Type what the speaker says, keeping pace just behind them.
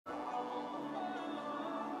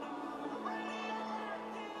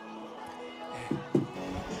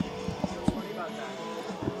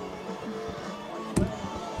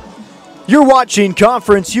You're watching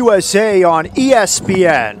Conference USA on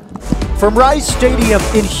ESPN. From Rice Stadium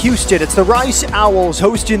in Houston, it's the Rice Owls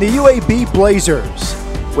hosting the UAB Blazers.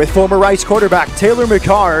 With former Rice quarterback Taylor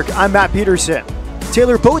McHargue, I'm Matt Peterson.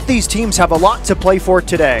 Taylor, both these teams have a lot to play for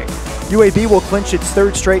today. UAB will clinch its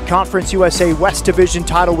third straight Conference USA West Division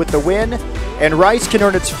title with the win, and Rice can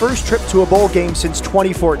earn its first trip to a bowl game since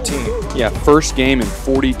 2014. Yeah, first game in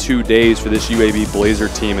 42 days for this UAB Blazer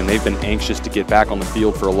team, and they've been anxious to get back on the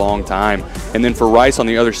field for a long time. And then for Rice on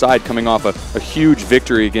the other side, coming off a huge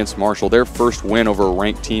victory against Marshall, their first win over a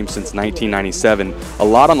ranked team since 1997. A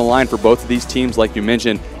lot on the line for both of these teams, like you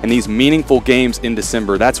mentioned, and these meaningful games in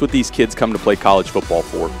December. That's what these kids come to play college football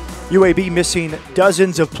for. UAB missing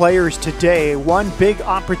dozens of players today. One big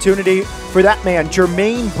opportunity for that man,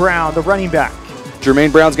 Jermaine Brown, the running back.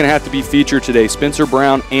 Jermaine Brown's going to have to be featured today. Spencer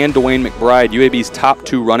Brown and Dwayne McBride, UAB's top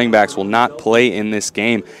two running backs, will not play in this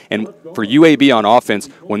game. And for UAB on offense,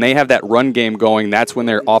 when they have that run game going, that's when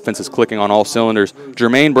their offense is clicking on all cylinders.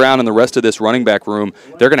 Jermaine Brown and the rest of this running back room,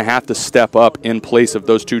 they're going to have to step up in place of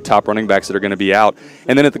those two top running backs that are going to be out.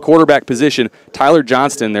 And then at the quarterback position, Tyler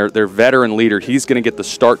Johnston, their veteran leader, he's going to get the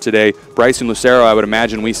start today. Bryson Lucero, I would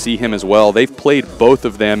imagine we see him as well. They've played both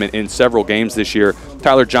of them in several games this year.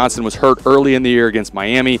 Tyler Johnston was hurt early in the year against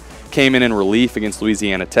Miami, came in relief against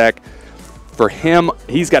Louisiana Tech. For him,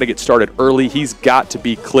 he's got to get started early. He's got to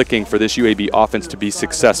be clicking for this UAB offense to be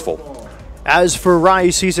successful. As for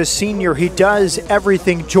Rice, he's a senior. He does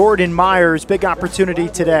everything. Jordan Myers, big opportunity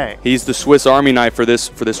today. He's the Swiss Army knife for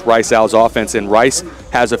this Rice Owls offense, and Rice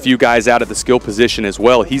has a few guys out at the skill position as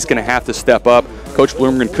well. He's going to have to step up. Coach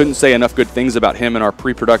Bloomgren couldn't say enough good things about him in our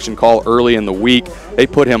pre-production call early in the week. They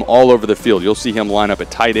put him all over the field. You'll see him line up at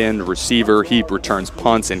tight end, receiver. He returns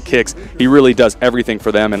punts and kicks. He really does everything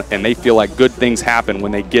for them, and they feel like good things happen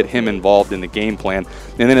when they get him involved in the game plan.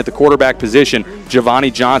 And then at the quarterback position, Giovanni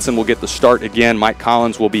Johnson will get the start again. Mike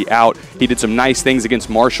Collins will be out. He did some nice things against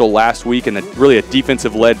Marshall last week and really a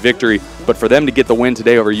defensive-led victory. But for them to get the win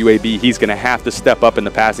today over UAB, he's going to have to step up in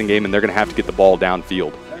the passing game, and they're going to have to get the ball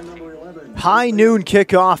downfield. High noon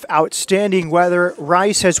kickoff, outstanding weather.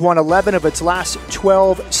 Rice has won 11 of its last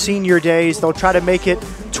 12 senior days. They'll try to make it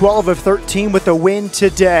 12 of 13 with the win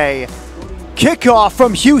today. Kickoff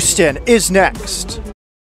from Houston is next.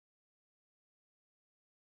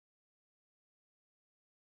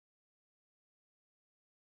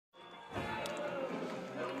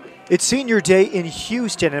 It's senior day in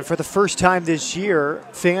Houston, and for the first time this year,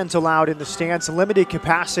 fans allowed in the stands, limited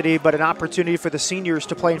capacity, but an opportunity for the seniors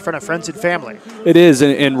to play in front of friends and family. It is,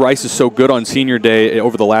 and Rice is so good on senior day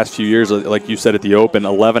over the last few years. Like you said at the Open,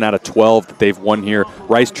 11 out of 12 that they've won here.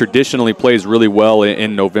 Rice traditionally plays really well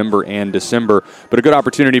in November and December, but a good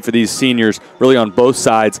opportunity for these seniors really on both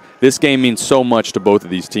sides. This game means so much to both of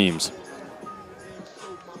these teams.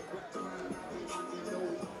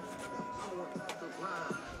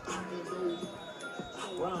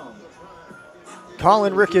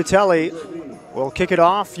 Colin Riccatelli will kick it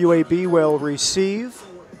off. UAB will receive.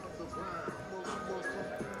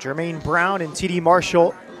 Jermaine Brown and T.D.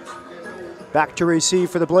 Marshall back to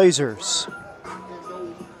receive for the Blazers.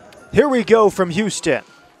 Here we go from Houston.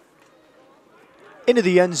 Into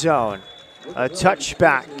the end zone. A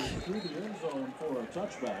touchback.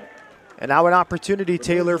 And now an opportunity,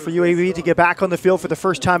 Taylor, for UAB to get back on the field for the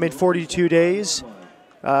first time in 42 days.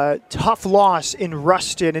 Tough loss in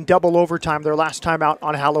Ruston in double overtime their last time out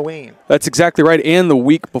on Halloween. That's exactly right. And the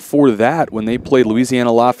week before that, when they played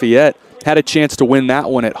Louisiana Lafayette, had a chance to win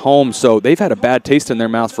that one at home. So they've had a bad taste in their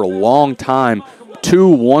mouth for a long time. 2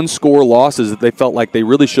 one-score losses that they felt like they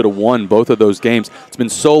really should have won both of those games. It's been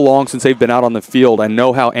so long since they've been out on the field. I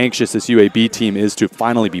know how anxious this UAB team is to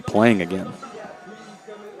finally be playing again.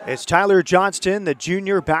 It's Tyler Johnston, the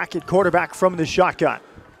junior, back at quarterback from the shotgun.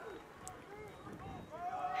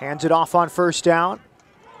 Hands it off on first down.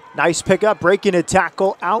 Nice pickup, breaking a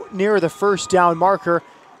tackle out near the first down marker.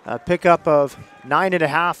 A pickup of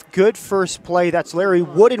 9.5. Good first play. That's Larry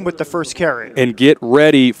Wooden with the first carry. And get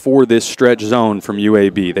ready for this stretch zone from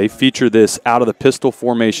UAB. They feature this out of the pistol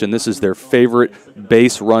formation. This is their favorite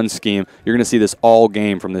base run scheme. You're going to see this all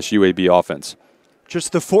game from this UAB offense.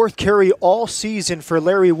 Just the 4th carry all season for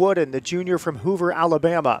Larry Wooden, the junior from Hoover,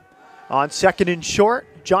 Alabama. On second and short,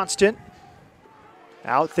 Johnston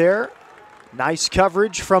out there. Nice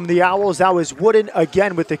coverage from the Owls. That was Wooden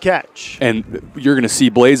again with the catch. And you're going to see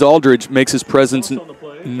Blaze Aldridge makes his presence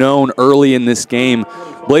known early in this game.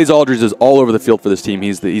 Blaze Aldridge is all over the field for this team.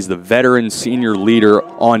 He's the veteran senior leader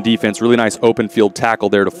on defense. Really nice open field tackle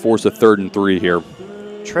there to force a 3rd and 3 here.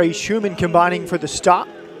 Trey Schumann combining for the stop.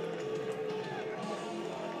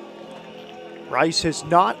 Rice has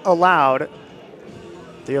not allowed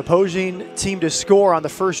the opposing team to score on the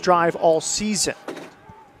first drive all season.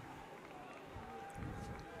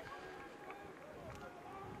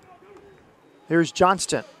 Here's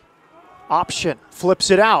Johnston. Option, flips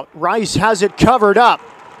it out. Rice has it covered up.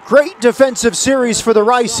 Great defensive series for the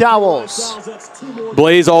Rice Owls.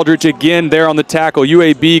 Blaze Aldrich again there on the tackle.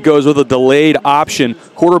 UAB goes with a delayed option.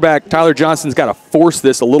 Quarterback Tyler Johnston's got to force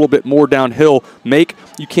this a little bit more downhill.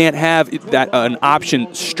 You can't have that an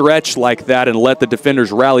option stretch like that and let the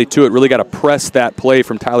defenders rally to it. Really got to press that play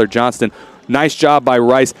from Tyler Johnston. Nice job by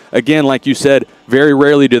Rice. Again, like you said, very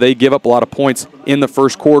rarely do they give up a lot of points in the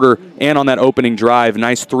first quarter and on that opening drive.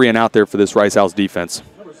 Nice 3 and out there for this Rice Owls defense.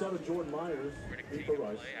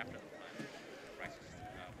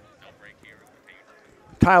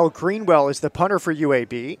 Kyle Greenwell is the punter for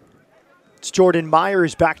UAB. It's Jordan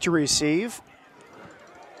Myers back to receive.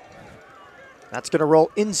 That's going to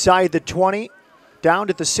roll inside the 20, down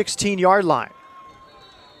to the 16-yard line.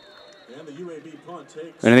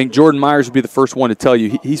 And I think Jordan Myers would be the first one to tell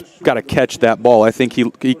you he's got to catch that ball. I think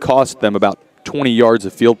he cost them about 20 yards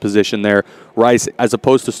of field position there. Rice, as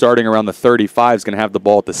opposed to starting around the 35, is going to have the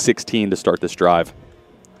ball at the 16 to start this drive.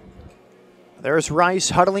 There's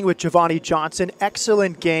Rice huddling with Giovanni Johnson.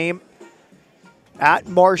 Excellent game at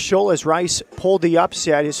Marshall as Rice pulled the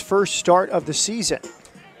upset, his first start of the season.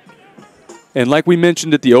 And like we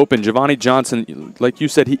mentioned at the Open, Giovanni Johnson, like you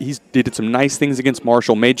said, he did some nice things against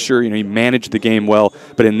Marshall, made sure he managed the game well.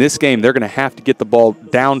 But in this game, they're going to have to get the ball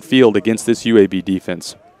downfield against this UAB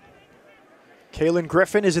defense. Kalen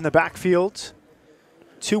Griffin is in the backfield.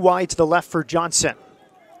 2 wide to the left for Johnson.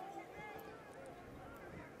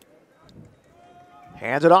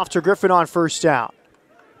 Hands it off to Griffin on first down.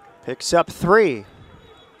 Picks up 3.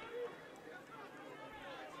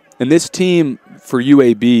 And this team for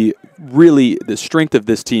UAB, really the strength of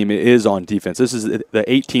this team is on defense. This is the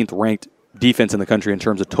 18th ranked defense in the country in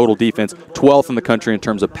terms of total defense, 12th in the country in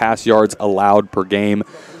terms of pass yards allowed per game.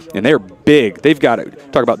 And they're big. They've got,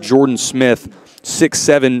 talk about Jordan Smith,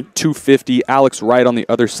 6'7", 250. Alex Wright on the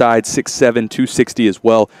other side, 6'7", 260 as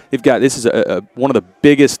well. They've got, this is one of the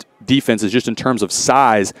biggest defenses just in terms of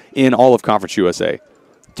size in all of Conference USA.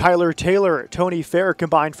 Tyler Taylor, Tony Fair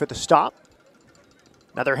combined for the stop.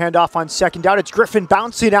 Another handoff on second down. It's Griffin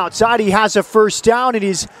bouncing outside. He has a first down, and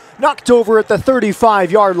he's knocked over at the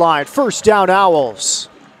 35-yard line. First down, Owls.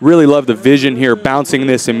 Really love the vision here, bouncing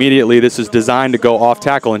this immediately. This is designed to go off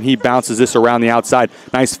tackle, and he bounces this around the outside.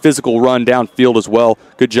 Nice physical run downfield as well.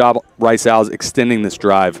 Good job, Rice Owls, extending this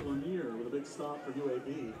drive.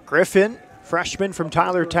 Griffin, freshman from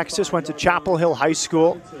Tyler, Texas, went to Chapel Hill High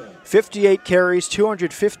School. 58 carries,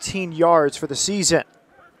 215 yards for the season.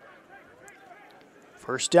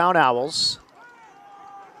 First down, Owls.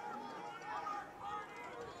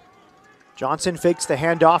 Johnson fakes the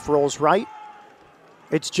handoff, rolls right.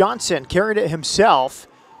 It's Johnson carrying it himself.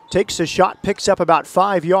 Takes a shot, picks up about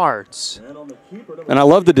 5 yards. And I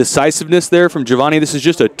love the decisiveness there from Giovanni. This is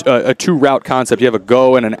just a two-route concept. You have a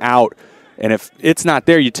go and an out. And if it's not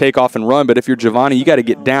there, you take off and run. But if you're Giovanni, you got to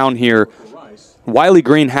get down here. Wiley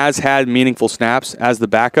Green has had meaningful snaps as the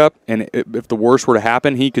backup, and if the worst were to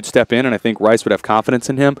happen, he could step in, and I think Rice would have confidence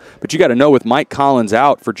in him. But you got to know with Mike Collins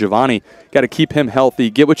out for Giovanni, got to keep him healthy,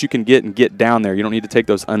 get what you can get, and get down there. You don't need to take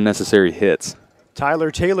those unnecessary hits. Tyler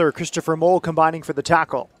Taylor, Christopher Mole combining for the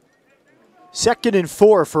tackle. 2nd and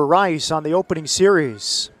 4 for Rice on the opening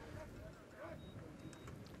series.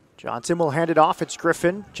 Johnson will hand it off. It's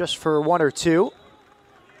Griffin just for 1 or 2.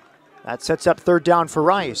 That sets up 3rd down for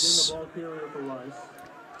Rice.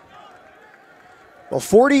 Well,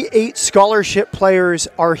 48 scholarship players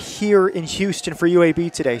are here in Houston for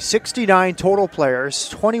UAB today. 69 total players,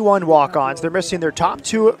 21 walk-ons. They're missing their top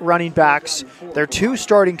 2 running backs, their 2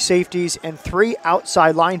 starting safeties, and 3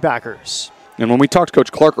 outside linebackers. And when we talked to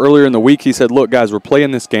Coach Clark earlier in the week, he said, look, guys, we're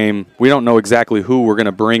playing this game. We don't know exactly who we're going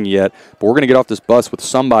to bring yet, but we're going to get off this bus with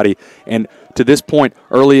somebody. And to this point,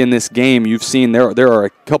 early in this game, you've seen there are a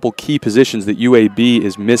couple key positions that UAB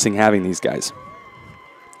is missing having these guys.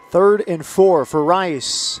 3rd and 4 for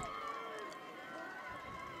Rice.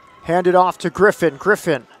 Handed off to Griffin.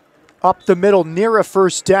 Griffin up the middle near a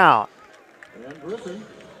first down. And Griffin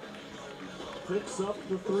picks up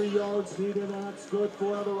the 3 yards needed. That's good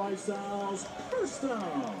for the Rice Owls. First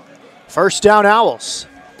down. First down, Owls.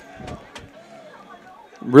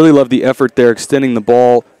 Really love the effort there, extending the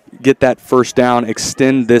ball, get that first down,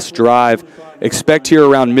 extend this drive. Expect here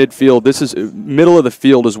around midfield. This is middle of the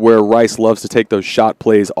field is where Rice loves to take those shot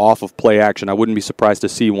plays off of play action. I wouldn't be surprised to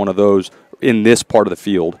see one of those in this part of the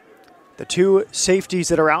field. The 2 safeties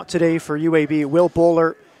that are out today for UAB, Will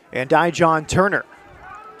Bowler and Dijon Turner.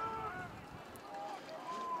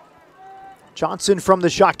 Johnson from the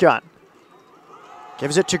shotgun.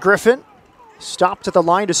 Gives it to Griffin. Stopped at the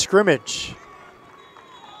line of scrimmage.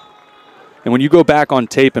 And when you go back on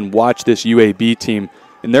tape and watch this UAB team,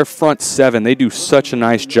 in their front seven, they do such a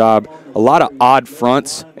nice job. A lot of odd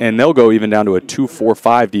fronts, and they'll go even down to a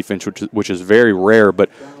 2-4-5 defense, which is very rare.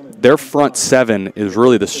 But their front seven is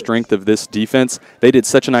really the strength of this defense. They did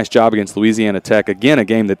such a nice job against Louisiana Tech. Again, a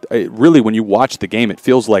game that really, when you watch the game, it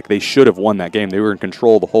feels like they should have won that game. They were in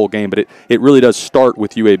control the whole game, but it really does start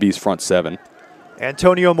with UAB's front seven.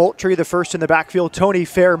 Antonio Moultrie, the first in the backfield. Tony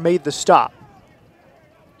Fair made the stop.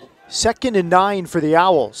 2nd and 9 for the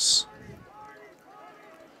Owls.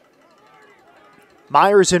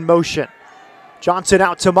 Myers in motion. Johnson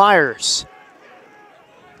out to Myers.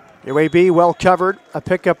 UAB well covered. A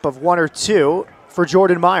pickup of 1 or 2 for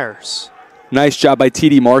Jordan Myers. Nice job by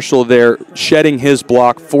T.D. Marshall there, shedding his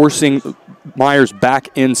block, forcing Myers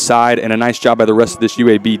back inside, and a nice job by the rest of this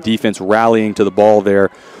UAB defense rallying to the ball there.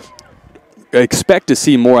 Expect to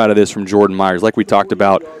see more out of this from Jordan Myers. Like we talked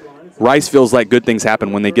about, Rice feels like good things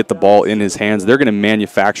happen when they get the ball in his hands. They're going to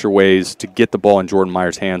manufacture ways to get the ball in Jordan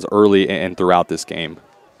Myers' hands early and throughout this game.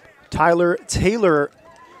 Tyler Taylor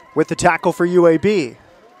with the tackle for UAB.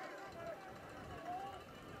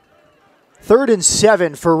 3rd and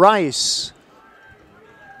 7 for Rice.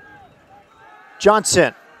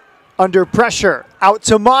 Johnson under pressure, out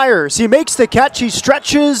to Myers. He makes the catch, he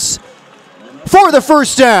stretches for the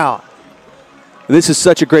first down. This is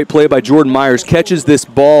such a great play by Jordan Myers. Catches this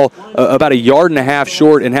ball about 1.5 yards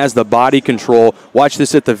short and has the body control. Watch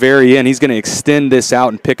this at the very end. He's going to extend this out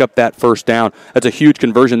and pick up that first down. That's a huge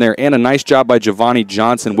conversion there. And a nice job by Giovanni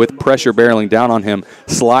Johnson with pressure barreling down on him.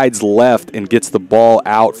 Slides left and gets the ball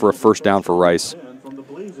out for a first down for Rice.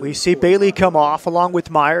 We see Bailey come off along with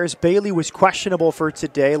Myers. Bailey was questionable for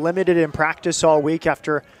today, limited in practice all week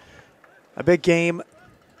after a big game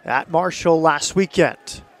at Marshall last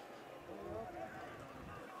weekend.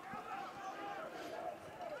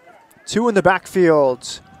 2 in the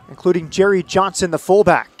backfield, including Jerry Johnson, the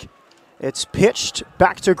fullback. It's pitched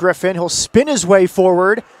back to Griffin. He'll spin his way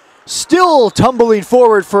forward, still tumbling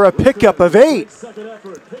forward for a pickup of 8.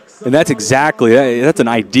 And that's an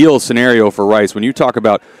ideal scenario for Rice. When you talk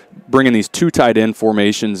about bringing these 2 tight end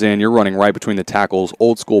formations in, you're running right between the tackles,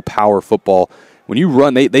 old school power football. When you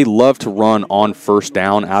run, they love to run on first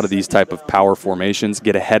down out of these type of power formations,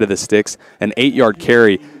 get ahead of the sticks. An 8-yard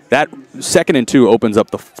carry, that 2nd and 2 opens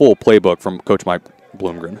up the full playbook from Coach Mike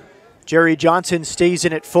Bloomgren. Jerry Johnson stays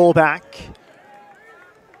in at fullback.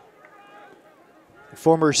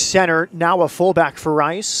 Former center, now a fullback for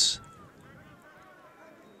Rice.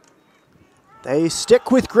 They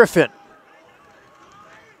stick with Griffin.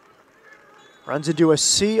 Runs into a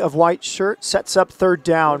sea of white shirt, sets up 3rd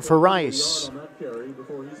down for Rice.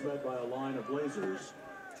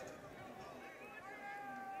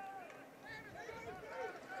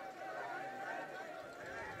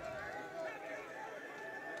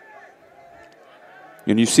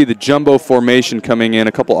 And you see the jumbo formation coming in,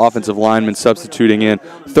 a couple offensive linemen substituting in.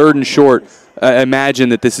 3rd and short, imagine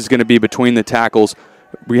that this is going to be between the tackles.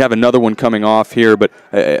 We have another one coming off here, but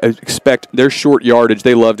expect their short yardage.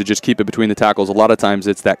 They love to just keep it between the tackles. A lot of times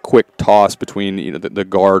it's that quick toss between the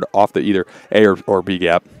guard off the either A or B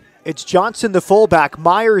gap. It's Johnson, the fullback.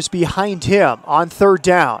 Myers behind him on 3rd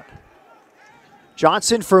down.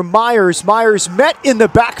 Johnson for Myers. Myers met in the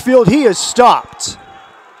backfield. He is stopped.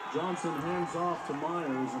 Johnson hands off to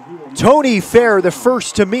Myers, and he will Tony Fair, the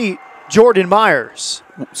first to meet Jordan Myers.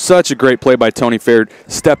 Such a great play by Tony Fair,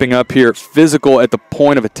 stepping up here, physical at the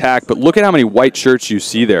point of attack. But look at how many white shirts you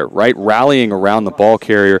see there, right? Rallying around the ball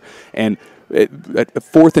carrier. And at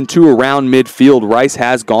 4th and 2 around midfield, Rice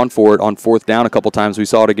has gone for it on 4th down a couple times. We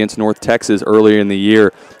saw it against North Texas earlier in the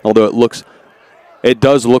year, although it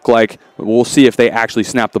does look like we'll see if they actually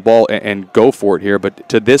snap the ball and go for it here. But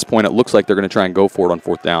to this point, it looks like they're going to try and go for it on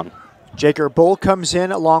 4th down. Jager Bull comes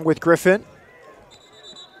in along with Griffin.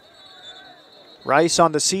 Rice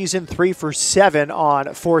on the season, 3 for 7 on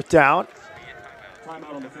 4th down.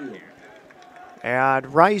 timeout on the field.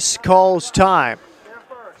 And Rice calls time.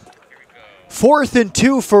 4th and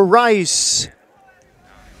 2 for Rice.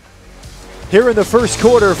 Here in the first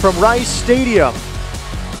quarter from Rice Stadium.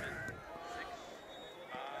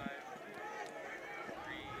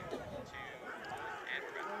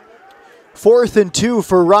 Fourth and 2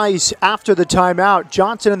 for Rice after the timeout.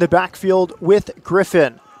 Johnson in the backfield with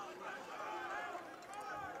Griffin.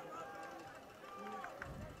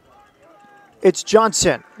 It's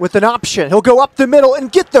Johnson with an option. He'll go up the middle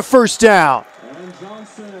and get the first down. And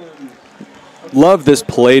Johnson Love this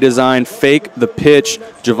play design, fake the pitch.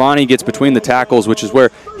 Giovanni gets between the tackles, which is where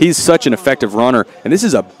he's such an effective runner. And this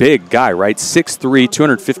is a big guy, right? 6'3",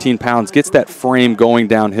 215 pounds, gets that frame going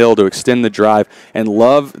downhill to extend the drive. And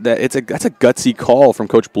love that that's a gutsy call from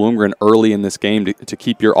Coach Bloomgren early in this game to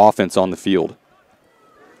keep your offense on the field.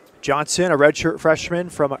 Johnson, a redshirt freshman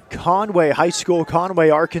from Conway High School, Conway,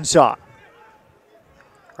 Arkansas.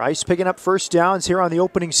 Rice picking up first downs here on the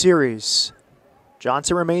opening series.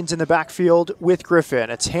 Johnson remains in the backfield with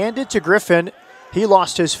Griffin. It's handed to Griffin. He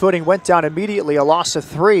lost his footing, went down immediately, a loss of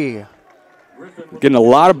 3. Getting a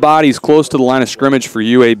lot of bodies close to the line of scrimmage for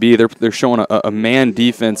UAB. They're showing a man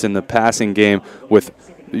defense in the passing game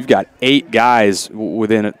you've got 8 guys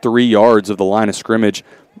within 3 yards of the line of scrimmage.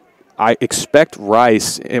 I expect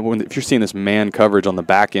Rice, if you're seeing this man coverage on the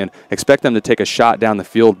back end, expect them to take a shot down the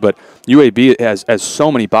field. But UAB has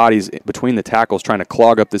so many bodies between the tackles trying to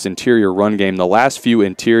clog up this interior run game. The last few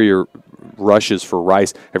interior rushes for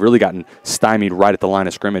Rice have really gotten stymied right at the line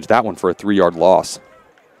of scrimmage. That one for a 3-yard loss.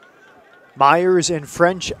 Myers and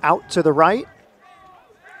French out to the right.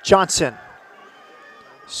 Johnson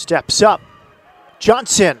steps up.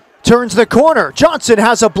 Johnson turns the corner. Johnson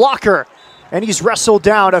has a blocker. And he's wrestled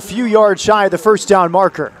down a few yards shy of the first down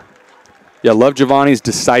marker. Yeah, love Giovanni's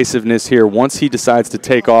decisiveness here. Once he decides to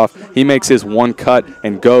take off, he makes his one cut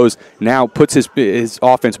and goes. Now puts his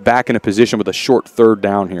offense back in a position with a short 3rd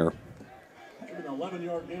down here. An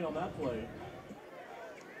 11-yard gain on that play.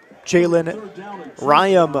 Jalen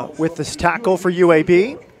Ryam with this tackle for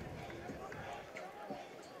UAB.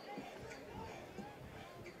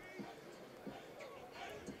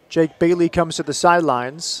 Jake Bailey comes to the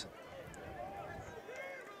sidelines.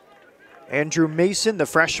 Andrew Mason, the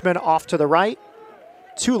freshman, off to the right.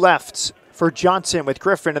 2 lefts for Johnson with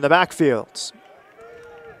Griffin in the backfield.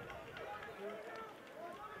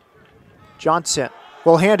 Johnson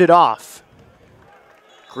will hand it off.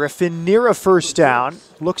 Griffin near a first down.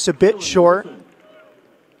 Looks a bit short.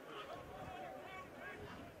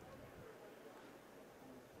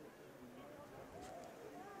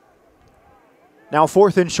 Now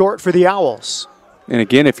 4th and short for the Owls. And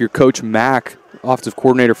again, if you're Coach Mack, offensive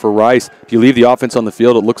coordinator for Rice, if you leave the offense on the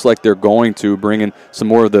field, it looks like they're going to bring in some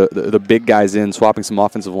more of the big guys in, swapping some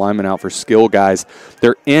offensive linemen out for skill guys.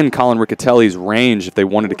 They're in Colin Riccatelli's range if they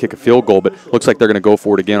wanted to kick a field goal, but looks like they're going to go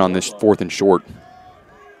for it again on this 4th and short.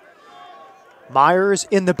 Myers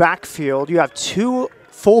in the backfield. You have 2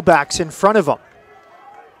 fullbacks in front of him,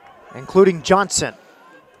 including Johnson.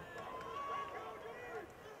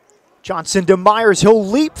 Johnson to Myers. He'll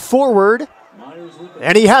leap forward,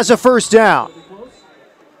 and he has a first down.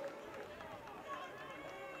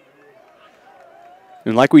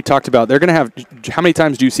 And like we talked about, they're going to have, how many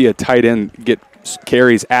times do you see a tight end get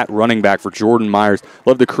carries at running back for Jordan Myers?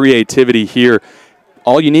 Love the creativity here.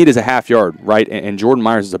 All you need is a half yard, right? And Jordan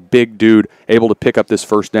Myers is a big dude, able to pick up this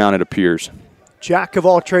first down, it appears. Jack of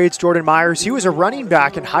all trades, Jordan Myers. He was a running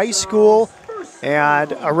back in high school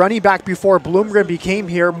and a running back before Bloomgren became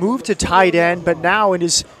here, moved to tight end, but now in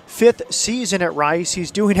his 5th season at Rice, he's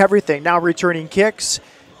doing everything. Now returning kicks.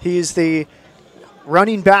 He's the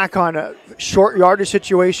running back on short yardage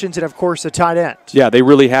situations, and of course the tight end. Yeah, they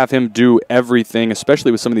really have him do everything,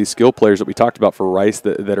 especially with some of these skill players that we talked about for Rice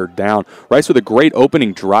that are down. Rice with a great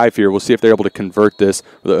opening drive here. We'll see if they're able to convert this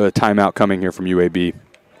with a timeout coming here from UAB.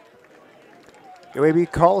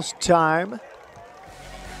 UAB calls time.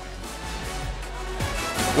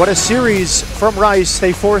 What a series from Rice.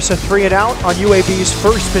 They force a 3-and-out on UAB's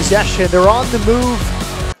first possession. They're on the move.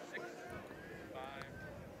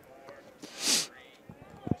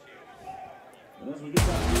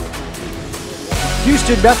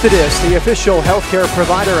 Houston Methodist, the official healthcare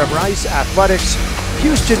provider of Rice Athletics,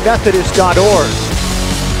 HoustonMethodist.org.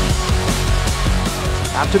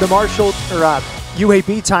 After the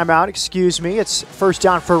UAB timeout, it's first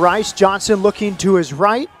down for Rice. Johnson looking to his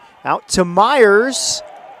right, out to Myers,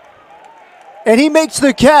 and he makes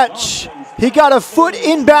the catch. He got a foot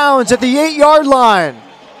inbounds at the 8-yard line.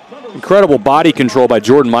 Incredible body control by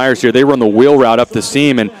Jordan Myers here. They run the wheel route up the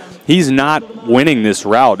seam, and he's not winning this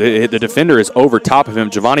route. The defender is over top of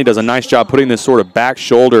him. Giovanni does a nice job putting this sort of back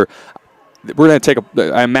shoulder. We're going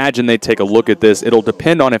to I imagine they take a look at this. It'll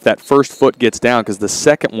depend on if that first foot gets down, because the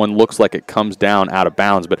second one looks like it comes down out of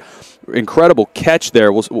bounds. But incredible catch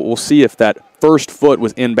there. We'll see if that first foot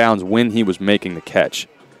was inbounds when he was making the catch.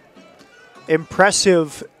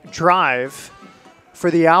 Impressive drive for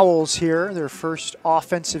the Owls here, their first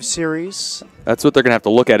offensive series. That's what they're going to have to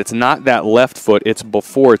look at. It's not that left foot. It's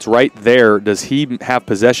before. It's right there. Does he have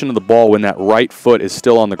possession of the ball when that right foot is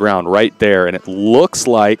still on the ground? Right there. And it looks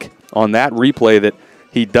like on that replay that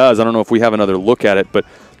he does. I don't know if we have another look at it, but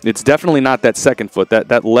It's definitely not that second foot.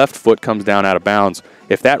 That left foot comes down out of bounds.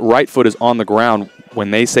 If that right foot is on the ground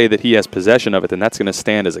when they say that he has possession of it, then that's going to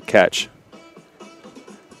stand as a catch.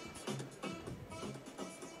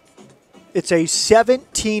 It's a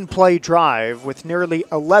 17-play drive with nearly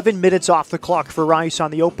 11 minutes off the clock for Rice on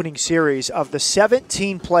the opening series. Of the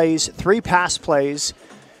 17 plays, 3 pass plays,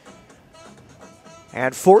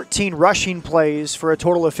 and 14 rushing plays for a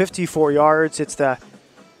total of 54 yards. It's the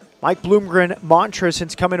Mike Bloomgren mantra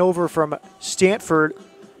since coming over from Stanford.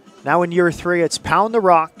 Now in year 3, it's pound the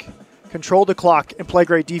rock, control the clock, and play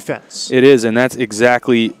great defense. It is, and that's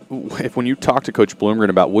exactly when you talk to Coach Bloomgren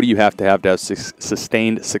about what do you have to have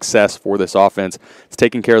sustained success for this offense. It's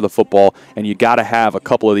taking care of the football, and you got to have a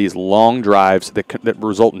couple of these long drives that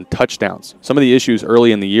result in touchdowns. Some of the issues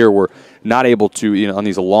early in the year were not able to, on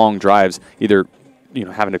these long drives, either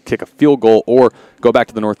having to kick a field goal or go back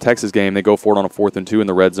to the North Texas game. They go for it on a 4th and 2 in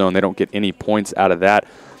the red zone. They don't get any points out of that.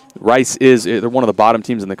 Rice they're one of the bottom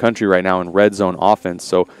teams in the country right now in red zone offense.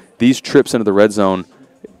 So these trips into the red zone,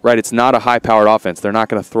 right, it's not a high-powered offense. They're not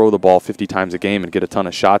going to throw the ball 50 times a game and get a ton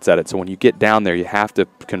of shots at it. So when you get down there, you have to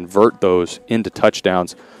convert those into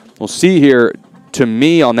touchdowns. We'll see here, to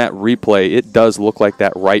me on that replay, it does look like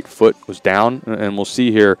that right foot was down. And we'll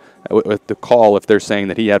see here with the call if they're saying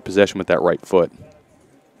that he had possession with that right foot.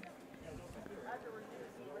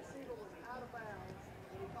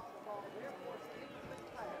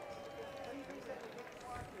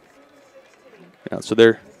 Yeah, so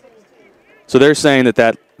they're saying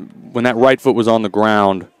that when that right foot was on the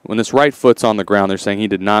ground, when this right foot's on the ground, they're saying he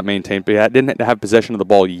did not maintain, but he didn't have possession of the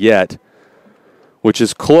ball yet, which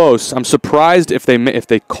is close. I'm surprised if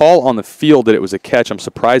they call on the field that it was a catch. I'm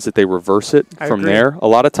surprised that they reverse it from there. A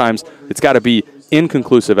lot of times it's got to be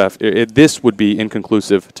inconclusive. This would be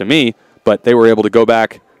inconclusive to me, but they were able to go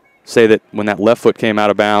back, say that when that left foot came out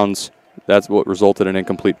of bounds, that's what resulted in an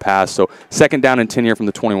incomplete pass. So 2nd down and 10 here from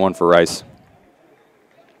the 21 for Rice.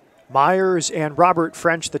 Myers and Robert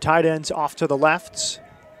French, the tight ends, off to the lefts.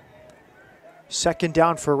 2nd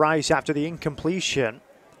down for Rice after the incompletion.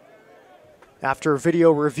 After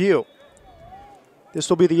video review. This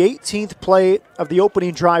will be the 18th play of the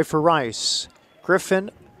opening drive for Rice. Griffin,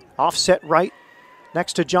 offset right,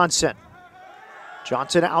 next to Johnson.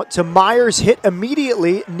 Johnson out to Myers, hit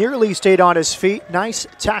immediately, nearly stayed on his feet. Nice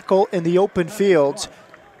tackle in the open field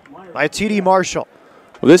by T.D. Marshall.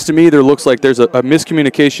 Well, this to me either looks like there's a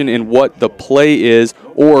miscommunication in what the play is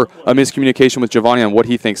or a miscommunication with Giovanni on what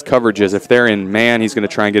he thinks coverage is. If they're in man, he's going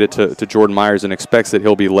to try and get it to Jordan Myers and expects that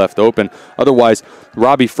he'll be left open. Otherwise,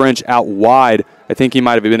 Robbie French out wide, I think he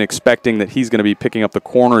might have been expecting that he's going to be picking up the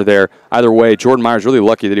corner there. Either way, Jordan Myers really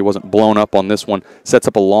lucky that he wasn't blown up on this one. Sets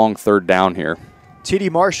up a long 3rd down here.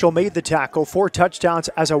 T.D. Marshall made the tackle, 4 touchdowns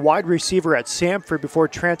as a wide receiver at Samford before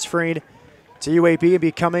transferring to UAB and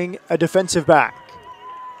becoming a defensive back.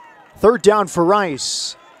 3rd down for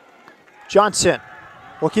Rice. Johnson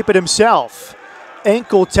will keep it himself.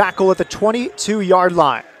 Ankle tackle at the 22-yard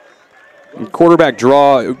line. Quarterback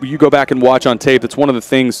draw, you go back and watch on tape. It's one of the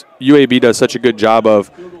things UAB does such a good job of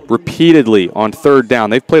repeatedly on 3rd down.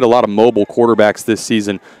 They've played a lot of mobile quarterbacks this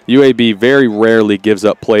season. UAB very rarely gives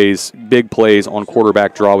up plays, big plays on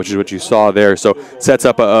quarterback draw, which is what you saw there. So sets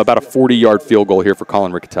up about a 40-yard field goal here for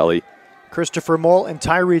Colin Riccatelli. Christopher Mole and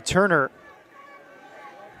Tyree Turner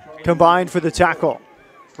combined for the tackle.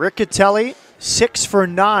 Riccatelli, 6 for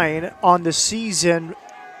 9 on the season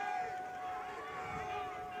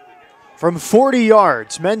from 40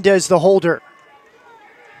 yards. Mendez the holder.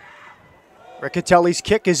 Riccatelli's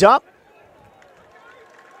kick is up.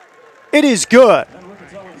 It is good.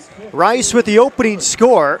 Rice with the opening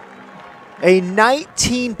score. A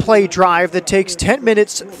 19-play drive that takes 10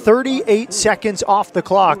 minutes, 38 seconds off the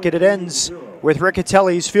clock, and it ends with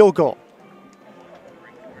Riccatelli's field goal.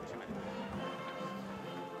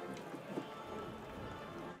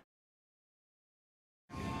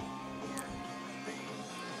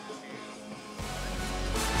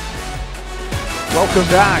 Welcome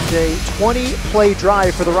back. A 20-play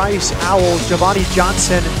drive for the Rice Owls. Giovanni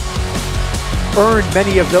Johnson earned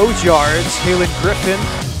many of those yards. Halen Griffin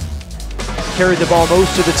carried the ball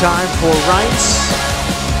most of the time for Rice.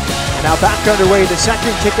 And now back underway, the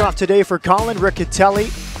second kickoff today for Colin Riccatelli.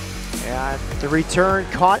 And the return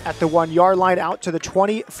caught at the 1-yard line out to the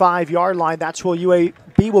 25-yard line. That's where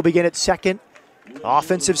UAB will begin its second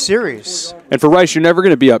offensive series. And for Rice, you're never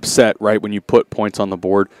going to be upset, right, when you put points on the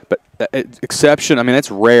board. But exception, I mean, that's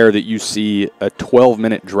rare that you see a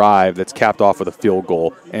 12-minute drive that's capped off with a field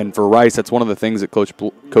goal. And for Rice, that's one of the things that Coach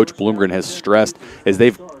Bloomgren has stressed is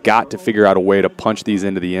they've got to figure out a way to punch these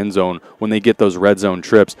into the end zone when they get those red zone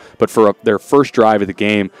trips. But for their first drive of the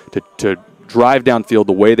game to drive downfield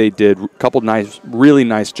the way they did. A couple really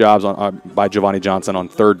nice jobs by Giovanni Johnson on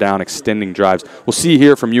third down, extending drives. We'll see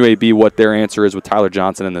here from UAB what their answer is with Tyler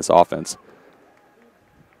Johnson in this offense.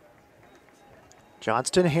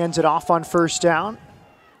 Johnston hands it off on first down.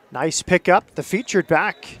 Nice pickup. The featured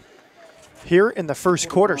back here in the first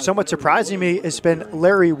quarter, somewhat surprising me, has been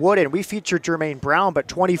Larry Wooden. We featured Jermaine Brown, but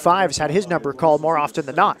 25 has had his number called more often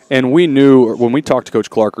than not. And we knew when we talked to Coach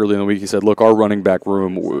Clark early in the week, he said, look, our running back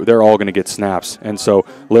room, they're all going to get snaps. And so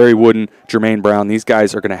Larry Wooden, Jermaine Brown, these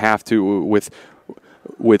guys are going to have to,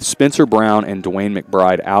 with Spencer Brown and Dwayne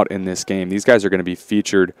McBride out in this game, these guys are going to be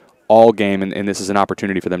featured all game, and this is an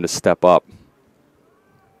opportunity for them to step up.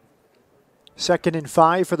 2nd and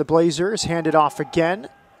 5 for the Blazers. Handed off again.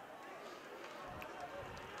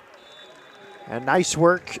 And nice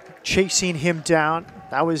work chasing him down.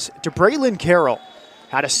 That was DeBraylon Carroll.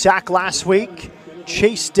 Had a sack last week.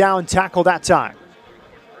 Chased down, tackle that time.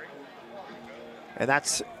 And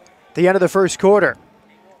that's the end of the first quarter.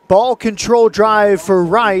 Ball control drive for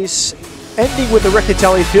Rice, ending with a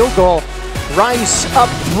Riccatelli field goal. Rice up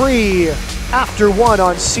 3 after 1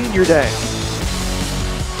 on senior day.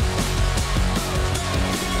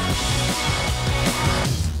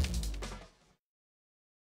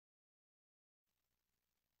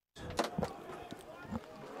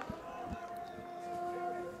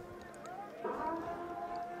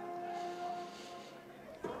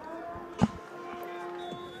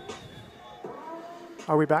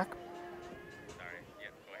 Are we back? Sorry.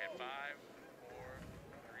 Yep. Go ahead. 5, 4,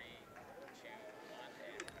 3, 2,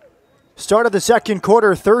 1. Start of the second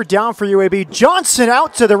quarter, third down for UAB. Johnson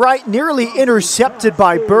out to the right, nearly intercepted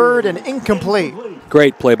by Bird and incomplete.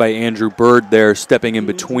 Great play by Andrew Bird there, stepping in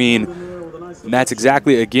between. And that's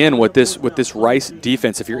exactly, again, what this Rice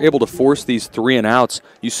defense, if you're able to force these 3 and outs,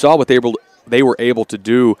 you saw what they were able to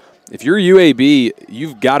do. If you're UAB,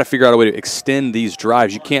 you've got to figure out a way to extend these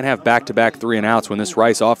drives. You can't have back-to-back 3 and outs when this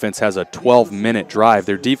Rice offense has a 12-minute drive.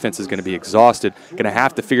 Their defense is going to be exhausted, going to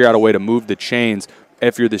have to figure out a way to move the chains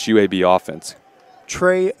if you're this UAB offense.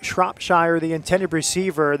 Trey Shropshire, the intended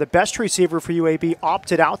receiver, the best receiver for UAB,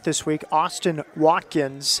 opted out this week. Austin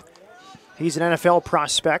Watkins, he's an NFL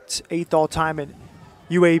prospect, 8th all-time in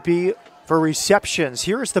UAB for receptions.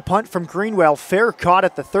 Here's the punt from Greenwell. Fair caught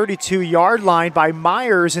at the 32-yard line by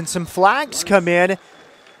Myers, and some flags come in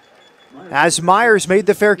as Myers made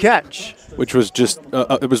the fair catch. Which was just,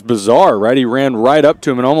 it was bizarre, right? He ran right up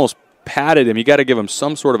to him and almost patted him. You got to give him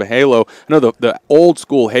some sort of a halo. I know the old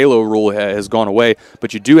school halo rule has gone away,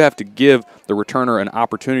 but you do have to give the returner an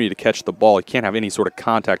opportunity to catch the ball. You can't have any sort of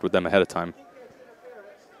contact with them ahead of time.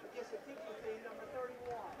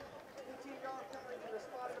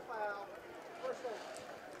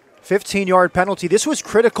 15-yard penalty. This was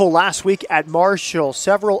critical last week at Marshall.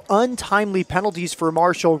 Several untimely penalties for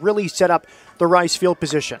Marshall really set up the Rice field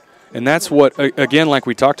position. And that's what, again, like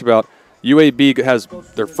we talked about, UAB has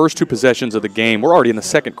their first 2 possessions of the game. We're already in the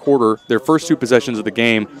second quarter. Their first 2 possessions of the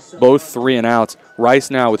game, both 3 and outs.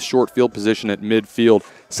 Rice now with short field position at midfield,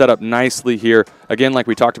 set up nicely here. Again, like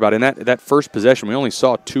we talked about, in that first possession, we only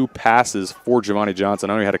saw 2 passes for Giovanni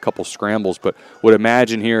Johnson. I know he had a couple scrambles, but would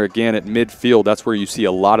imagine here again at midfield, that's where you see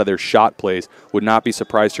a lot of their shot plays. Would not be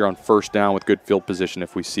surprised here on first down with good field position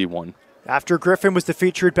if we see one. After Griffin was the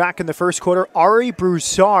featured back in the first quarter, Ari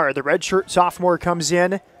Broussard, the redshirt sophomore, comes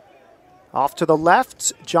in. Off to the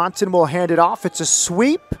left, Johnson will hand it off. It's a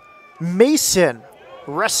sweep. Mason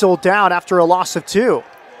wrestled down after a loss of 2.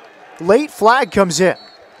 Late flag comes in.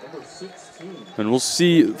 And we'll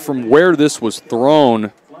see from where this was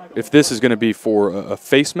thrown if this is going to be for a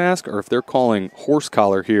face mask or if they're calling horse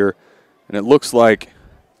collar here. And it looks like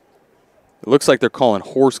they're calling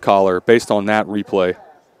horse collar based on that replay.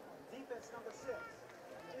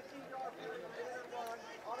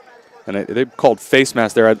 And they called face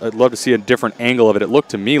mask there. I'd love to see a different angle of it. It looked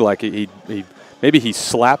to me like maybe he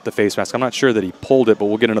slapped the face mask. I'm not sure that he pulled it, but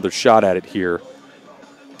we'll get another shot at it here.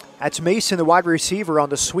 That's Mason, the wide receiver, on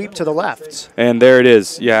the sweep to the left. And there it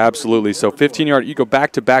is. Yeah, absolutely. So 15-yard, you go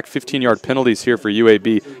back-to-back 15-yard penalties here for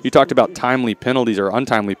UAB. You talked about timely penalties, or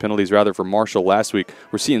untimely penalties, rather, for Marshall last week.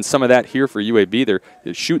 We're seeing some of that here for UAB.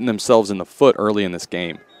 They're shooting themselves in the foot early in this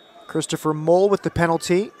game. Christopher Mole with the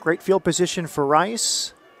penalty. Great field position for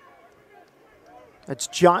Rice. It's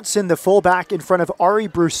Johnson, the fullback, in front of Ari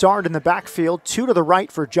Broussard in the backfield. 2 to the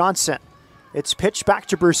right for Johnson. It's pitched back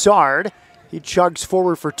to Broussard. He chugs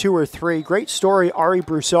forward for 2 or 3. Great story, Ari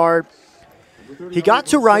Broussard. He got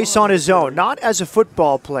to Rice on his own, not as a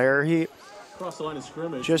football player. He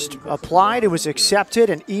just applied and was accepted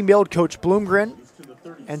and emailed Coach Bloomgren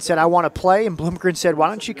and said, I want to play. And Bloomgren said, why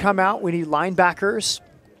don't you come out? We need linebackers.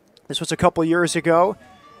 This was a couple years ago.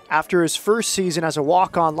 after his first season as a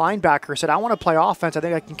walk-on linebacker, said, I want to play offense. I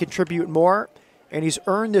think I can contribute more. And he's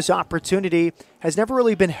earned this opportunity. Has never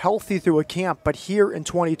really been healthy through a camp, but here in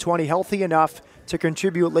 2020, healthy enough to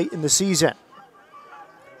contribute late in the season.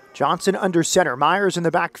 Johnson under center. Myers in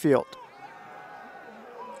the backfield.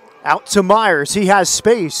 Out to Myers. He has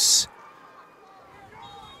space.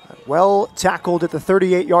 Well tackled at the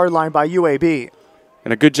 38-yard line by UAB.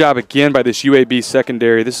 And a good job again by this UAB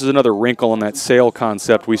secondary. This is another wrinkle in that sail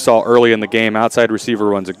concept we saw early in the game. Outside receiver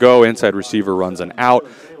runs a go, inside receiver runs an out.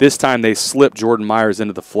 This time they slip Jordan Myers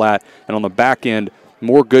into the flat. And on the back end,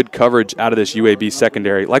 more good coverage out of this UAB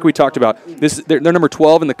secondary. Like we talked about, they're number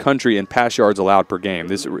 12 in the country in pass yards allowed per game.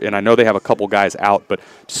 And I know they have a couple guys out, but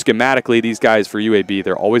schematically, these guys for UAB,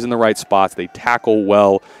 they're always in the right spots. They tackle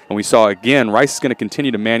well. And we saw, again, Rice is going to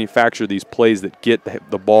continue to manufacture these plays that get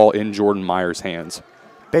the ball in Jordan Myers' hands.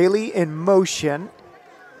 Bailey in motion.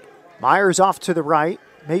 Myers off to the right.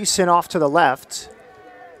 Mason off to the left.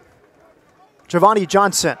 Giovanni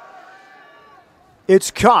Johnson. It's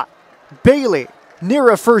caught. Bailey near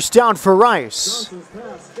a first down for Rice.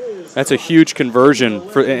 That's a huge conversion,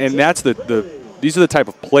 and that's these are the type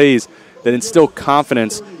of plays that instill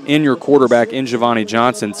confidence in your quarterback, in Giovanni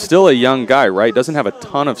Johnson. Still a young guy, right? Doesn't have a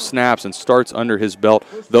ton of snaps and starts under his belt.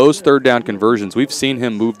 Those third down conversions, we've seen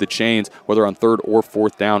him move the chains, whether on third or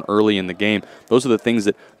fourth down early in the game. Those are the things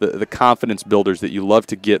that the confidence builders that you love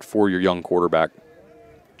to get for your young quarterback.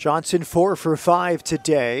 Johnson 4 for 5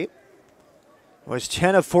 today. Was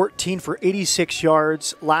 10 of 14 for 86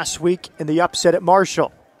 yards last week in the upset at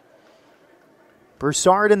Marshall.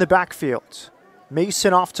 Broussard in the backfield.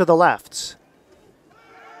 Mason off to the left.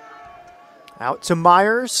 Out to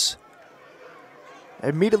Myers.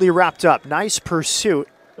 Immediately wrapped up. Nice pursuit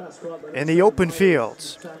in the open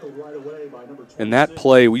field. And that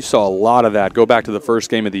play, we saw a lot of that. Go back to the first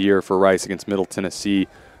game of the year for Rice against Middle Tennessee.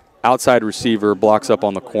 Outside receiver blocks up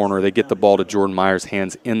on the corner. They get the ball to Jordan Myers'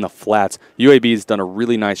 hands in the flats. UAB has done a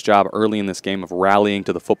really nice job early in this game of rallying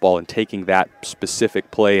to the football and taking that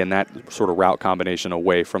specific play and that sort of route combination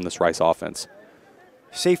away from this Rice offense.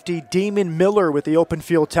 Safety Damon Miller with the open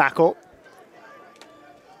field tackle.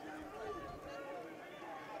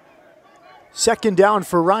 Second down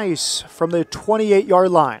for Rice from the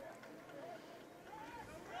 28-yard line.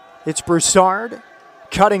 It's Broussard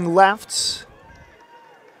cutting left.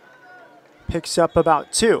 Picks up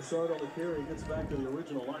about 2.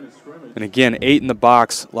 And again, 8 in the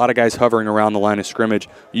box. A lot of guys hovering around the line of scrimmage.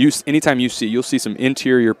 Anytime you'll see some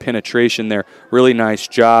interior penetration there. Really nice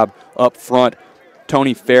job up front.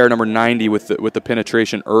 Tony Fair, number 90, with the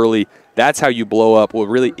penetration early. That's how you blow up, well,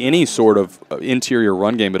 really any sort of interior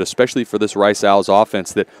run game, but especially for this Rice Owls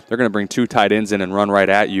offense that they're going to bring 2 tight ends in and run right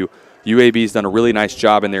at you. UAB's done a really nice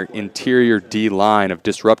job in their interior D-line of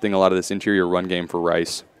disrupting a lot of this interior run game for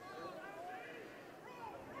Rice.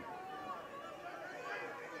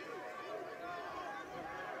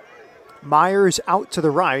 Myers out to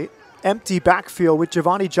the right. Empty backfield with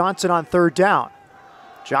Giovanni Johnson on third down.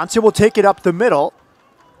 Johnson will take it up the middle.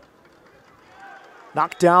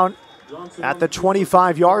 Knocked down at the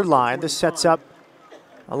 25-yard line. This sets up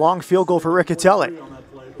a long field goal for Riccatelli.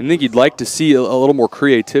 I think you'd like to see a little more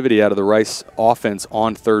creativity out of the Rice offense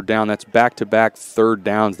on third down. That's back-to-back third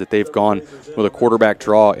downs that they've gone with a quarterback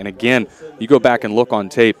draw. And again, you go back and look on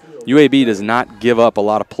tape, UAB does not give up a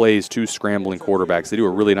lot of plays to scrambling quarterbacks. They do a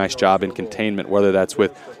really nice job in containment, whether that's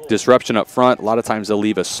with disruption up front. A lot of times they'll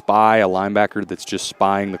leave a linebacker that's just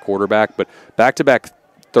spying the quarterback. But back-to-back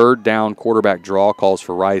third down quarterback draw calls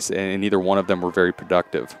for Rice, and neither one of them were very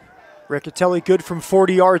productive. Riccatelli good from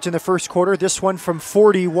 40 yards in the first quarter. This one from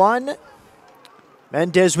 41.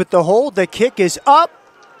 Mendez with the hold. The kick is up.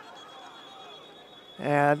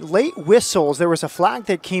 And late whistles. There was a flag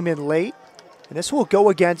that came in late. And this will go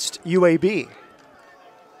against UAB.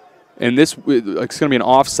 And it's going to be an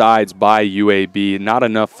offsides by UAB. Not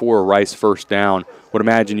enough for a Rice first down. Would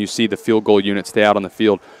imagine you see the field goal unit stay out on the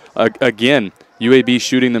field. Again, UAB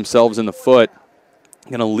shooting themselves in the foot.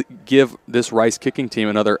 Going to give this Rice kicking team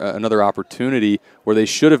another opportunity where they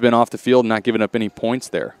should have been off the field and not giving up any points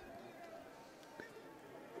there.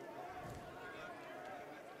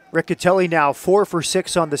 Riccatelli now 4 for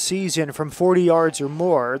 6 on the season from 40 yards or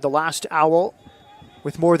more. The last Owl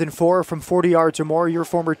with more than 4 from 40 yards or more, your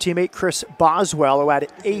former teammate Chris Boswell, who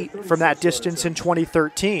had 8 from that distance in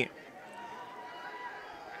 2013.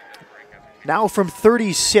 Now from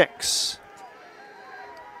 36,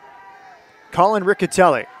 Colin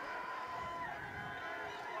Riccatelli.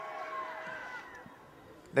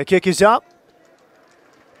 The kick is up.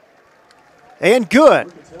 And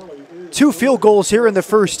good. 2 field goals here in the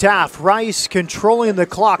first half. Rice controlling the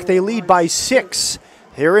clock. They lead by 6,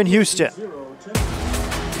 here in Houston.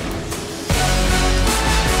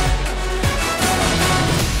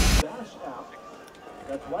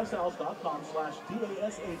 That's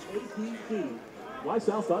ricehouse.com/DASHAPP.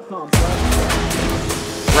 ricehouse.com/.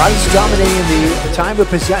 Rice dominating the time of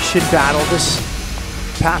possession battle. This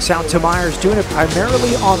pass out to Myers, doing it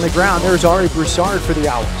primarily on the ground. There's Ari Broussard for the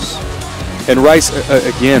Owls. And Rice,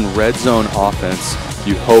 again, red zone offense.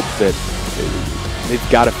 You hope that they've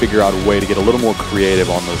got to figure out a way to get a little more creative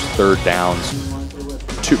on those third downs.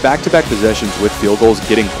 Two back-to-back possessions with field goals,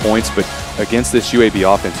 getting points, but against this UAB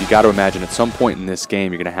offense, you got to imagine at some point in this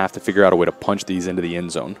game, you're going to have to figure out a way to punch these into the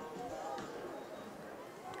end zone.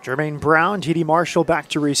 Jermaine Brown, TD Marshall back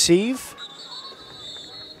to receive.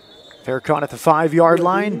 Fair caught at the 5-yard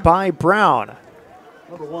line by Brown.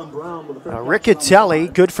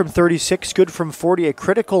 Riccatelli, good from 36, good from 40. A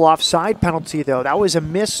critical offside penalty, though. That was a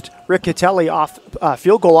missed Riccatelli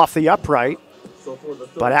field goal off the upright.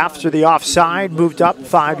 But after the offside, moved up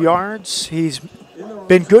 5 yards. He's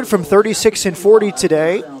been good from 36 and 40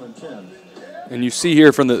 today. And you see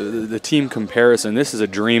here from the team comparison, this is a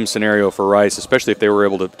dream scenario for Rice, especially if they were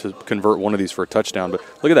able to convert one of these for a touchdown. But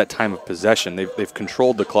look at that time of possession. They've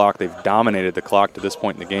controlled the clock. They've dominated the clock to this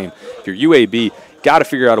point in the game. If you're UAB, got to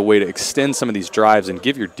figure out a way to extend some of these drives and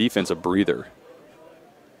give your defense a breather.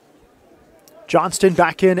 Johnston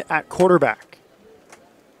back in at quarterback.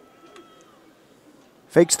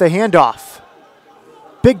 Fakes the handoff.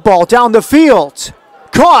 Big ball down the field.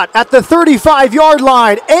 Caught at the 35-yard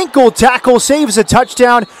line. Ankle tackle saves a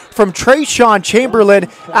touchdown from Trayshawn Chamberlain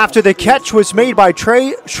after the catch was made by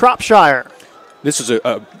Trey Shropshire. This is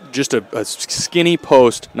just a skinny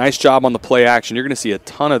post. Nice job on the play action. You're going to see a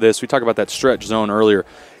ton of this. We talked about that stretch zone earlier.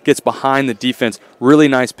 Gets behind the defense. Really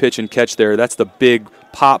nice pitch and catch there. That's the big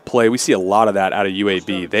pop play. We see a lot of that out of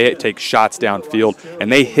UAB. They take shots downfield,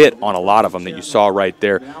 and they hit on a lot of them that you saw right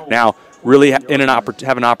there. Now, really have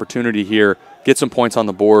an opportunity here, get some points on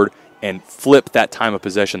the board, and flip that time of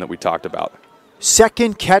possession that we talked about.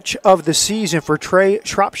 Second catch of the season for Trey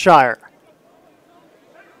Shropshire.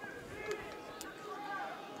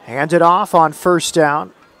 Handed off on first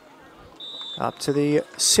down. Up to the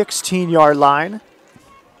 16-yard line.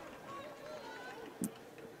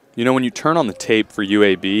 You know, when you turn on the tape for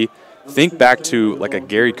UAB, think back to like a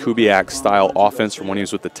Gary Kubiak-style offense from when he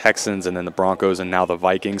was with the Texans and then the Broncos and now the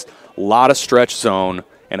Vikings. A lot of stretch zone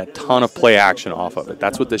and a ton of play action off of it.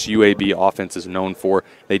 That's what this UAB offense is known for.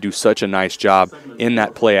 They do such a nice job in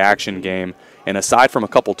that play action game. And aside from a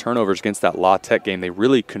couple turnovers against that La Tech game, they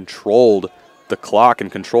really controlled the clock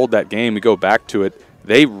and controlled that game. We go back to it.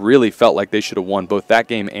 They really felt like they should have won both that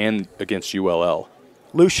game and against ULL.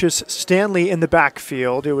 Lucius Stanley in the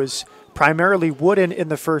backfield. It was primarily Wooden in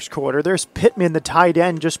the first quarter. There's Pittman, the tight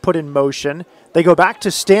end, just put in motion. They go back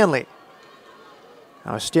to Stanley.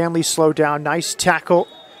 Now Stanley slowed down. Nice tackle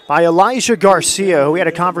by Elijah Garcia, who we had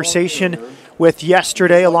a conversation with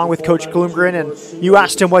yesterday along with Coach Gloomgren. And you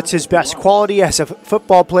asked him what's his best quality. As a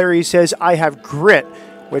football player, he says, I have grit,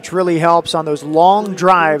 which really helps on those long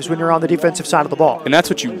drives when you're on the defensive side of the ball. And that's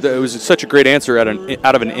what it was such a great answer out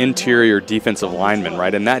of an interior defensive lineman,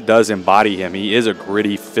 right? And that does embody him. He is a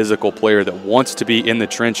gritty, physical player that wants to be in the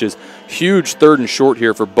trenches. Huge third and short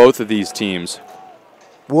here for both of these teams.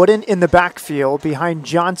 Wooden in the backfield behind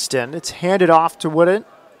Johnston. It's handed off to Wooden.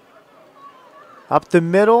 Up the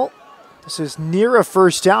middle. This is near a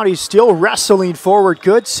first down. He's still wrestling forward.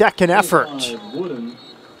 Good second effort.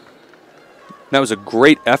 That was a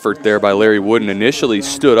great effort there by Larry Wooden. Initially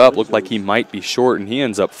stood up, looked like he might be short, and he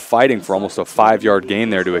ends up fighting for almost a 5-yard gain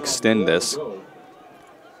there to extend this.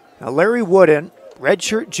 Now Larry Wooden,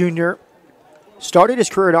 redshirt junior, started his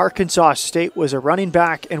career at Arkansas State, was a running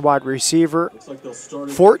back and wide receiver.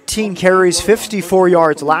 14 carries, 54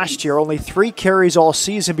 yards last year, only 3 carries all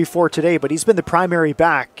season before today, but he's been the primary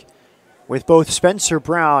back with both Spencer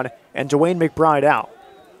Brown and Dwayne McBride out.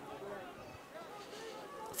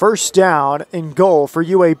 First down and goal for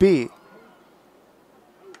UAB.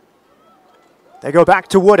 They go back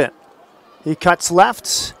to Wooden. He cuts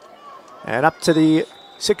left and up to the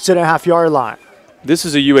 6.5-yard line. This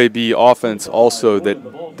is a UAB offense also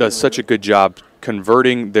that does such a good job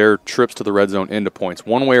converting their trips to the red zone into points.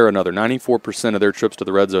 One way or another, 94% of their trips to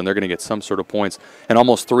the red zone, they're going to get some sort of points. And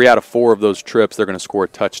almost 3 out of 4 of those trips, they're going to score a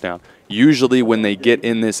touchdown. Usually when they get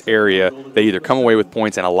in this area, they either come away with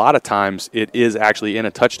points, and a lot of times it is actually in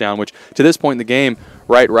a touchdown, which to this point in the game,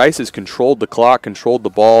 right, Rice has controlled the clock, controlled the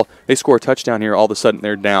ball. They score a touchdown here, all of a sudden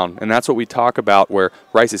they're down. And that's what we talk about, where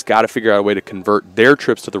Rice has got to figure out a way to convert their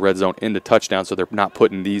trips to the red zone into touchdowns so they're not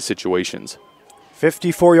put in these situations.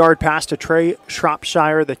 54-yard pass to Trey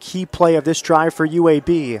Shropshire, the key play of this drive for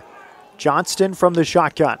UAB. Johnston from the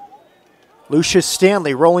shotgun. Lucius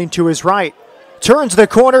Stanley rolling to his right. Turns the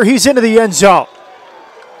corner, he's into the end zone.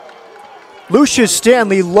 Lucius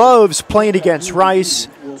Stanley loves playing against Rice.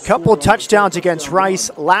 Couple touchdowns against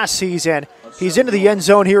Rice last season. He's into the end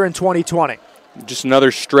zone here in 2020. Just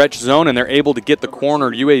another stretch zone, and they're able to get the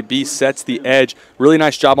corner. UAB sets the edge. Really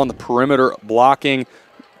nice job on the perimeter blocking.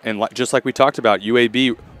 And just like we talked about,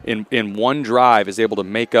 UAB in one drive is able to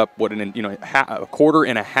make up what a quarter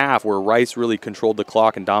and a half where Rice really controlled the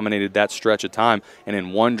clock and dominated that stretch of time. And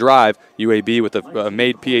in one drive, UAB with a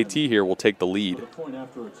made PAT here will take the lead.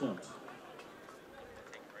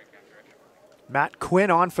 Matt Quinn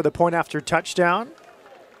on for the point after touchdown.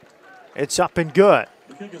 It's up and good.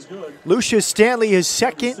 Lucius Stanley, his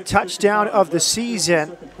second touchdown of the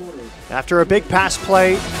season after a big pass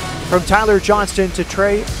play from Tyler Johnston to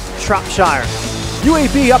Trey Shropshire.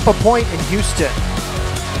 UAB up a point in Houston.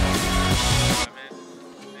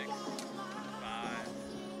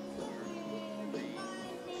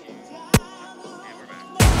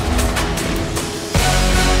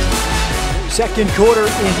 Second quarter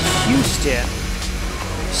in Houston.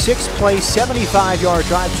 6-play, 75-yard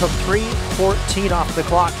drive, took 3:14 off the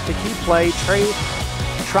clock to keep play. Trey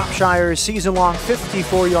Shropshire's season-long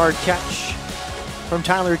 54-yard catch from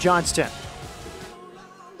Tyler Johnston.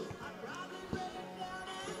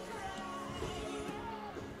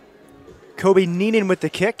 Kobe Neenan with the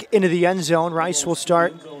kick into the end zone. Rice will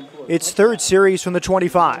start its third series from the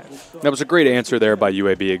 25. That was a great answer there by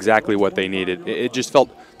UAB, exactly what they needed. It just felt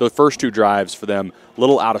the first two drives for them a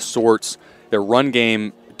little out of sorts. Their run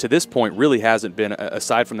game to this point really hasn't been,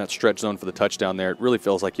 aside from that stretch zone for the touchdown there, it really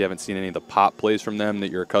feels like you haven't seen any of the pop plays from them that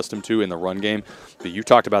you're accustomed to in the run game. But you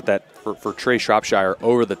talked about that for Trey Shropshire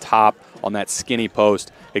over the top on that skinny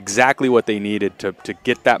post, exactly what they needed to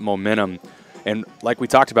get that momentum. And like we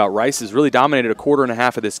talked about, Rice has really dominated a quarter and a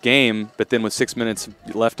half of this game, but then with 6 minutes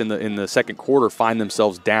left in the second quarter, find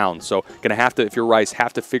themselves down. So gonna have to, if you're Rice,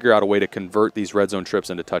 have to figure out a way to convert these red zone trips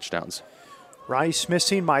into touchdowns. Rice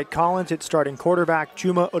missing Mike Collins, its starting quarterback,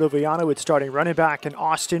 Juma Odoviano, its starting running back, and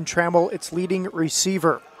Austin Trammell, its leading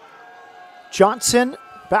receiver. Johnson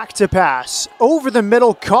back to pass, over the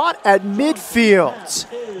middle, caught at midfield.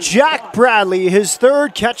 Jack Bradley, his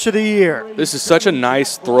third catch of the year. This is such a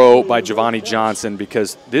nice throw by Giovanni Johnson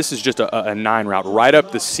because this is just a 9 route right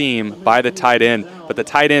up the seam by the tight end, but the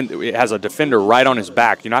tight end has a defender right on his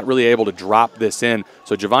back. You're not really able to drop this in,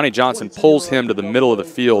 so Giovanni Johnson pulls him to the middle of the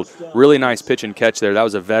field. Really nice pitch and catch there. That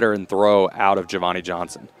was a veteran throw out of Giovanni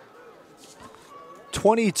Johnson.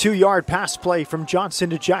 22-yard pass play from Johnson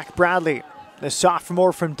to Jack Bradley, the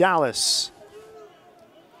sophomore from Dallas.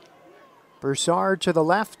 Broussard to the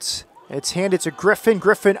left. It's handed to Griffin.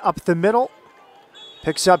 Griffin up the middle.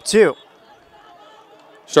 Picks up 2.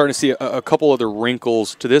 Starting to see a couple other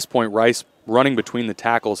wrinkles. To this point, Rice running between the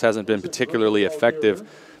tackles hasn't been particularly effective.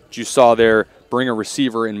 But you saw there, bring a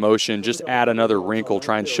receiver in motion, just add another wrinkle,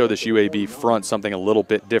 try and show this UAB front something a little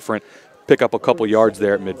bit different. Pick up a couple yards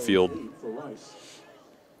there at midfield.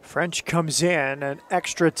 French comes in, an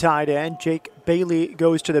extra tight end. Jake Bailey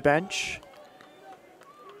goes to the bench.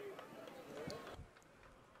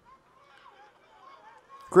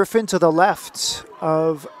 Griffin to the left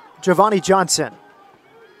of Giovanni Johnson.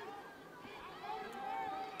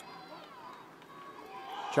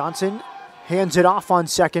 Johnson hands it off on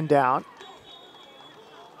second down.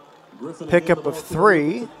 Pickup of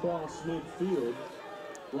 3.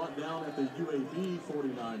 Brought down at the UAB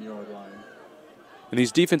 49-yard line. And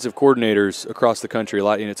these defensive coordinators across the country,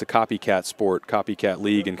 it's a copycat sport, copycat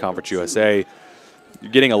league in Conference USA.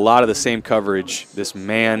 You're getting a lot of the same coverage, this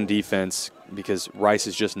man defense, because Rice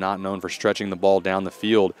is just not known for stretching the ball down the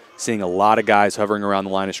field. Seeing a lot of guys hovering around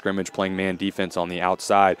the line of scrimmage playing man defense on the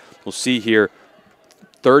outside. We'll see here,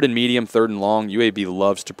 3rd and medium, 3rd and long. UAB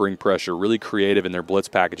loves to bring pressure, really creative in their blitz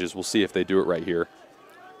packages. We'll see if they do it right here.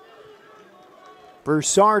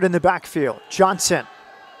 Broussard in the backfield. Johnson.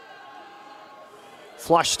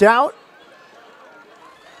 Flushed out.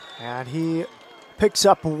 And he picks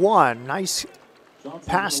up 1. Nice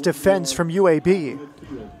pass defense from UAB.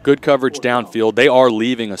 Good coverage downfield. They are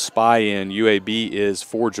leaving a spy in. UAB is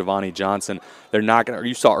for Giovanni Johnson. They're not going to,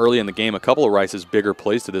 you saw early in the game, a couple of Rice's bigger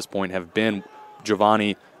plays to this point have been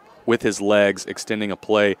Giovanni with his legs extending a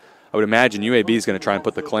play. I would imagine UAB is going to try and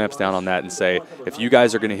put the clamps down on that and say, if you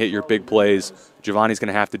guys are going to hit your big plays, Giovanni's going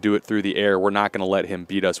to have to do it through the air. We're not going to let him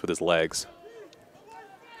beat us with his legs.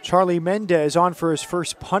 Charlie Mendez on for his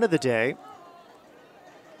first punt of the day.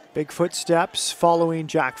 Big footsteps following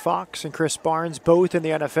Jack Fox and Chris Barnes, both in the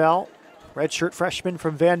NFL. Redshirt freshman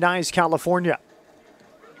from Van Nuys, California.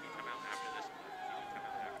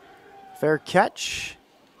 Fair catch.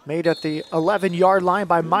 Made at the 11-yard line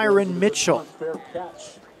by Myron Mitchell. Fair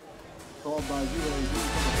catch called by UAB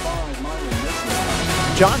number 5, Myron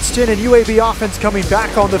Mitchell. Johnston and UAB offense coming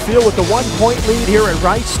back on the field with the 1-point lead here at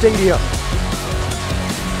Rice Stadium.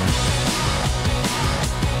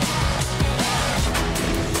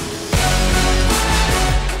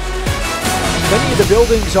 Many of the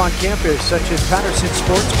buildings on campus, such as Patterson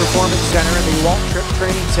Sports Performance Center and the Waltrip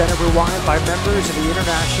Training Center, were lined by members of the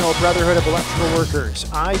International Brotherhood of Electrical Workers,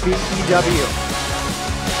 IBEW.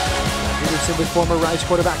 Peterson with former Rice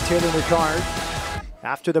quarterback Taylor Ricard.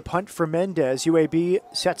 After the punt for Mendez, UAB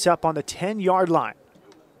sets up on the 10-yard line.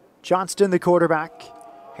 Johnston, the quarterback,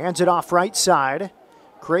 hands it off right side.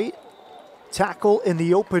 Great tackle in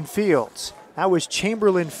the open fields. That was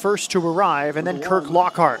Chamberlain first to arrive, and then Kirk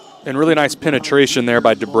Lockhart. And really nice penetration there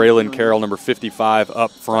by DeBraylon Carroll, number 55,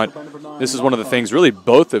 up front. This is one of the things, really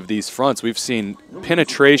both of these fronts, we've seen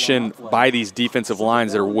penetration by these defensive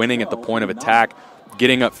lines that are winning at the point of attack,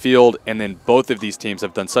 getting upfield, and then both of these teams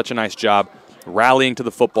have done such a nice job rallying to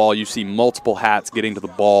the football. You see multiple hats getting to the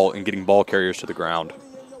ball and getting ball carriers to the ground.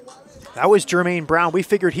 That was Jermaine Brown. We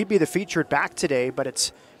figured he'd be the featured back today, but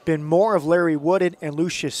it's been more of Larry Wooden and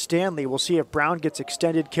Lucius Stanley. We'll see if Brown gets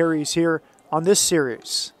extended carries here on this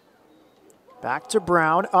series. Back to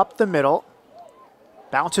Brown, up the middle.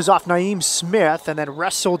 Bounces off Naeem Smith and then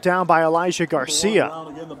wrestled down by Elijah Garcia.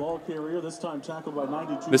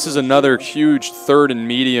 This is another huge third and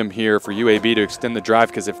medium here for UAB to extend the drive,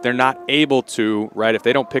 because if they're not able to, right, if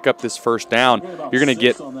they don't pick up this first down, you're going to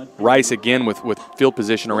get Rice again with field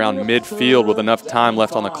position around midfield with enough time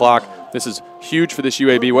left on the clock. This is huge for this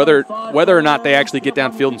UAB. Whether or not they actually get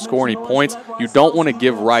downfield and score any points, you don't want to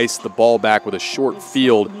give Rice the ball back with a short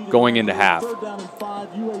field going into half.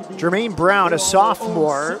 Jermaine Brown, a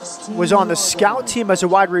sophomore, was on the scout team as a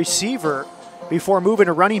wide receiver before moving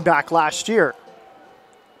to running back last year.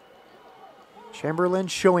 Chamberlain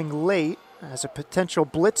showing late as a potential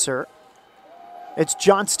blitzer. It's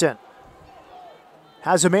Johnston.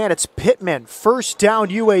 Has a man, it's Pittman. First down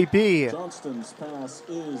UAB. Johnston's pass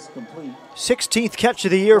is complete. 16th catch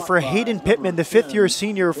of the year for Hayden Pittman, the fifth-year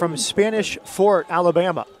senior from Spanish Fort,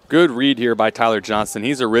 Alabama. Good read here by Tyler Johnston.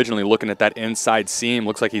 He's originally looking at that inside seam.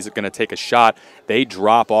 Looks like he's going to take a shot. They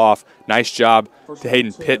drop off. Nice job to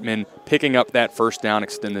Hayden Pittman picking up that first down,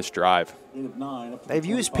 extend this drive. They've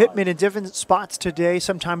used Pittman in different spots today,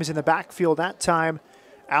 sometimes in the backfield, that time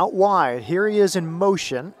out wide. Here he is in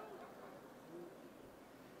motion.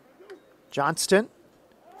 Johnston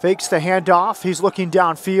fakes the handoff. He's looking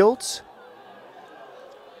downfield.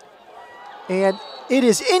 And it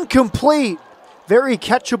is incomplete. Very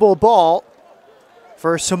catchable ball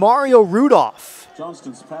for Samario Rudolph.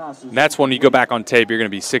 Johnston's pass And that's when you go back on tape, you're going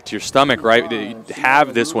to be sick to your stomach, right? They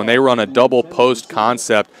have this when they run a double post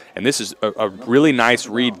concept, and this is a really nice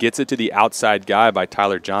read. Gets it to the outside guy by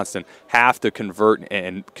Tyler Johnston. Have to convert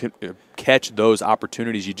and catch those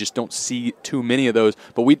opportunities. You just don't see too many of those.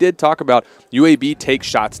 But we did talk about UAB takes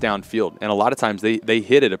shots downfield, and a lot of times they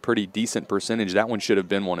hit at a pretty decent percentage. That one should have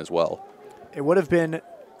been one as well. It would have been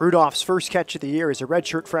Rudolph's first catch of the year as a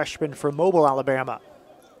redshirt freshman from Mobile, Alabama.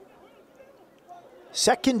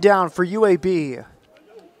 Second down for UAB.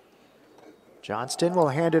 Johnston will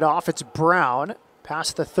hand it off. It's Brown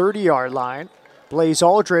past the 30-yard line. Blaze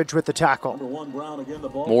Aldridge with the tackle.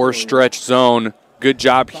 More stretch zone. Good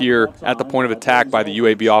job here at the point of attack by the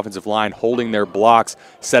UAB offensive line, holding their blocks,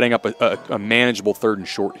 setting up a manageable third and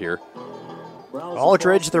short here.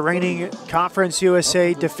 Aldridge, the reigning Conference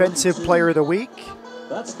USA Defensive Player of the Week.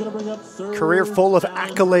 Career full of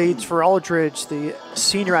accolades for Aldridge, the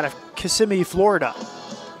senior out of Kissimmee, Florida.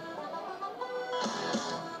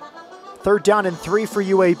 Third down and 3 for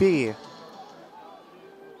UAB.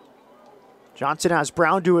 Johnson has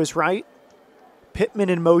Brown to his right. Pittman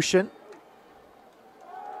in motion.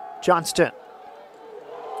 Johnston.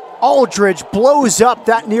 Aldridge blows up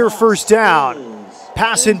that near first down.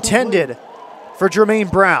 Pass intended for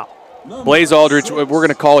Jermaine Brown. Blaze Aldridge, we're going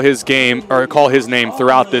to call his name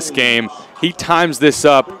throughout this game. He times this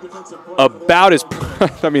up about as,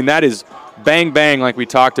 I mean, that is bang, bang like we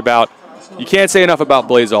talked about. You can't say enough about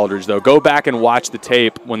Blaze Aldridge, though. Go back and watch the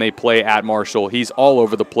tape when they play at Marshall. He's all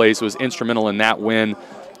over the place. Was instrumental in that win.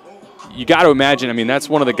 You got to imagine, I mean, that's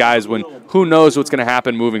one of the guys when who knows what's going to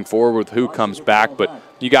happen moving forward with who comes back, but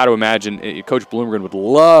you got to imagine Coach Bloomgren would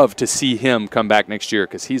love to see him come back next year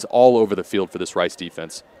because he's all over the field for this Rice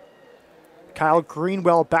defense. Kyle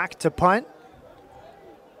Greenwell back to punt.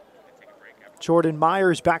 Jordan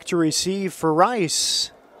Myers back to receive for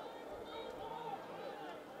Rice.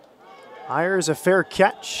 Myers a fair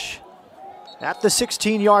catch at the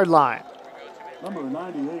 16-yard line. Number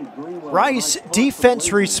 98, Greenway. Rice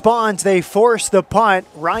defense responds. They force the punt.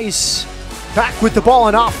 Rice back with the ball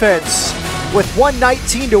on offense with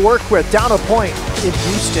 1:19 to work with, down a point in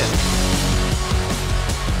Houston.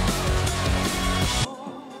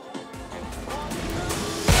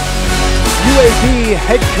 UAB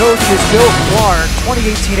head coach is Bill Clark,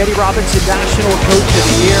 2018 Eddie Robinson National Coach of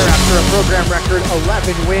the Year after a program record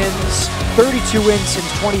 11 wins, 32 wins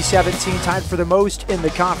since 2017, tied for the most in the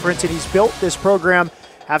conference, and he's built this program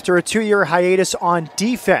after a 2-year hiatus on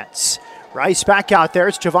defense. Rice back out there.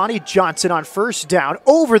 It's Giovanni Johnson on first down,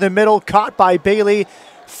 over the middle, caught by Bailey.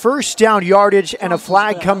 First down yardage, and a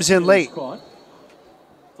flag comes in late.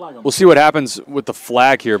 We'll see what happens with the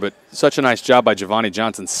flag here, but such a nice job by Giovanni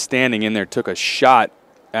Johnson standing in there. Took a shot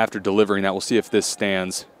after delivering that. We'll see if this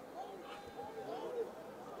stands.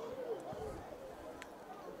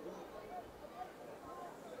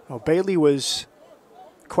 Well, Bailey was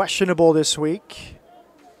questionable this week.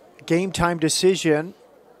 Game time decision,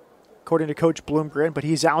 according to Coach Bloomgren, but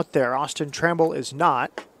he's out there. Austin Tremble is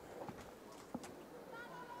not.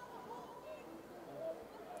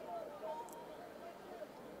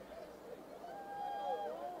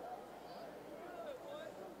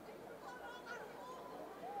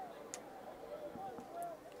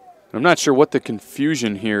 I'm not sure what the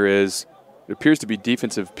confusion here is. It appears to be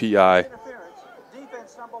defensive PI.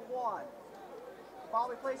 Defense number 1. Ball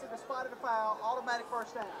replaces the spot of the foul, automatic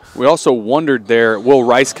first down. We also wondered there, will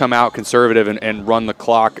Rice come out conservative and run the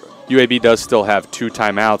clock? UAB does still have 2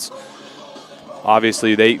 timeouts.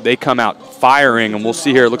 Obviously, they come out firing, and we'll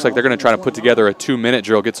see here. It looks like they're going to try to put together a 2-minute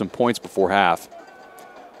drill, get some points before half.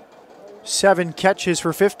 7 catches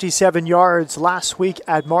for 57 yards last week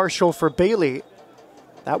at Marshall for Bailey.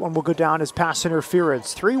 That one will go down as pass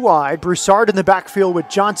interference. 3 wide. Broussard in the backfield with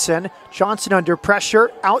Johnson. Johnson under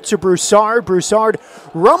pressure. Out to Broussard. Broussard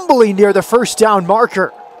rumbling near the first down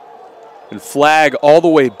marker. And flag all the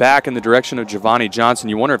way back in the direction of Giovanni Johnson.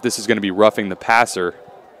 You wonder if this is going to be roughing the passer.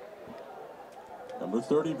 Number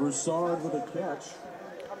 30, Broussard with a catch.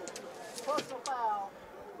 Personal foul,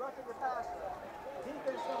 roughing the passer.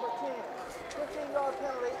 Defense number 10. 15-yard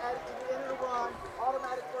penalty added to the end of the run,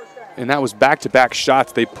 automatic first down. And that was back-to-back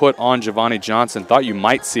shots they put on Giovanni Johnson. Thought you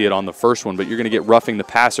might see it on the first one, but you're going to get roughing the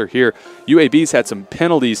passer here. UAB's had some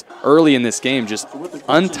penalties early in this game, just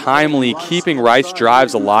untimely, keeping Rice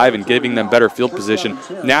drives alive and giving them better field position.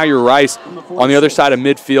 Now you're Rice on the other side of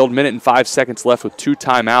midfield, minute and 5 seconds left with 2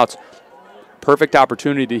 timeouts. Perfect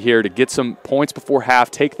opportunity here to get some points before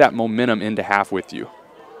half, take that momentum into half with you.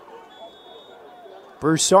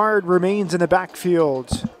 Broussard remains in the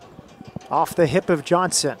backfield off the hip of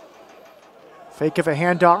Johnson. Fake of a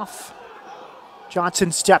handoff.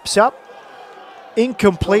 Johnson steps up.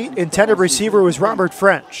 Incomplete. Intended receiver was Robert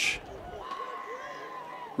French.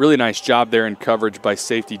 Really nice job there in coverage by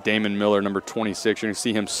safety Damon Miller, number 26. You're going to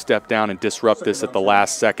see him step down and disrupt this at the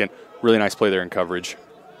last second. Really nice play there in coverage.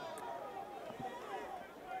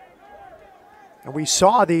 And we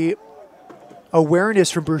saw the awareness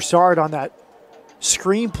from Broussard on that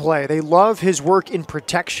screenplay. They love his work in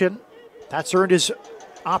protection. That's earned his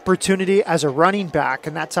opportunity as a running back,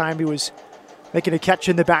 and that time he was making a catch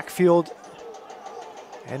in the backfield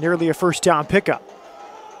and nearly a first down pickup.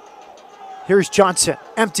 Here's Johnson,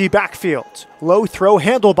 empty backfield. Low throw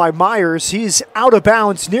handled by Myers. He's out of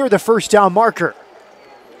bounds near the first down marker.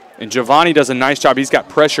 And Giovanni does a nice job. He's got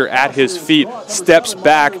pressure at his feet, steps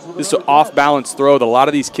back. This is an off-balance throw that a lot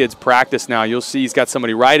of these kids practice now. You'll see he's got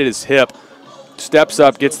somebody right at his hip, steps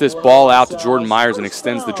up, gets this ball out to Jordan Myers and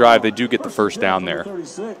extends the drive. They do get the first down there.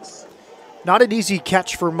 Not an easy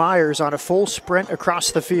catch for Myers on a full sprint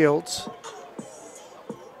across the field.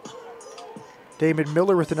 Damon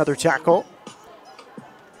Miller with another tackle.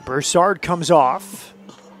 Broussard comes off.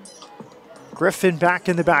 Griffin back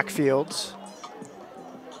in the backfield.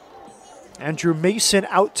 Andrew Mason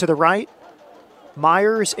out to the right.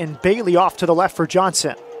 Myers and Bailey off to the left for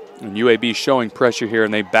Johnson. And UAB showing pressure here,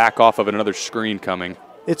 and they back off of another screen coming.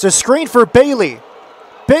 It's a screen for Bailey.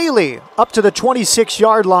 Bailey up to the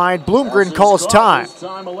 26-yard line. Bloomgren calls time.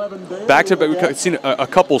 Back to back, we've seen a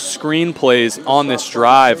couple screen plays on this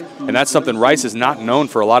drive, and that's something Rice is not known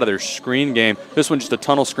for a lot of their screen game. This one just a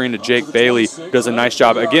tunnel screen to Jake Bailey. Does a nice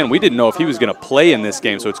job. Again, we didn't know if he was going to play in this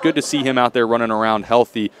game, so it's good to see him out there running around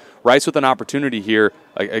healthy. Rice with an opportunity here.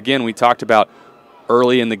 Again, we talked about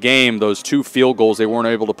early in the game, those 2 field goals, they weren't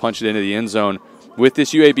able to punch it into the end zone. With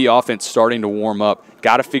this UAB offense starting to warm up,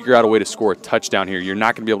 got to figure out a way to score a touchdown here. You're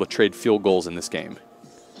not going to be able to trade field goals in this game.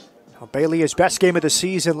 Well, Bailey, his best game of the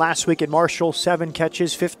season last week at Marshall, 7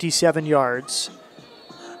 catches, 57 yards.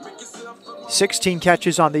 16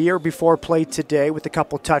 catches on the year before, played today with a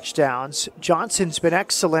couple touchdowns. Johnson's been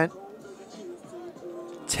excellent.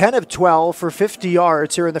 10 of 12 for 50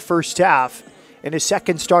 yards here in the first half in his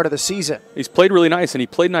second start of the season. He's played really nice, and he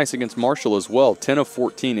played nice against Marshall as well. 10 of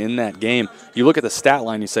 14 in that game. You look at the stat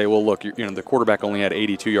line, you say, well, look, the quarterback only had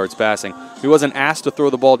 82 yards passing. He wasn't asked to throw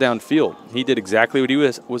the ball downfield. He did exactly what he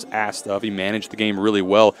was asked of. He managed the game really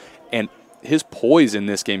well, and his poise in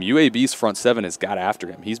this game, UAB's front seven has got after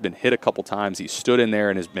him. He's been hit a couple times. He stood in there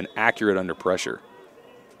and has been accurate under pressure.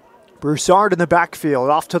 Broussard in the backfield,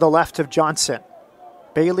 off to the left of Johnson.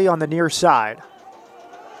 Bailey on the near side.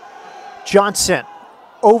 Johnson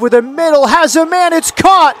over the middle, has a man, it's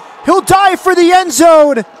caught. He'll dive for the end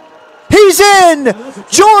zone. He's in.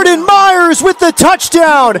 Jordan Myers with the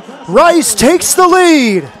touchdown. Rice takes the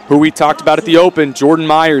lead. Who we talked about at the open, Jordan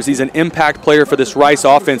Myers. He's an impact player for this Rice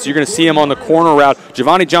offense. You're going to see him on the corner route.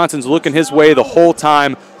 Giovanni Johnson's looking his way the whole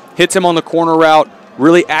time. Hits him on the corner route.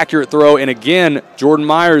 Really accurate throw. And again, Jordan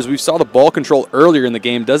Myers, we saw the ball control earlier in the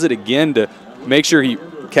game, does it again to make sure he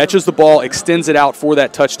catches the ball, extends it out for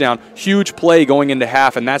that touchdown. Huge play going into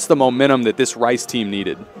half, and that's the momentum that this Rice team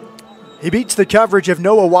needed. He beats the coverage of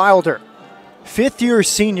Noah Wilder. Fifth-year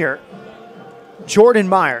senior, Jordan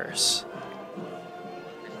Myers.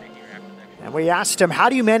 And we asked him, how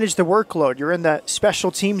do you manage the workload? You're in the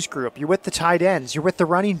special teams group. You're with the tight ends. You're with the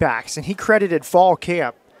running backs. And he credited fall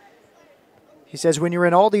camp. He says, when you're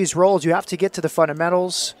in all these roles, you have to get to the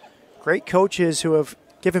fundamentals. Great coaches who have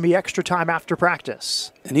given me extra time after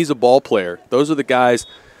practice. And he's a ball player. Those are the guys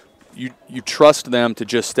you trust them to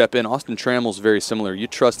just step in. Austin Trammell's very similar. You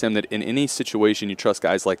trust him that in any situation, you trust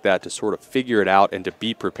guys like that to sort of figure it out and to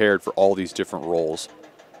be prepared for all these different roles.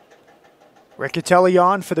 Riccatelli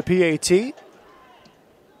on for the PAT.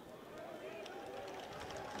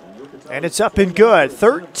 And it's up and good.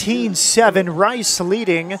 13-7, Rice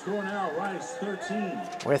leading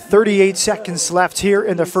with 38 seconds left here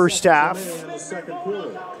in the first half.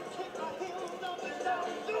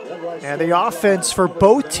 And the offense for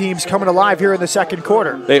both teams coming alive here in the second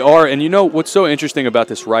quarter. They are, and you know what's so interesting about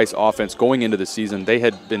this Rice offense going into the season, they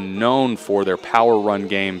had been known for their power run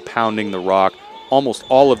game, pounding the rock. Almost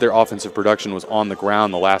all of their offensive production was on the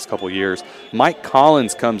ground the last couple years. Mike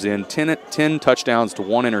Collins comes in, 10 touchdowns to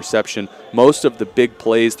 1 interception. Most of the big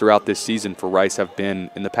plays throughout this season for Rice have been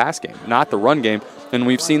in the pass game, not the run game. And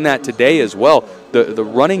we've seen that today as well. The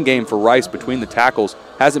running game for Rice between the tackles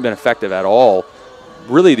hasn't been effective at all.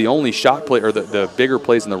 Really the only shot play or the bigger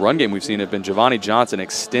plays in the run game we've seen have been Giovanni Johnson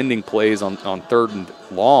extending plays on third and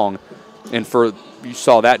long. And you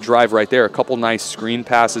saw that drive right there. A couple nice screen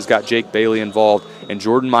passes got Jake Bailey involved, and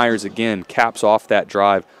Jordan Myers again caps off that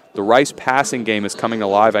drive. The Rice passing game is coming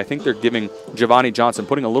alive. I think they're giving Giovanni Johnson,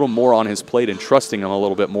 putting a little more on his plate and trusting him a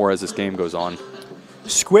little bit more as this game goes on.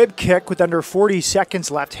 Squib kick with under 40 seconds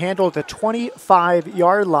left, handled at the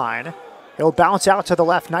 25-yard line. He'll bounce out to the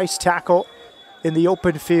left. Nice tackle in the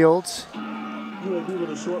open field.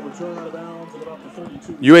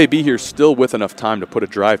 UAB here still with enough time to put a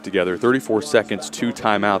drive together. 34 seconds, 2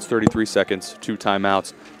 timeouts, 33 seconds, 2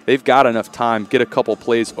 timeouts. They've got enough time, get a couple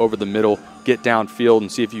plays over the middle, get downfield,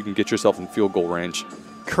 and see if you can get yourself in field goal range.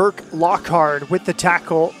 Kirk Lockhart with the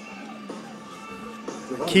tackle.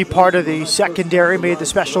 Key part of the secondary, made the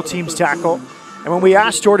special teams tackle. And when we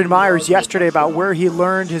asked Jordan Myers yesterday about where he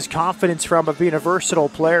learned his confidence from of being a versatile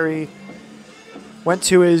player, he went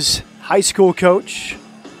to his high school coach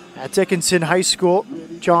at Dickinson High School,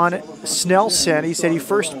 John Snelson. He said he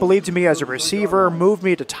first believed in me as a receiver, moved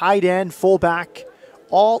me to tight end, fullback,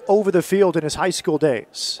 all over the field in his high school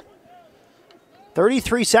days.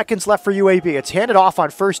 33 seconds left for UAB. It's handed off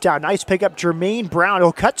on first down. Nice pickup, Jermaine Brown.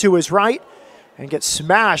 He'll cut to his right and get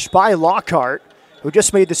smashed by Lockhart, who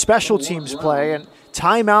just made the special teams play. And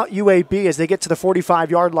timeout UAB as they get to the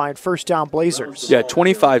 45-yard line, first down Blazers. Yeah,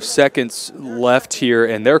 25 seconds left here,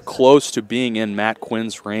 and they're close to being in Matt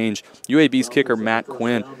Quinn's range. UAB's kicker, Matt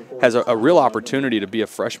Quinn, has a real opportunity to be a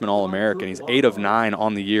freshman All-American. He's 8 of 9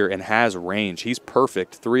 on the year and has range. He's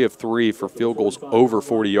perfect, 3 of 3 for field goals over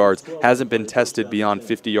 40 yards. Hasn't been tested beyond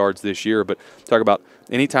 50 yards this year, but talk about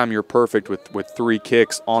anytime you're perfect with 3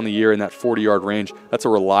 kicks on the year in that 40-yard range, that's a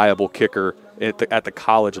reliable kicker at the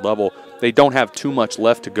college level. They don't have too much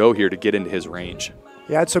left to go here to get into his range.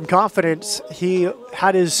 He had some confidence. He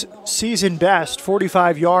had his season best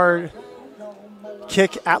 45-yard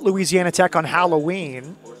kick at Louisiana Tech on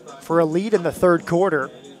Halloween for a lead in the third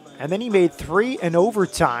quarter. And then he made 3 in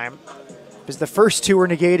overtime, because the first 2 were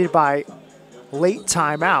negated by late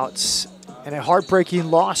timeouts and a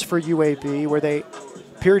heartbreaking loss for UAB where they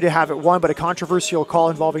appeared to have it won, but a controversial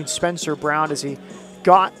call involving Spencer Brown as he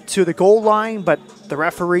got to the goal line, but the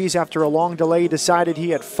referees, after a long delay, decided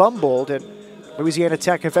he had fumbled, and Louisiana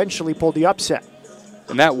Tech eventually pulled the upset.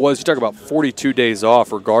 And that was, you talk about 42 days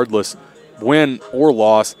off, regardless, win or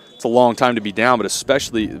loss. It's a long time to be down, but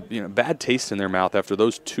especially, bad taste in their mouth after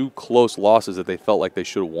those two close losses that they felt like they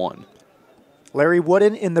should have won. Larry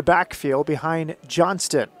Wooden in the backfield behind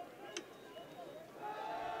Johnston.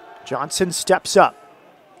 Johnson steps up.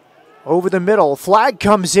 Over the middle, flag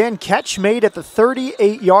comes in, catch made at the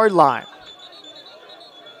 38-yard line.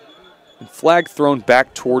 And flag thrown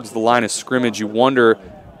back towards the line of scrimmage. You wonder,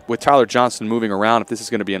 with Tyler Johnston moving around, if this is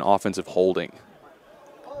going to be an offensive holding.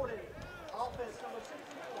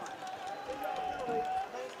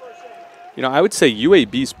 I would say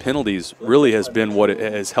UAB's penalties really has been what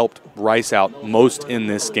has helped Rice out most in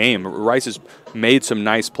this game. Rice has made some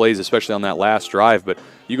nice plays, especially on that last drive, but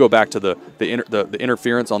you go back to the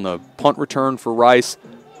interference on the punt return for Rice,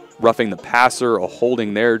 roughing the passer, a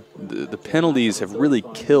holding there. The penalties have really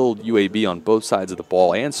killed UAB on both sides of the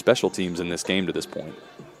ball and special teams in this game to this point.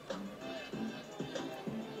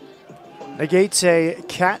 Negates a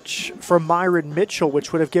catch from Myron Mitchell,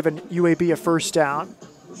 which would have given UAB a first down.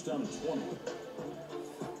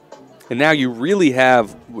 And now you really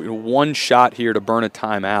have one shot here to burn a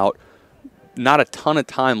timeout. Not a ton of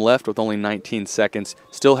time left with only 19 seconds.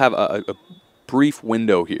 Still have a brief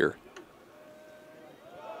window here.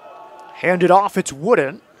 Handed off, it's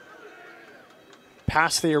Wooden.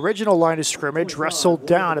 Past the original line of scrimmage, wrestled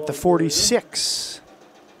down at the 46.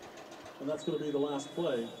 And that's going to be the last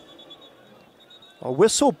play. A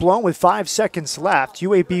whistle blown with 5 seconds left.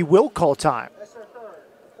 UAB will call time.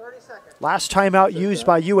 Last timeout used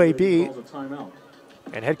by UAB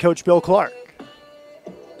and head coach Bill Clark.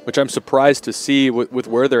 Which I'm surprised to see with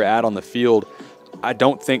where they're at on the field. I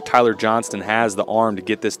don't think Tyler Johnston has the arm to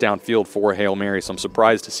get this downfield for a Hail Mary, so I'm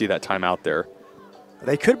surprised to see that timeout there.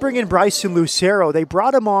 They could bring in Bryson Lucero. They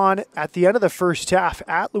brought him on at the end of the first half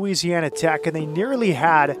at Louisiana Tech, and they nearly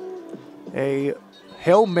had a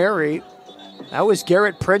Hail Mary. That was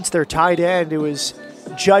Garrett Prince, their tight end, who was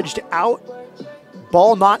judged out.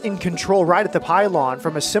 Ball not in control right at the pylon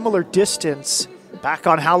from a similar distance back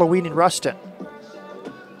on Halloween in Ruston.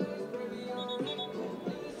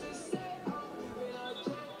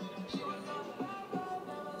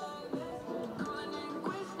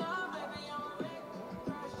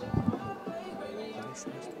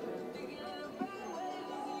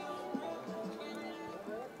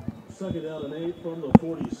 Second down and 8 from the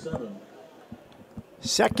 47.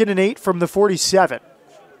 Second and 8 from the 47.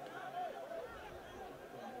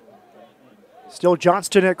 Still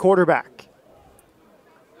Johnston at quarterback.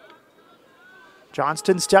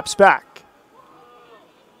 Johnston steps back.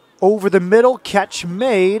 Over the middle, catch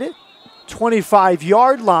made.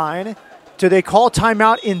 25-yard line. Do they call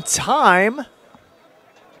timeout in time?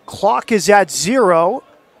 Clock is at 0.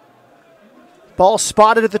 Ball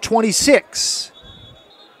spotted at the 26.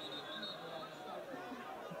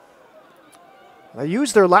 They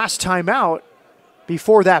used their last timeout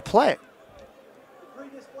before that play.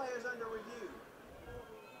 Previous play is under review.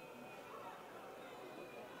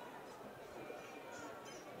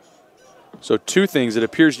 So two things. It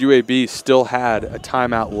appears UAB still had a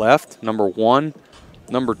timeout left, number one.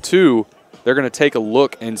 Number two, they're going to take a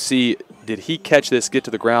look and see, did he catch this, get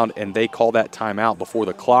to the ground, and they call that timeout before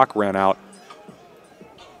the clock ran out.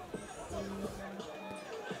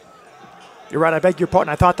 You're right, I beg your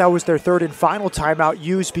pardon. I thought that was their third and final timeout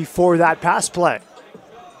used before that pass play.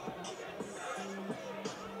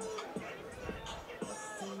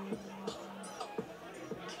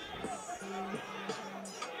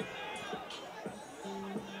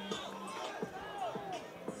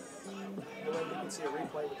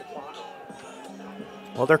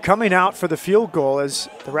 Well, they're coming out for the field goal as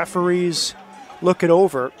the referees look it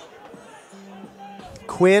over.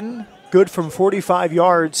 Quinn, good from 45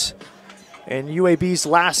 yards in UAB's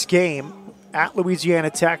last game at Louisiana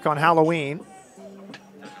Tech on Halloween.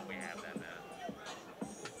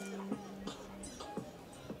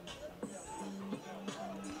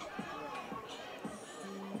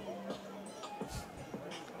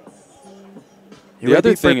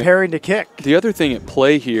 UAB preparing to kick. The other thing at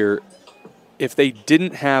play here, if they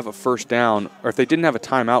didn't have a first down or if they didn't have a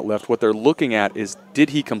timeout left, what they're looking at is, did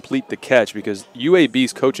he complete the catch? Because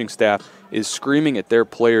UAB's coaching staff is screaming at their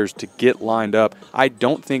players to get lined up. I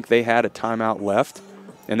don't think they had a timeout left,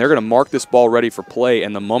 and they're going to mark this ball ready for play,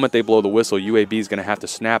 and the moment they blow the whistle, UAB is going to have to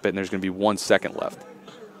snap it, and there's going to be 1 second left.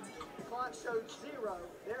 Clock showed 0,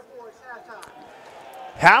 therefore it's halftime.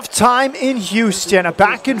 Halftime in Houston, a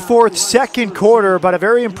back and forth second quarter, but a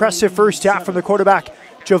very impressive first half from the quarterback,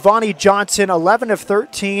 Giovanni Johnson, 11 of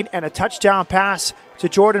 13, and a touchdown pass to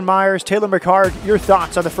Jordan Myers. Taylor McHarg, your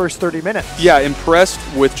thoughts on the first 30 minutes? Yeah, impressed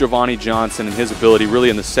with Giovanni Johnson and his ability really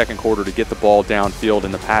in the second quarter to get the ball downfield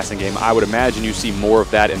in the passing game. I would imagine you see more of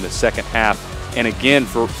that in the second half. And again,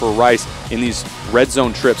 for Rice, in these red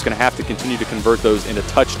zone trips, going to have to continue to convert those into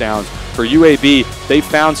touchdowns. For UAB, they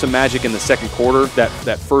found some magic in the second quarter.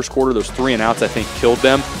 That first quarter, those 3 and outs, I think, killed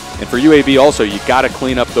them. And for UAB also, you got to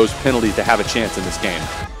clean up those penalties to have a chance in this game.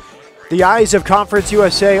 The eyes of Conference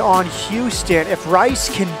USA on Houston. If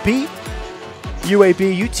Rice can beat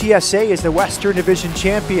UAB, UTSA is the Western Division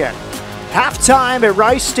champion. Halftime at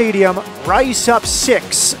Rice Stadium, Rice up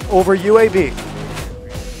 6 over UAB.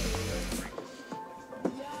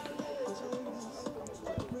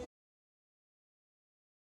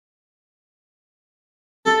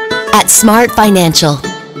 At Smart Financial,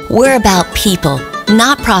 we're about people,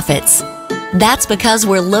 not profits. That's because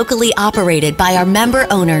we're locally operated by our member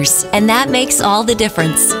owners, and that makes all the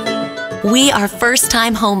difference. We are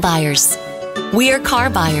first-time home buyers. We are car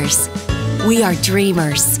buyers. We are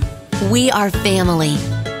dreamers. We are family.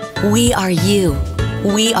 We are you.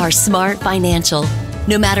 We are Smart Financial.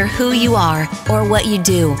 No matter who you are or what you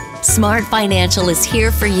do, Smart Financial is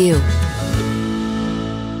here for you.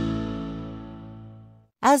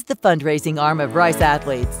 As the fundraising arm of Rice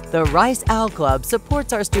Athletes, the Rice Owl Club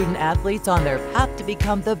supports our student athletes on their path to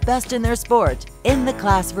become the best in their sport, in the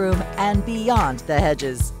classroom and beyond the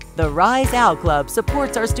hedges. The Rice Owl Club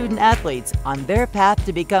supports our student athletes on their path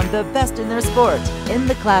to become the best in their sport, in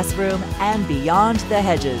the classroom and beyond the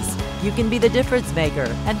hedges. You can be the difference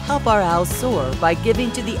maker and help our Owls soar by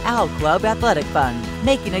giving to the Owl Club Athletic Fund.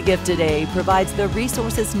 Making a gift today provides the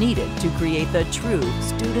resources needed to create the true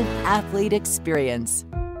student-athlete experience.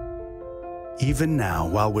 Even now,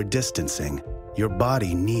 while we're distancing, your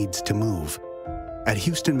body needs to move. At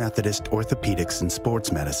Houston Methodist Orthopedics and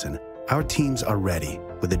Sports Medicine, our teams are ready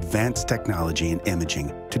with advanced technology and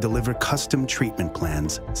imaging to deliver custom treatment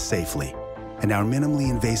plans safely. And our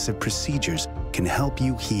minimally invasive procedures can help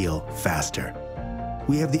you heal faster.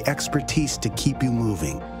 We have the expertise to keep you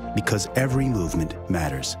moving because every movement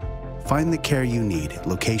matters. Find the care you need at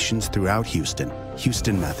locations throughout Houston.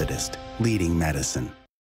 Houston Methodist, leading medicine.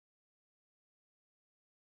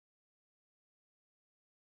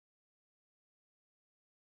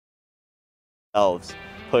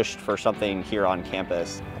 Pushed for something here on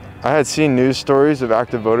campus. I had seen news stories of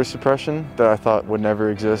active voter suppression that I thought would never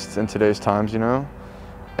exist in today's times, you know,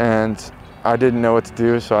 and I didn't know what to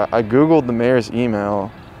do, so I Googled the mayor's email.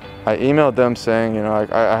 I emailed them saying, you know,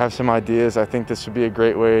 I have some ideas. I think this would be a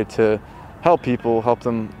great way to help people, help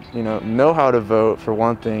them, you know how to vote for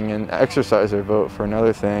one thing and exercise their vote for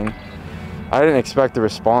another thing. I didn't expect a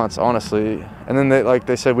response, honestly, and then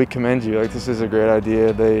they said, we commend you, like this is a great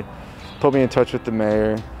idea. They put me in touch with the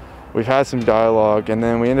mayor. We've had some dialogue, and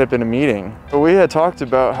then we ended up in a meeting. We had talked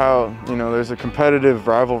about how, you know, there's a competitive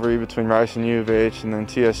rivalry between Rice and U of H and then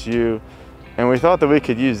TSU, and we thought that we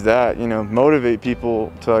could use that, you know, motivate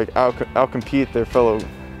people to like outcompete their fellow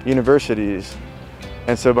universities.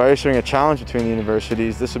 And so by issuing a challenge between the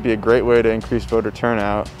universities, this would be a great way to increase voter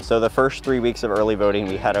turnout. So the first 3 weeks of early voting,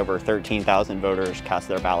 we had over 13,000 voters cast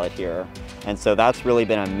their ballot here. And so that's really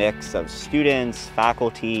been a mix of students,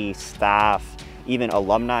 faculty, staff, even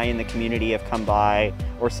alumni in the community have come by,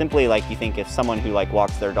 or simply like you think if someone who like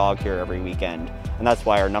walks their dog here every weekend. And that's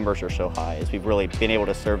why our numbers are so high, is we've really been able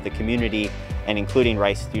to serve the community and including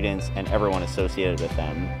Rice students and everyone associated with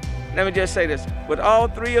them. Let me just say this, with all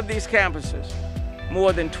 3 of these campuses,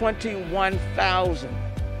 more than 21,000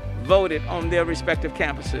 voted on their respective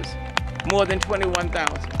campuses, more than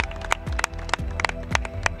 21,000.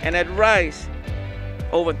 And at Rice,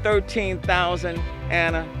 over 13,000,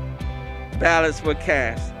 Anna, ballots were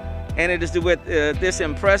cast. And it is with this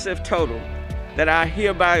impressive total that I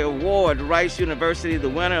hereby award Rice University the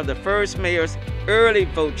winner of the first Mayor's Early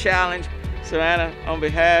Vote Challenge. So Anna, on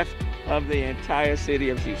behalf of the entire city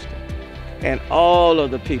of Houston and all of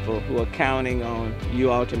the people who are counting on you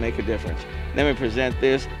all to make a difference, let me present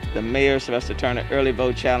this, the Mayor Sylvester Turner Early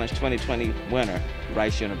Vote Challenge 2020 winner,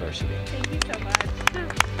 Rice University. Thank you so much.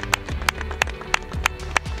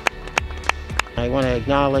 I want to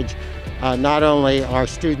acknowledge not only our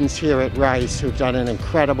students here at Rice who've done an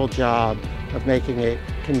incredible job of making it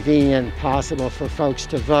convenient, possible for folks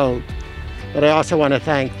to vote, but I also want to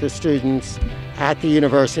thank the students at the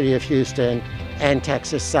University of Houston and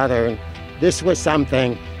Texas Southern. This was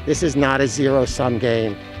something, this is not a zero-sum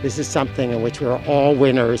game. This is something in which we're all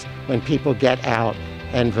winners when people get out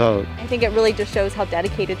and vote. I think it really just shows how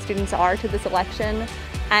dedicated students are to this election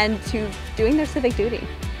and to doing their civic duty.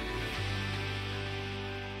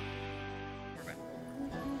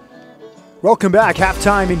 Welcome back.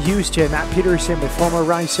 Halftime in Houston. Matt Peterson with former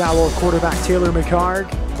Rice Owl quarterback Taylor McHargue.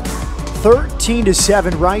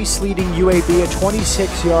 13-7, Rice leading UAB. A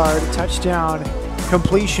 26-yard touchdown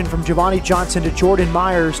completion from Giovanni Johnson to Jordan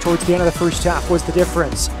Myers towards the end of the first half was the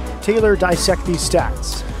difference. Taylor, dissect these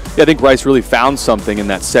stats. Yeah, I think Rice really found something in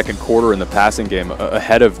that second quarter in the passing game.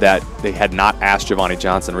 Ahead of that, they had not asked Giovanni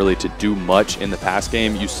Johnson really to do much in the pass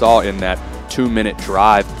game. You saw in that 2-minute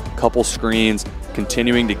drive, couple screens,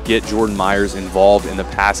 continuing to get Jordan Myers involved in the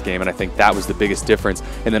pass game, and I think that was the biggest difference.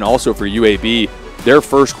 And then also for UAB, their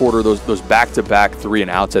first quarter, those back-to-back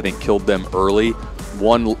 3-and-outs, I think killed them early.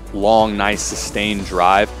 One long, nice, sustained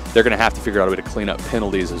drive. They're going to have to figure out a way to clean up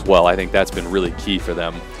penalties as well. I think that's been really key for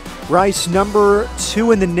them. Rice, number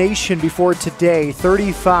 2 in the nation before today,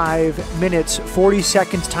 35 minutes, 40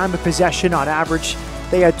 seconds time of possession on average.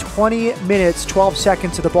 They had 20 minutes, 12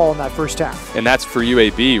 seconds of the ball in that first half. And that's for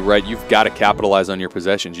UAB, right? You've got to capitalize on your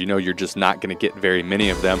possessions. You know you're just not going to get very many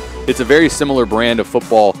of them. It's a very similar brand of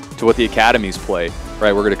football to what the academies play,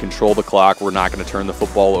 right? We're going to control the clock. We're not going to turn the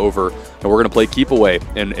football over, and we're going to play keep away.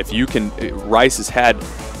 And if you can, Rice has had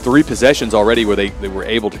 3 possessions already where they were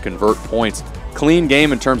able to convert points. Clean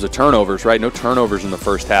game in terms of turnovers, right? No turnovers in the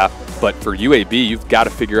first half. But for UAB, you've got to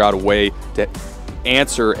figure out a way to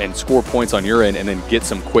answer and score points on your end and then get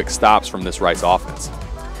some quick stops from this Rice offense.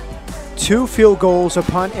 2 field goals, a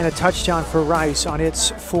punt, and a touchdown for Rice on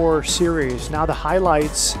its 4 series. Now the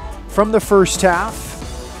highlights from the first half.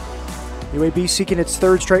 UAB seeking its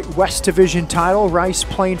 3rd straight West Division title. Rice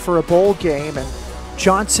playing for a bowl game, and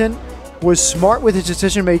Johnson was smart with his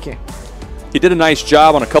decision making. He did a nice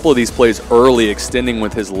job on a couple of these plays early, extending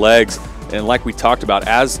with his legs. And like we talked about,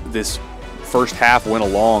 as this first half went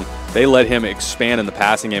along, they let him expand in the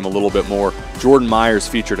passing game a little bit more. Jordan Myers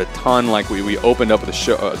featured a ton. Like we opened up the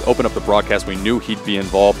show, opened up the broadcast. We knew he'd be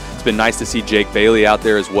involved. It's been nice to see Jake Bailey out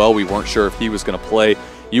there as well. We weren't sure if he was going to play.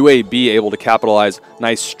 UAB able to capitalize,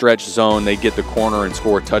 nice stretch zone. They get the corner and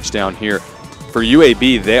score a touchdown here. For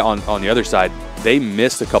UAB, they on the other side, they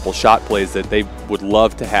missed a couple shot plays that they would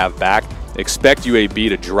love to have back. Expect UAB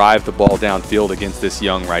to drive the ball downfield against this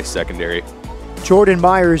young Rice secondary. Jordan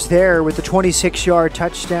Myers there with the 26-yard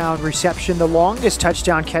touchdown reception, the longest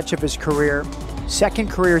touchdown catch of his career. 2nd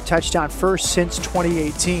career touchdown, first since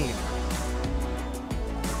 2018.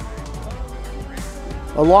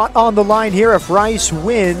 A lot on the line here. If Rice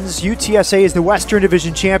wins, UTSA is the Western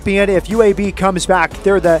Division champion. If UAB comes back,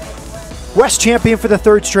 they're the West champion for the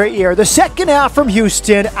 3rd straight year. The second half from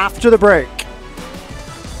Houston after the break.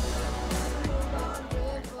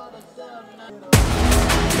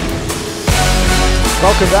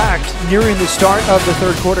 Welcome back. Nearing the start of the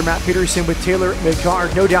 3rd quarter, Matt Peterson with Taylor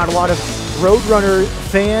McHargue. No doubt a lot of Roadrunner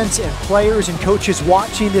fans and players and coaches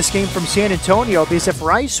watching this game from San Antonio, because if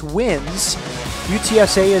Rice wins,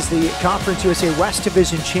 UTSA is the Conference USA West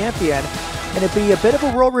Division champion, and it'd be a bit of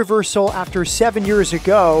a role reversal after 7 years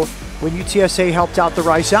ago when UTSA helped out the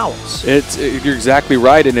Rice Owls. You're exactly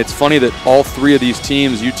right, and it's funny that all 3 of these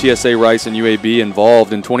teams, UTSA, Rice, and UAB,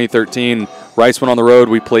 involved in 2013. Rice went on the road.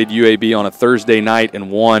 We played UAB on a Thursday night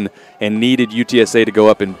and won, and needed UTSA to go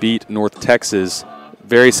up and beat North Texas.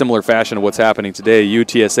 Very similar fashion to what's happening today.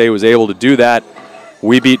 UTSA was able to do that.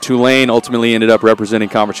 We beat Tulane, ultimately ended up representing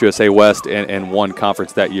Conference USA West and won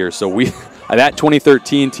conference that year. So that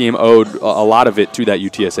 2013 team owed a lot of it to that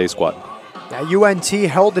UTSA squad. Now, UNT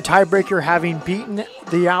held the tiebreaker, having beaten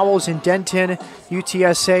the Owls in Denton.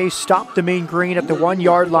 UTSA stopped the Mean Green at the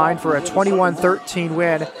 1-yard line for a 21-13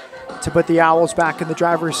 win to put the Owls back in the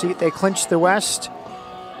driver's seat. They clinched the West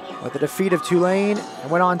with the defeat of Tulane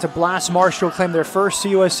and went on to blast Marshall, claim their first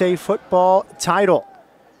CUSA football title.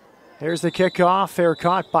 Here's the kickoff, fair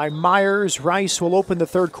caught by Myers. Rice will open the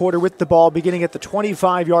 3rd quarter with the ball beginning at the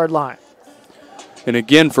 25-yard line. And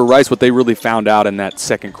again, for Rice, what they really found out in that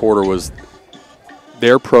 2nd quarter was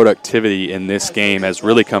their productivity in this game has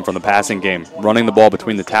really come from the passing game. Running the ball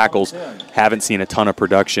between the tackles, haven't seen a ton of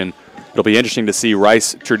production. It'll be interesting to see.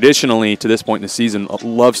 Rice, traditionally, to this point in the season,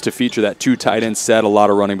 loves to feature that 2 tight end set, a lot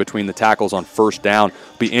of running between the tackles on first down.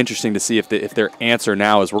 It'll be interesting to see if their answer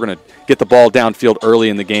now is we're going to get the ball downfield early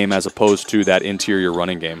in the game as opposed to that interior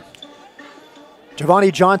running game.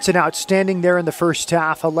 Giovanni Johnson outstanding there in the first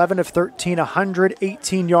half, 11 of 13,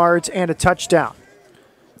 118 yards and a touchdown.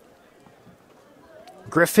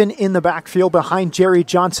 Griffin in the backfield behind Jerry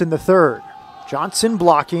Johnson III. Johnson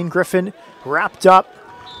blocking, Griffin wrapped up.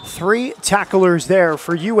 3 tacklers there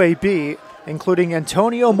for UAB, including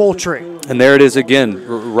Antonio Moultrie. And there it is again,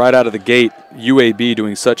 right out of the gate. UAB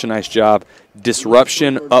doing such a nice job.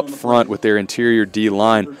 Disruption up front with their interior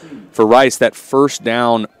D-line. for Rice, that first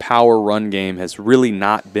down power run game has really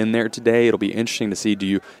not been there today. It'll be interesting to see,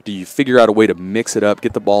 do you figure out a way to mix it up,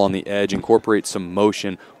 get the ball on the edge, incorporate some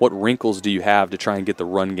motion? What wrinkles do you have to try and get the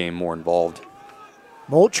run game more involved?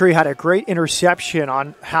 Moultrie had a great interception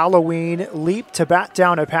on Halloween, leaped to bat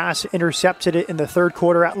down a pass, intercepted it in the third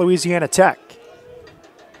quarter at Louisiana Tech.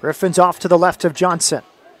 Griffin's off to the left of Johnson.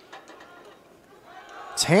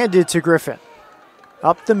 It's handed to Griffin.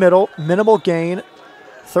 Up the middle, minimal gain.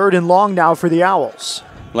 3rd and long now for the Owls.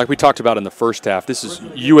 Like we talked about in the first half, this is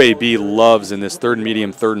UAB loves in this 3rd and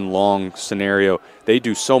medium, 3rd and long scenario. They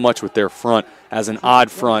do so much with their front as an odd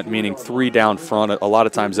front, meaning 3 down front. A lot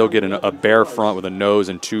of times they'll get a bare front with a nose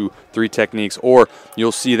and 2-3 techniques, or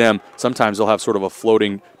you'll see them, sometimes they'll have sort of a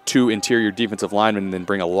floating 2 interior defensive linemen and then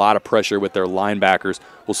bring a lot of pressure with their linebackers.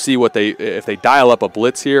 We'll see if they dial up a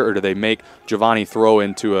blitz here, or do they make Giovanni throw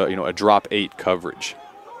into a drop 8 coverage.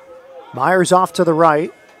 Myers off to the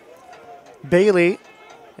right. Bailey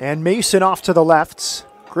and Mason off to the left.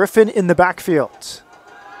 Griffin in the backfield.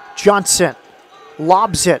 Johnson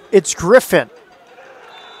lobs it. It's Griffin.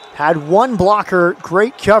 Had one blocker,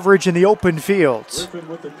 great coverage in the open field.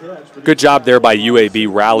 Good job there by UAB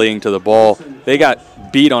rallying to the ball. They got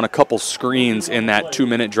beat on a couple screens in that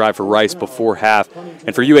 2-minute drive for Rice before half.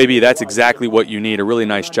 And for UAB, that's exactly what you need. A really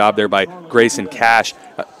nice job there by Grayson Cash.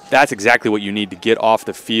 That's exactly what you need to get off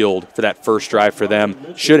the field for that first drive for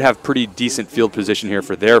them. Should have pretty decent field position here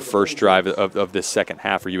for their first drive of this second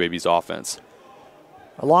half for UAB's offense.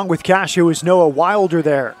 Along with Cash, it was Noah Wilder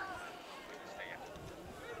there.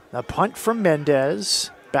 The punt from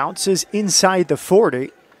Mendez bounces inside the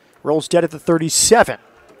 40, rolls dead at the 37.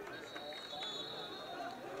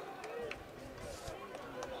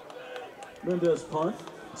 Mendez punt,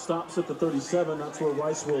 stops at the 37. That's where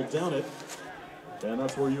Rice will down it. And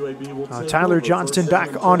that's where UAB will take Tyler over. Johnston back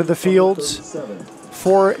onto the field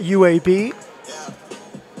for UAB.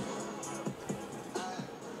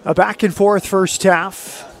 A back and forth first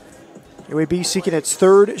half. UAB seeking its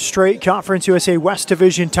 3rd straight Conference USA West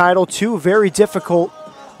Division title. 2 very difficult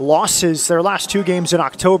losses their last 2 games in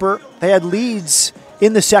October. They had leads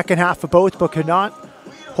in the second half of both, but could not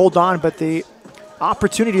hold on. But the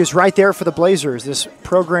opportunity is right there for the Blazers. This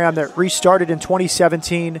program that restarted in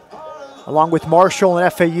 2017, along with Marshall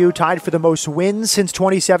and FAU, tied for the most wins since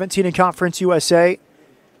 2017 in Conference USA.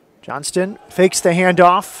 Johnston fakes the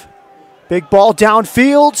handoff. Big ball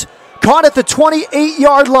downfield. Caught at the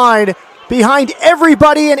 28-yard line. Behind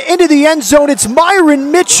everybody and into the end zone, it's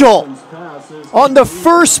Myron Mitchell on the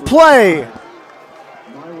first play.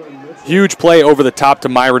 Huge play over the top to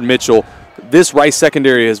Myron Mitchell. This Rice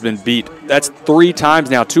secondary has been beat. That's 3 times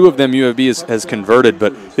now. 2 of them UAB has converted,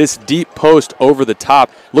 but this deep post over the top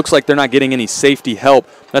looks like they're not getting any safety help.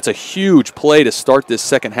 That's a huge play to start this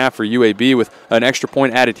second half for UAB. With an extra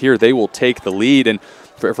point added here, they will take the lead. And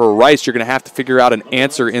for Rice, you're going to have to figure out an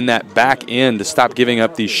answer in that back end to stop giving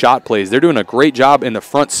up these shot plays. They're doing a great job in the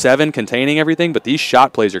front 7 containing everything, but these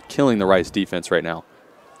shot plays are killing the Rice defense right now.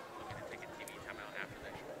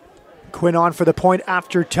 Quinn on for the point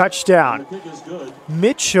after touchdown.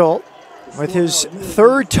 Mitchell with his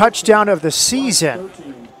 3rd touchdown of the season.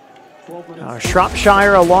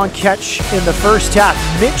 Shropshire, a long catch in the first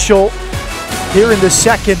half. Mitchell here in the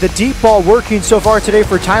second. The deep ball working so far today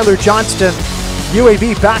for Tyler Johnston.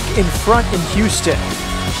 UAB back in front in Houston.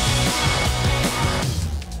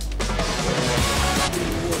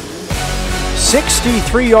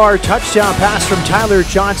 '63-yard touchdown pass from Tyler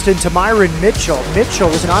Johnston to Myron Mitchell. Mitchell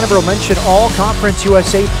was an honorable mention All-Conference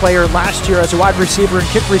USA player last year as a wide receiver and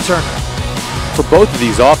kick returner. For both of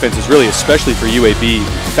these offenses, really especially for UAB,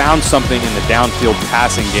 found something in the downfield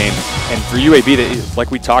passing game. And for UAB,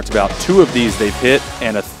 like we talked about, 2 of these they've hit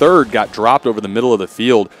and a 3rd got dropped over the middle of the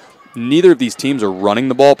field. Neither of these teams are running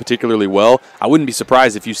the ball particularly well. I wouldn't be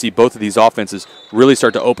surprised if you see both of these offenses really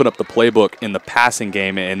start to open up the playbook in the passing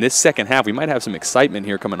game. And this second half, we might have some excitement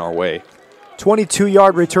here coming our way.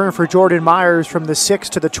 22-yard return for Jordan Myers from the 6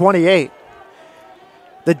 to the 28.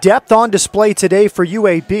 The depth on display today for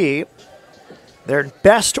UAB. Their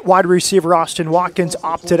best wide receiver, Austin Watkins,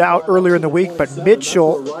 opted out earlier in the week, but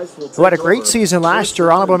Mitchell, who had a great season last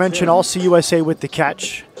year, honorable mention All-CUSA with the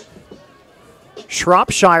catch.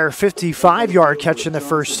 Shropshire, 55-yard catch in the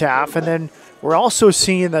first half. And then we're also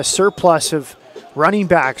seeing the surplus of running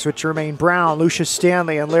backs with Jermaine Brown, Lucius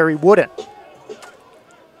Stanley, and Larry Wooden.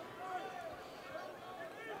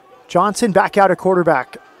 Johnson back out at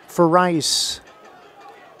quarterback for Rice.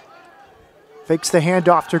 Fakes the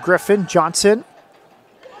handoff to Griffin. Johnson.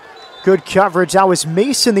 Good coverage. That was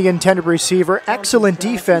Mason, the intended receiver. Excellent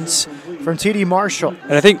defense from TD Marshall.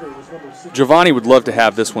 And I think Giovanni would love to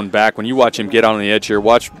have this one back. When you watch him get out on the edge here,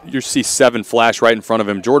 you see 7 flash right in front of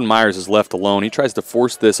him. Jordan Myers is left alone. He tries to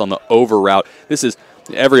force this on the over route.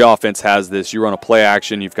 Every offense has this. You run a play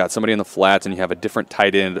action, you've got somebody in the flats, and you have a different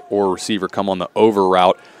tight end or receiver come on the over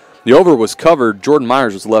route. The over was covered. Jordan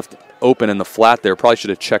Myers was left open in the flat there. Probably should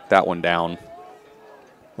have checked that one down.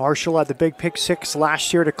 Marshall had the big pick 6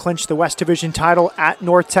 last year to clinch the West Division title at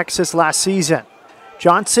North Texas last season.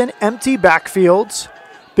 Johnson, empty backfields.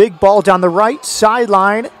 Big ball down the right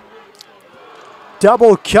sideline.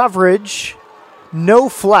 Double coverage. No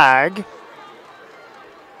flag.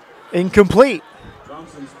 Incomplete.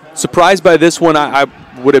 Surprised by this one. I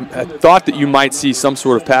would have thought that you might see some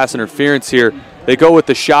sort of pass interference here. They go with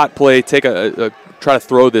the shot play, try to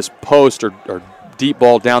throw this post or deep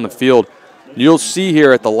ball down the field. You'll see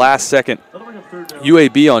here at the last second,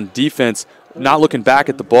 UAB on defense not looking back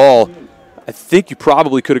at the ball. I think you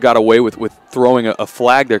probably could have got away with throwing a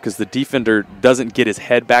flag there because the defender doesn't get his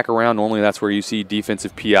head back around. Normally that's where you see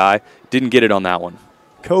defensive PI. Didn't get it on that one.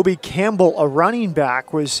 Kobe Campbell, a running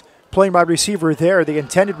back, was playing wide receiver there, the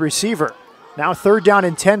intended receiver. Now 3rd down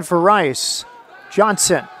and 10 for Rice.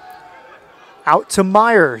 Johnson out to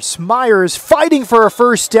Myers. Myers fighting for a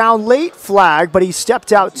first down, late flag, but he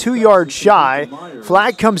stepped out 2 yards shy.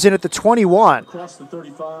 Flag comes in at the 21. Across the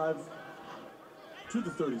 35 to the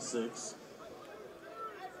 36.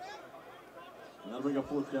 That'll bring up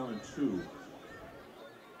 4th down and 2.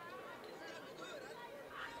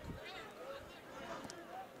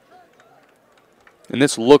 And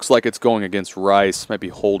this looks like it's going against Rice. Might be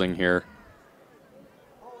holding here.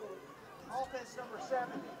 Offense number 7.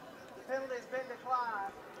 The penalty has been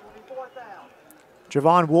declined. It will be 4th down.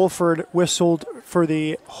 Javon Wolford whistled for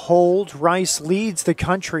the hold. Rice leads the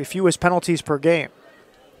country, fewest penalties per game.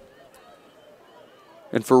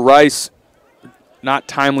 And for Rice, not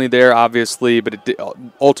timely there, obviously, but it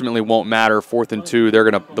ultimately won't matter. 4th and 2, they're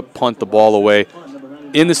going to punt the ball away.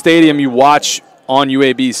 In the stadium, you watch on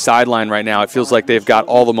UAB's sideline right now. It feels like they've got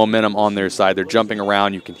all the momentum on their side. They're jumping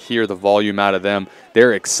around. You can hear the volume out of them.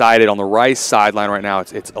 They're excited. On the Rice sideline right now,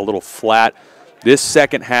 it's a little flat. This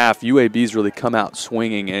second half, UAB's really come out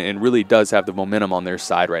swinging and really does have the momentum on their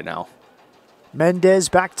side right now. Mendez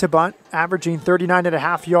back to bunt, averaging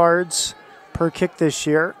 39.5 yards per kick this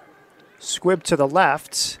year. Squibb to the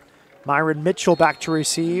left. Myron Mitchell back to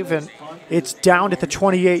receive, and it's down at the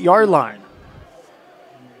 28-yard line.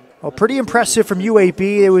 Well, pretty impressive from UAB.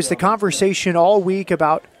 It was the conversation all week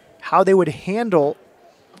about how they would handle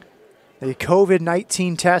the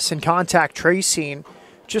COVID-19 tests and contact tracing.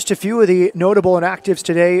 Just a few of the notable inactives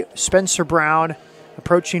today. Spencer Brown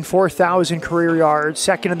approaching 4,000 career yards,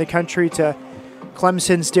 2nd in the country to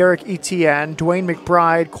Clemson's Derek Etienne. Dwayne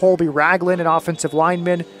McBride, Colby Ragland, an offensive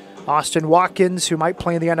lineman. Austin Watkins, who might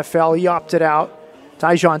play in the NFL, he opted out.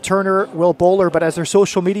 Tyjon Turner, Will Bowler, but as their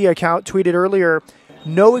social media account tweeted earlier,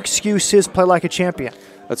 no excuses, play like a champion.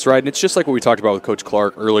 That's right, and it's just like what we talked about with Coach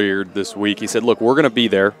Clark earlier this week. He said, look, we're going to be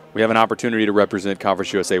there. We have an opportunity to represent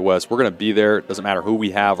Conference USA West. We're going to be there. It doesn't matter who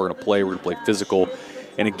we have. We're going to play. We're going to play physical.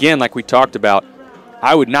 And again, like we talked about,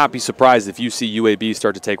 I would not be surprised if you see UAB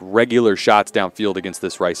start to take regular shots downfield against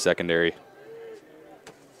this Rice secondary.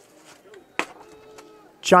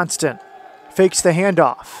 Johnston fakes the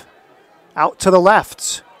handoff. Out to the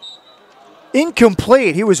left.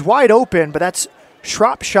 Incomplete. He was wide open, but that's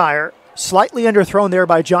Shropshire. Slightly underthrown there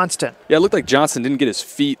by Johnston. Yeah, it looked like Johnston didn't get his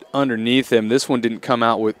feet underneath him. This one didn't come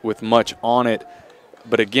out with much on it.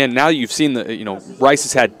 But again, now you've seen Rice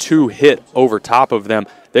has had 2 hit over top of them.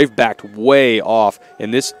 They've backed way off.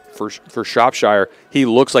 And this, for Shropshire, he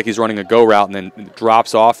looks like he's running a go route and then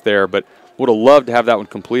drops off there. But would have loved to have that one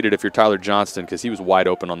completed if you're Tyler Johnston because he was wide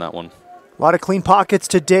open on that one. A lot of clean pockets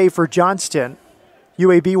today for Johnston.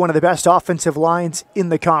 UAB, one of the best offensive lines in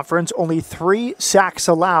the conference. Only 3 sacks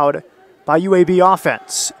allowed by UAB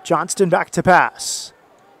offense. Johnston back to pass.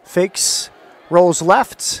 Fakes, rolls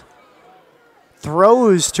left.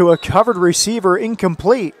 Throws to a covered receiver,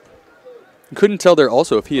 incomplete. Couldn't tell there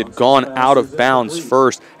also if he had gone out of bounds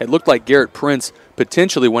first. It looked like Garrett Prince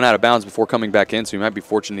potentially went out of bounds before coming back in, so he might be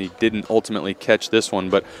fortunate he didn't ultimately catch this one.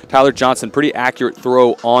 But Tyler Johnson, pretty accurate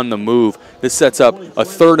throw on the move. This sets up a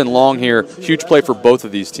 3rd and long here. Huge play for both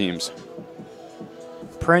of these teams.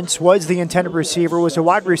 Prince was the intended receiver, was a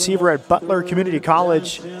wide receiver at Butler Community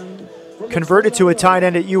College, converted to a tight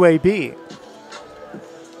end at UAB.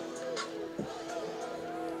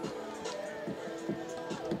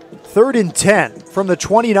 Third and 10 from the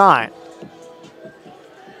 29.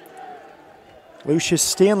 Lucius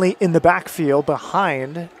Stanley in the backfield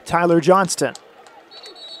behind Tyler Johnston.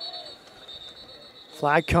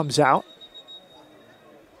 Flag comes out.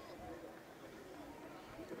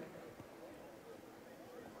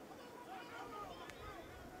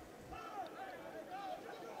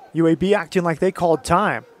 UAB acting like they called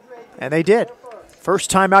time, and they did. First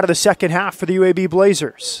time out of the second half for the UAB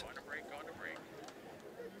Blazers.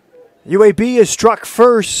 UAB is struck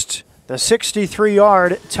first. The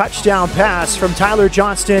 63-yard touchdown pass from Tyler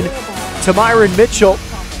Johnston to Myron Mitchell.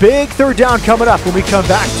 Big third down coming up when we come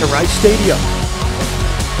back to Rice Stadium.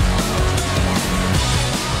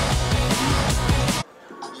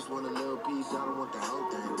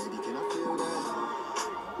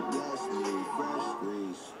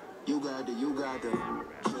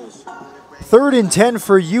 Third and 10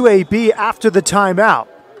 for UAB after the timeout.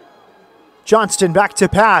 Johnston back to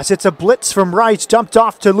pass. It's a blitz from Rice, dumped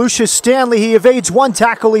off to Lucius Stanley. He evades one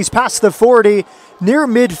tackle. He's past the 40, near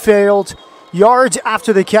midfield. Yards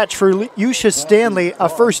after the catch for Lucius Stanley, a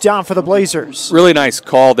first down for the Blazers. Really nice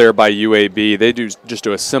call there by UAB. They just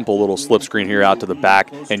do a simple little slip screen here out to the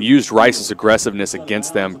back and used Rice's aggressiveness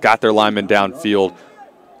against them, got their linemen downfield.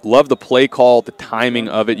 Love the play call, the timing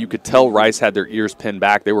of it. You could tell Rice had their ears pinned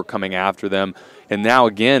back. They were coming after them. And now,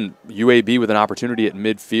 again, UAB with an opportunity at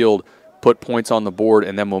midfield, put points on the board,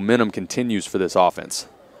 and then momentum continues for this offense.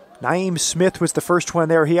 Naeem Smith was the first one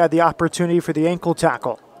there. He had the opportunity for the ankle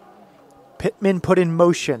tackle. Pittman put in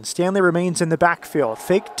motion. Stanley remains in the backfield.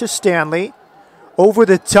 Fake to Stanley. Over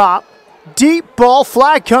the top. Deep ball.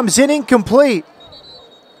 Flag comes in incomplete.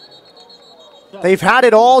 They've had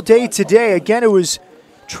it all day today. Again, it was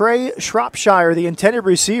Trey Shropshire, the intended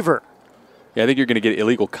receiver. Yeah, I think you're going to get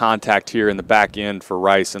illegal contact here in the back end for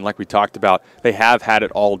Rice. And like we talked about, they have had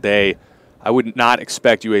it all day. I would not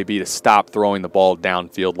expect UAB to stop throwing the ball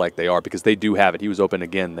downfield like they are because they do have it. He was open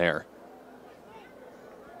again there.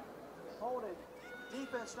 Holding.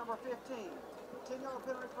 Defense number 15. 10-yard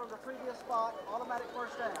penalty from the previous spot. Automatic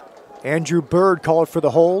first down. Andrew Bird called for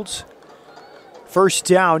the holds. First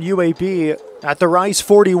down, UAB at the Rice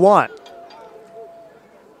 41.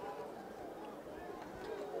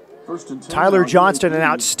 Tyler Johnston, an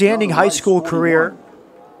outstanding high school career.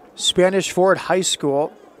 Spanish Ford High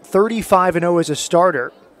School, 35-0 as a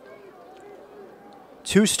starter.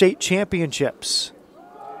 2 state championships.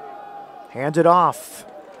 Handed off,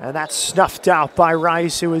 and that's snuffed out by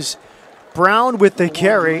Rice. It was Brown with the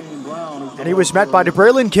carry, and he was met by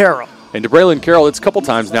DeBraylon Carroll. And DeBraylon Carroll, it's a couple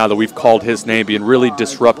times now that we've called his name, being really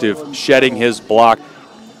disruptive, shedding his block.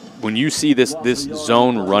 When you see this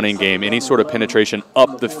zone running game, any sort of penetration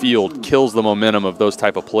up the field kills the momentum of those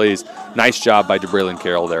type of plays. Nice job by DeBraylon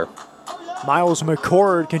Carroll there. Miles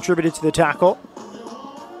McCord contributed to the tackle.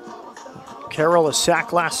 Carroll a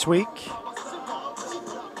sack last week.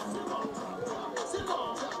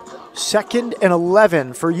 2nd and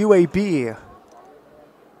 11 for UAB.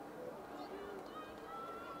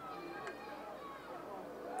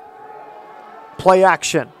 Play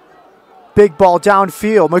action. Big ball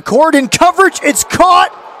downfield. McCord in coverage. It's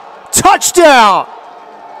caught. Touchdown.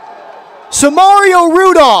 Samario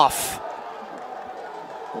Rudolph.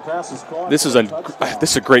 This is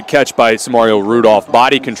a great catch by Samario Rudolph.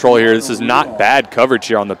 Body control here. This is not bad coverage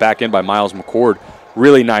here on the back end by Miles McCord.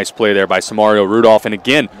 Really nice play there by Samario Rudolph. And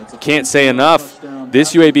again, can't say enough.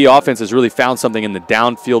 This UAB offense has really found something in the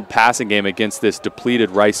downfield passing game against this depleted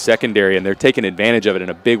Rice secondary, and they're taking advantage of it in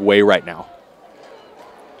a big way right now.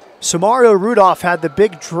 Samario Rudolph had the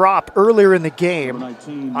big drop earlier in the game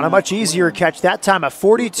on a much easier catch. That time a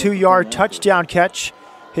 42-yard touchdown catch,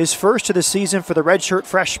 his first of the season for the redshirt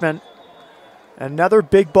freshman. Another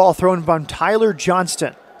big ball thrown by Tyler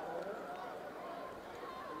Johnston.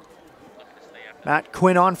 Matt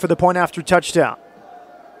Quinn on for the point after touchdown.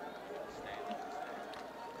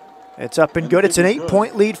 It's up and good. It's an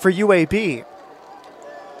 8-point lead for UAB.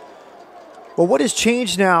 Well, what has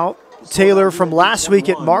changed now, Taylor, from last week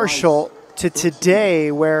at Marshall to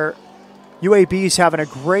today, where UAB is having a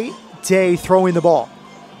great day throwing the ball?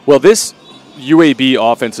 Well, this UAB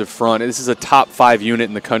offensive front, this is a top 5 unit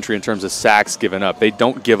in the country in terms of sacks given up. They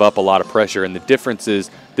don't give up a lot of pressure, and the difference is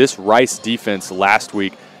this Rice defense last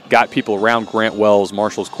week got people around Grant Wells,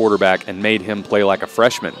 Marshall's quarterback, and made him play like a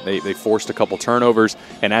freshman. They forced a couple turnovers,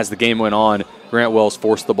 and as the game went on, Grant Wells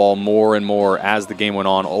forced the ball more and more as the game went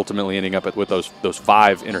on, ultimately ending up with those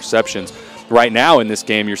 5 interceptions. Right now in this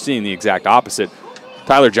game, you're seeing the exact opposite.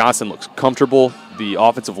 Tyler Johnston looks comfortable. The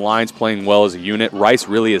offensive line's playing well as a unit. Rice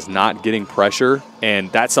really is not getting pressure,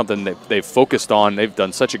 and that's something that they've focused on. They've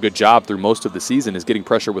done such a good job through most of the season is getting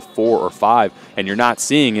pressure with 4 or 5, and you're not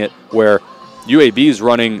seeing it where UAB is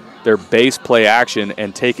running their base play action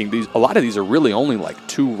and taking these. A lot of these are really only like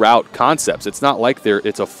 2 route concepts. It's not like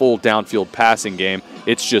it's a full downfield passing game.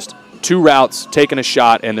 It's just 2 routes, taking a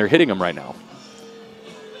shot, and they're hitting them right now.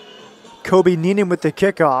 Kobe Neenan with the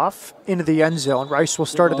kickoff into the end zone. Rice will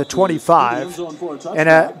start at the 25. And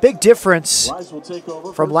a big difference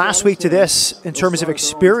from last week to this in terms of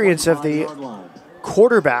experience of the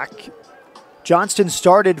quarterback. Johnston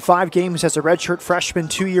started 5 games as a redshirt freshman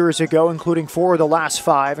 2 years ago, including 4 of the last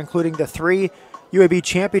 5, including the 3 UAB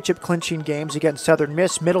championship clinching games against Southern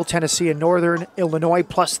Miss, Middle Tennessee, and Northern Illinois,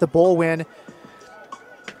 plus the bowl win.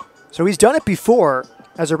 So he's done it before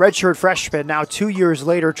as a redshirt freshman, now 2 years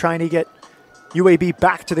later trying to get UAB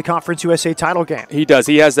back to the Conference USA title game. He does.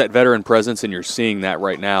 He has that veteran presence, and you're seeing that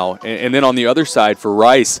right now. And then on the other side for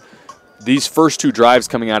Rice, these first 2 drives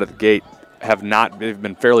coming out of the gate they've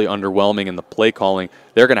been fairly underwhelming in the play calling.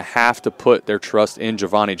 They're going to have to put their trust in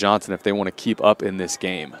Giovanni Johnson if they want to keep up in this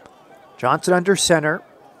game. Johnson under center.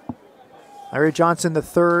 Larry Johnson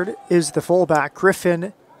III is the fullback.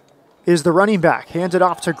 Griffin is the running back. Hands it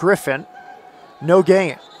off to Griffin. No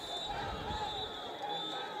gain.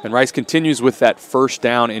 And Rice continues with that first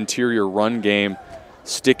down interior run game,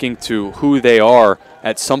 sticking to who they are.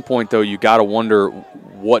 At some point, though, you got to wonder,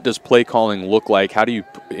 what does play calling look like? How do you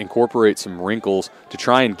incorporate some wrinkles to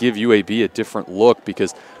try and give UAB a different look?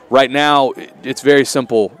 Because right now, it's very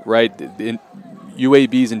simple, right?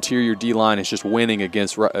 UAB's interior D-line is just winning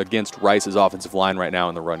against Rice's offensive line right now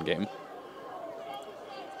in the run game.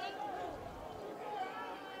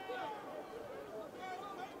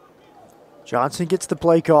 Johnson gets the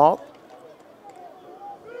play call.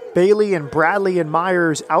 Bailey and Bradley and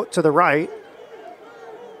Myers out to the right.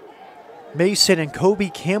 Mason and Kobe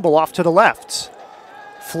Campbell off to the left.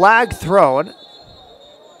 Flag thrown.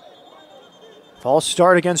 False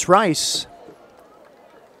start against Rice.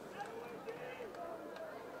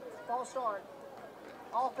 False start.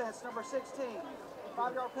 Offense number 16.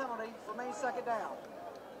 5-yard penalty. Remains second down.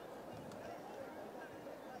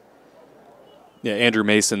 Yeah, Andrew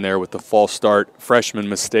Mason there with the false start. Freshman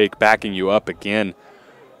mistake backing you up again.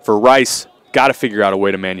 For Rice, got to figure out a way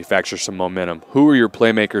to manufacture some momentum. Who are your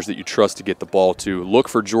playmakers that you trust to get the ball to? Look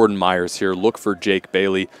for Jordan Myers here. Look for Jake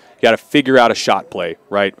Bailey. You got to figure out a shot play,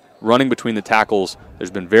 right? Running between the tackles, there's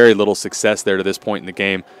been very little success there to this point in the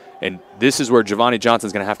game. And this is where Giovanni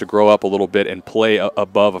Johnson's going to have to grow up a little bit and play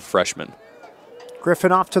above a freshman.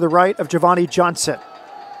 Griffin off to the right of Giovanni Johnson.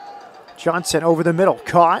 Johnson over the middle.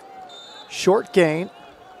 Caught. Short gain.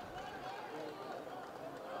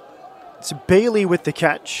 It's Bailey with the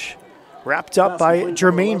catch. Wrapped up by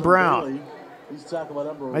Jermaine Brown.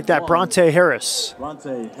 Like that, Bronte Harris.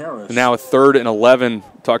 And now a 3rd and 11.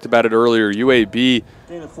 Talked about it earlier. UAB,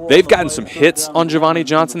 they've gotten some hits on Giovanni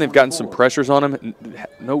Johnson. They've gotten some pressures on him.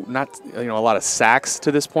 No, not a lot of sacks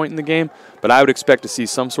to this point in the game. But I would expect to see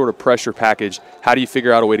some sort of pressure package. How do you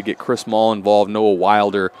figure out a way to get Chris Maul involved, Noah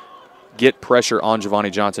Wilder, get pressure on Giovanni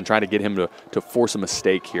Johnson, trying to get him to force a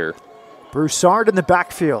mistake here? Broussard in the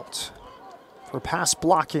backfield for pass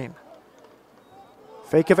blocking.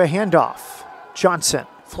 Fake of a handoff. Johnson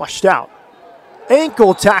flushed out.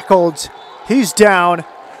 Ankle tackled. He's down.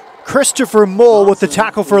 Christopher Mull with the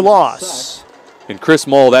tackle for loss. And Chris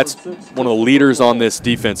Mull, that's one of the leaders on this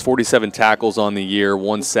defense. 47 tackles on the year,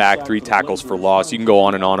 1 sack, 3 tackles for loss. You can go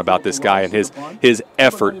on and on about this guy and his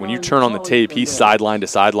effort. When you turn on the tape, he's sideline to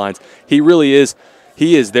sidelines. He really is.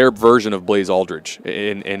 He is their version of Blaze Aldridge,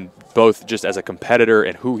 in both just as a competitor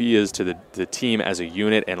and who he is to the team as a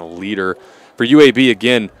unit and a leader. For UAB,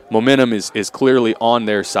 again, momentum is clearly on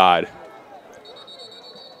their side.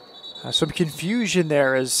 Some confusion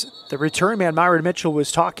there as the return man, Myron Mitchell,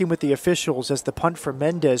 was talking with the officials as the punt from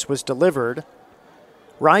Mendez was delivered.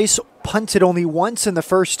 Rice punted only once in the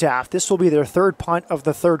first half. This will be their 3rd punt of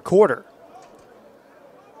the 3rd quarter.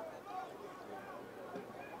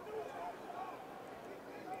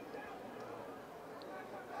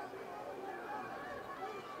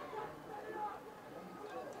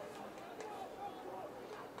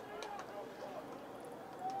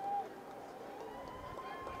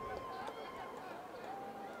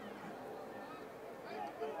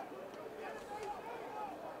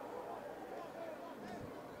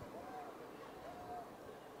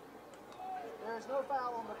 There is no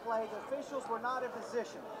foul on the play. The officials were not in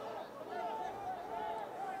position.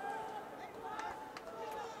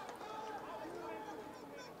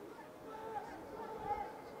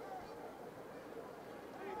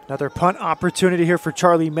 Another punt opportunity here for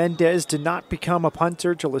Charlie Mendez. Did not become a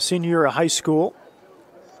punter till a senior year of high school.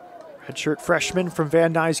 Redshirt freshman from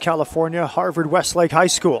Van Nuys, California, Harvard Westlake High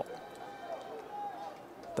School.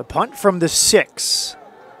 The punt from the 6.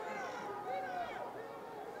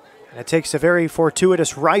 And it takes a very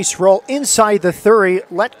fortuitous Rice roll inside the 30,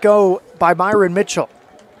 let go by Myron Mitchell.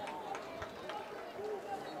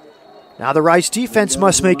 Now the Rice defense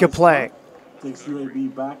must make a play. Takes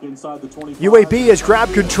UAB back inside the 25. UAB has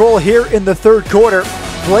grabbed control here in the third quarter.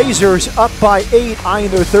 Blazers up by 8,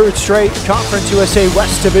 eyeing their third straight Conference USA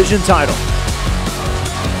West Division title.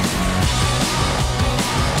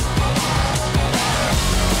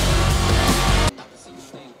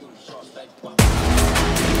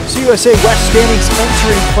 CUSA West standings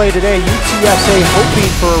entering play today. UTSA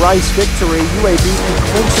hoping for a Rice victory. UAB can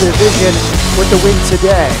clinch the division with the win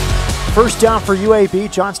today. First down for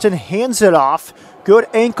UAB. Johnston hands it off. Good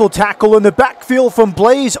ankle tackle in the backfield from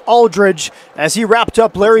Blaze Aldridge as he wrapped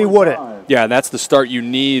up Larry Wooden. Yeah, that's the start you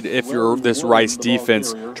need if you're this Rice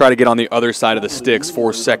defense. Try to get on the other side of the sticks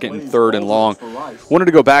for second and third and long. Wanted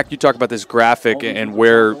to go back. You talk about this graphic and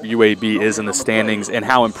where UAB is in the standings and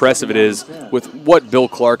how impressive it is with what Bill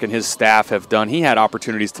Clark and his staff have done. He had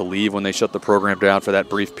opportunities to leave when they shut the program down for that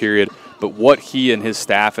brief period. But what he and his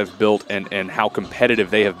staff have built and how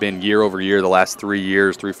competitive they have been year over year the last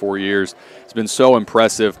 3, 4 years, it's been so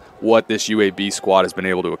impressive what this UAB squad has been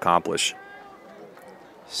able to accomplish.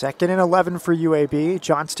 Second and 11 for UAB.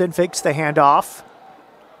 Johnston fakes the handoff.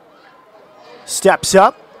 Steps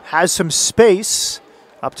up, has some space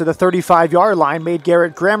up to the 35-yard line, made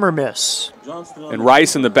Garrett Grammer miss. And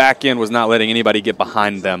Rice in the back end was not letting anybody get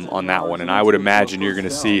behind them on that one, and I would imagine you're going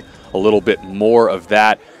to see a little bit more of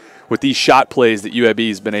that. With these shot plays that UAB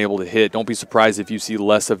has been able to hit, don't be surprised if you see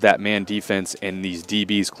less of that man defense and these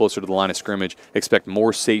DBs closer to the line of scrimmage. Expect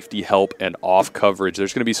more safety help and off coverage.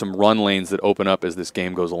 There's going to be some run lanes that open up as this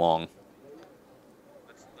game goes along.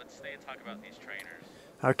 Let's stay and talk about these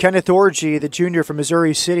trainers. Kenneth Orgy, the junior from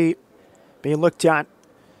Missouri City, being looked at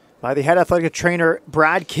by the head athletic trainer,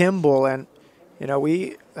 Brad Kimball. And, you know,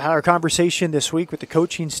 we had our conversation this week with the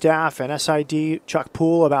coaching staff and SID Chuck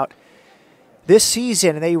Poole about this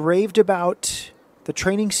season, and they raved about the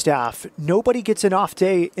training staff. Nobody gets an off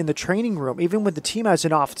day in the training room. Even when the team has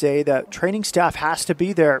an off day, the training staff has to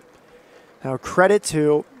be there. Now, credit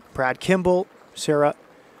to Brad Kimball, Sarah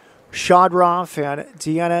Shodroff, and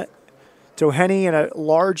Deanna Doheny, and a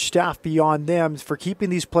large staff beyond them for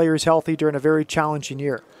keeping these players healthy during a very challenging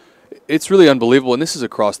year. It's really unbelievable, and this is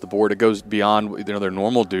across the board. It goes beyond their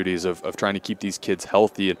normal duties of trying to keep these kids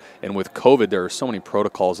healthy. And with COVID, there are so many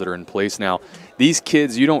protocols that are in place now. These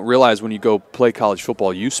kids, you don't realize when you go play college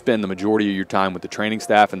football, you spend the majority of your time with the training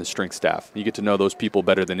staff and the strength staff. You get to know those people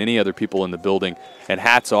better than any other people in the building. And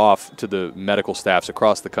hats off to the medical staffs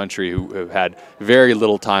across the country who have had very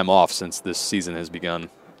little time off since this season has begun.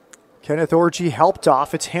 Kenneth Orgy helped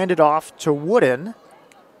off. It's handed off to Wooden.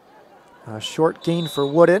 A short gain for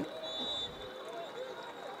Wooden.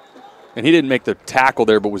 And he didn't make the tackle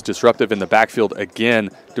there, but was disruptive in the backfield again.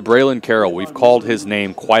 DeBraylon Carroll, we've called his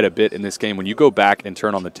name quite a bit in this game. When you go back and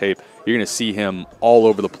turn on the tape, you're going to see him all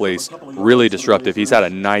over the place, really disruptive. He's had a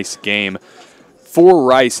nice game. For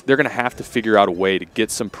Rice, they're going to have to figure out a way to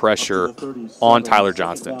get some pressure on Tyler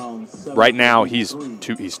Johnston. Right now, he's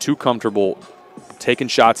too comfortable taking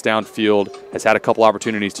shots downfield, has had a couple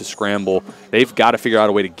opportunities to scramble. They've got to figure out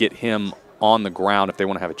a way to get him on the ground if they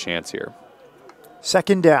want to have a chance here.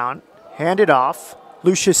 Second down. Handed off.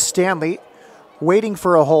 Lucius Stanley waiting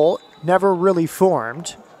for a hole. Never really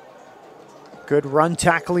formed. Good run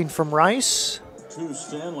tackling from Rice. To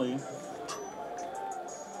Stanley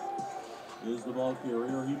is the ball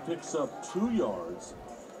carrier. He picks up 2 yards.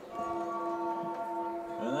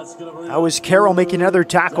 And that's going to bring that was Carroll making another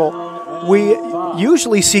tackle. We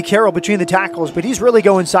usually see Carroll between the tackles, but he's really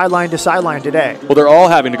going sideline to sideline today. Well, they're all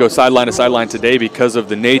having to go sideline to sideline today because of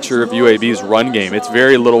the nature of UAB's run game. It's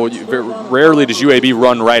very rarely does UAB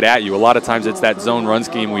run right at you. A lot of times it's that zone run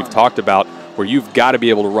scheme we've talked about where you've got to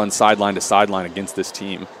be able to run sideline to sideline against this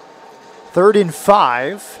team. 3rd and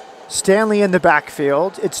 5. Stanley in the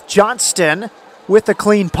backfield. It's Johnston with a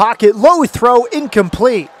clean pocket. Low throw,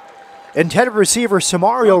 incomplete. Intended receiver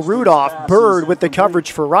Samario Rudolph, Bird with the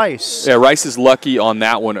coverage for Rice. Yeah, Rice is lucky on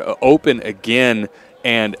that one. Open again,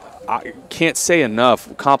 and I can't say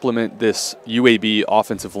enough. Compliment this UAB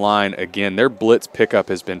offensive line again. Their blitz pickup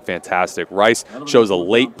has been fantastic. Rice shows a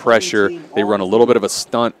late pressure. They run a little bit of a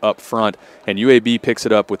stunt up front, and UAB picks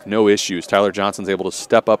it up with no issues. Tyler Johnson's able to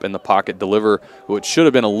step up in the pocket, deliver what should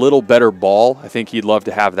have been a little better ball. I think he'd love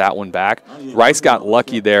to have that one back. Rice got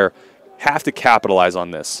lucky there. Have to capitalize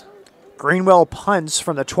on this. Greenwell punts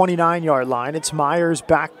from the 29-yard line. It's Myers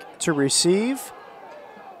back to receive.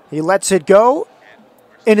 He lets it go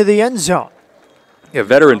into the end zone. Yeah,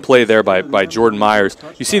 veteran play there by Jordan Myers.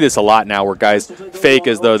 You see this a lot now where guys fake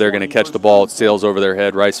as though they're going to catch the ball. It sails over their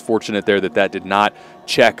head. Rice fortunate there that did not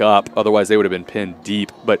check up. Otherwise, they would have been pinned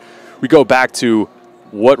deep. But we go back to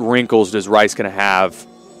what wrinkles does Rice going to have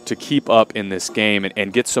to keep up in this game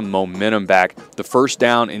and get some momentum back. The first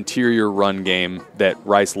down interior run game that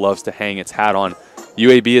Rice loves to hang its hat on,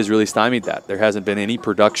 UAB has really stymied that. There hasn't been any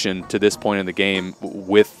production to this point in the game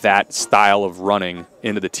with that style of running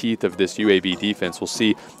into the teeth of this UAB defense. We'll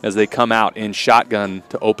see as they come out in shotgun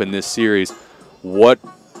to open this series. What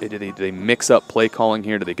do they mix up play calling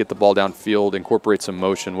here? Do they get the ball downfield, incorporate some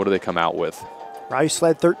motion? What do they come out with? Rice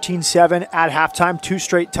led 13-7 at halftime. 2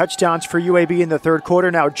 straight touchdowns for UAB in the third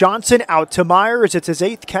quarter. Now Johnson out to Myers. It's his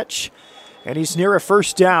 8th catch, and he's near a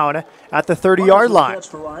first down at the 30-yard line.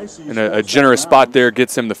 And a generous spot there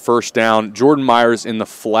gets him the first down. Jordan Myers in the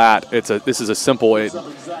flat. This is a simple, it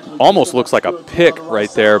almost looks like a pick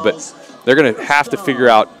right there, but they're going to have to figure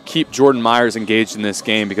out, keep Jordan Myers engaged in this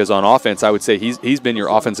game, because on offense, I would say he's been your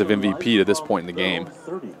offensive MVP to this point in the game.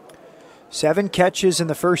 7 catches in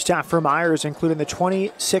the first half for Myers, including the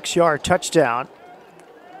 26-yard touchdown.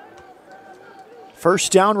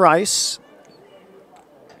 First down, Rice.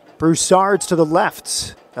 Broussard's to the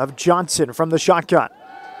left of Johnson from the shotgun.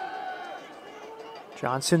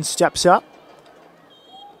 Johnson steps up.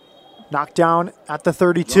 Knocked down at the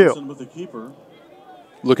 32.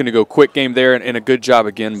 Looking to go quick game there, and a good job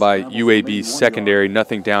again by UAB's secondary.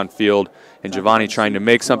 Nothing downfield, and Giovanni trying to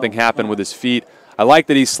make something happen with his feet. I like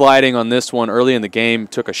that he's sliding on this one early in the game,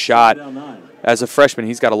 took a shot. As a freshman,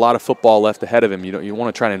 he's got a lot of football left ahead of him. You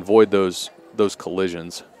want to try and avoid those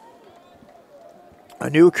collisions.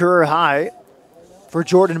 A new career high for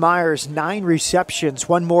Jordan Myers, 9 receptions,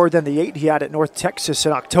 1 more than the 8 he had at North Texas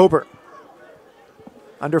in October.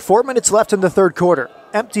 Under 4 minutes left in the third quarter.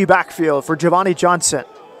 Empty backfield for Giovanni Johnson.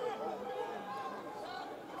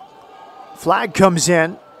 Flag comes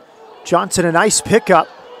in. Johnson, a nice pickup.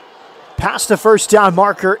 Past the first down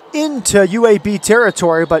marker into UAB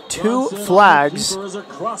territory, but 2 flags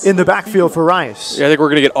in the backfield for Rice. Yeah, I think we're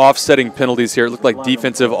going to get offsetting penalties here. It looked like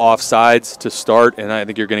defensive offsides to start, and I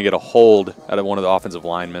think you're going to get a hold out of one of the offensive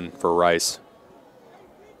linemen for Rice.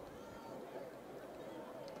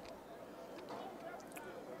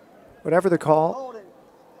 Whatever the call. Holding,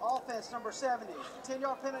 offense number 70.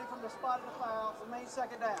 10-yard penalty from the spot of the foul. Remains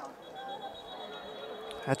second down.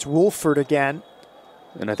 That's Wolford again.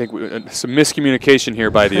 And I think some miscommunication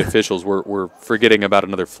here by the officials. We're forgetting about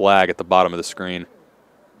another flag at the bottom of the screen.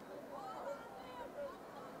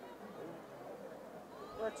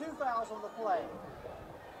 There are 2 fouls on the play.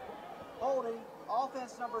 Holding,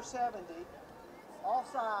 offense number 70.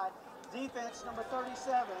 Offside, defense number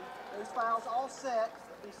 37. Those fouls all set.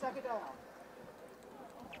 Be second down.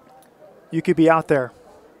 You could be out there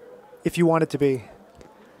if you wanted to be.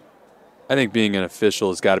 I think being an official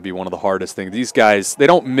has got to be one of the hardest things. These guys, they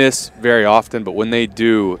don't miss very often, but when they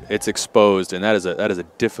do, it's exposed, and that is a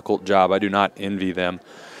difficult job. I do not envy them.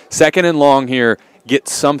 Second and long here, get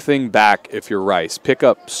something back if you're Rice. Pick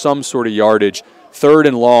up some sort of yardage. Third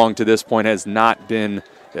and long to this point has not been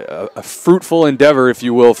a fruitful endeavor, if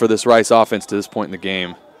you will, for this Rice offense to this point in the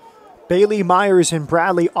game. Bailey, Myers, and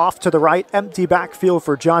Bradley off to the right. Empty backfield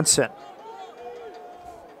for Johnson.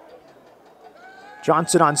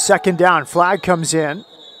 Johnson on second down. Flag comes in.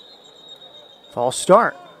 False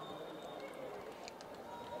start.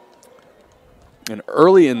 And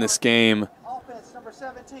early in this game, Offense number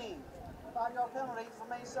 17. 5-yard penalty.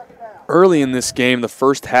 Remains second down. early in this game, the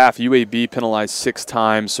first half, UAB penalized 6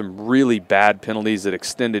 times, some really bad penalties that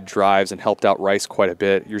extended drives and helped out Rice quite a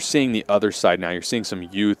bit. You're seeing the other side now. You're seeing some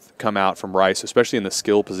youth come out from Rice, especially in the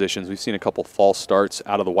skill positions. We've seen a couple false starts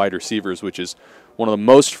out of the wide receivers, which is one of the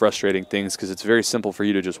most frustrating things because it's very simple for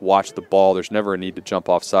you to just watch the ball. There's never a need to jump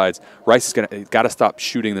off sides. Rice is got to stop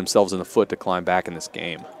shooting themselves in the foot to climb back in this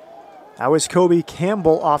game. That was Kobe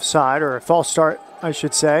Campbell offside, or a false start, I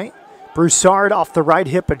should say. Broussard off the right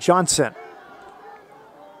hip of Johnson.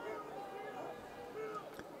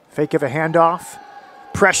 Fake of a handoff.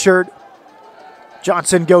 Pressured.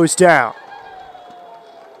 Johnson goes down.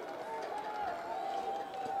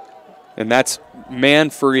 And that's man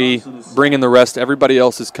free, bringing the rest. Everybody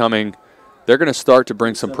else is coming. They're going to start to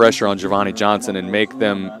bring some pressure on Giovanni Johnson and make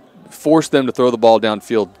them, force them to throw the ball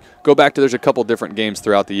downfield. Go back to, there's a couple different games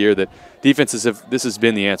throughout the year that defenses have, this has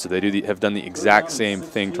been the answer. They have done the exact same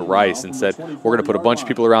thing to Rice and said, we're going to put a bunch of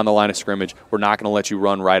people around the line of scrimmage. We're not going to let you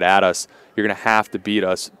run right at us. You're going to have to beat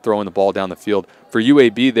us throwing the ball down the field. For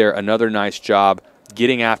UAB there, another nice job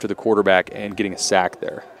getting after the quarterback and getting a sack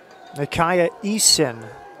there. Micaiah Eason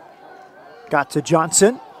got to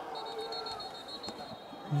Johnson.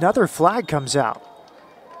 Another flag comes out.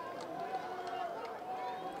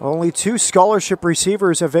 Only 2 scholarship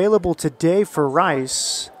receivers available today for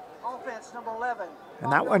Rice. Offense number 11.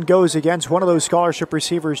 And that one goes against one of those scholarship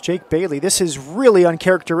receivers, Jake Bailey. This is really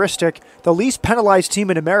uncharacteristic. The least penalized team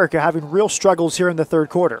in America having real struggles here in the third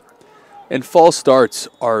quarter. And false starts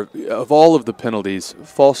are, of all of the penalties,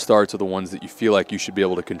 false starts are the ones that you feel like you should be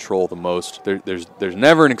able to control the most. There's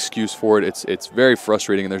never an excuse for it. It's very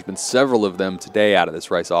frustrating, and there's been several of them today out of this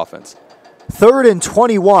Rice offense. 3rd and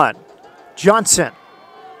 21. Johnson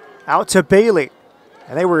out to Bailey.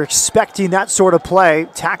 And they were expecting that sort of play.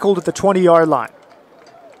 Tackled at the 20-yard line.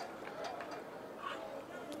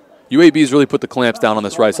 UAB's really put the clamps down on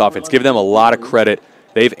this Rice offense. Give them a lot of credit.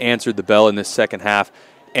 They've answered the bell in this second half.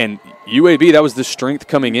 And UAB, that was the strength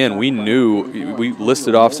coming in. We knew, we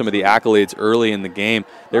listed off some of the accolades early in the game.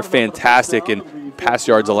 They're fantastic in pass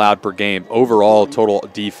yards allowed per game, overall total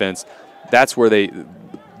defense. That's where a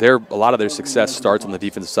lot of their success starts on the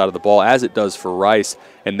defensive side of the ball, as it does for Rice.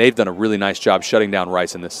 And they've done a really nice job shutting down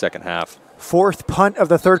Rice in this second half. 4th punt of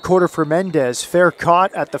the third quarter for Mendez. Fair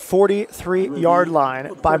caught at the 43-yard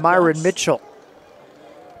line by Myron Mitchell.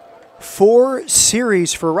 4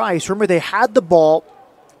 series for Rice. Remember, they had the ball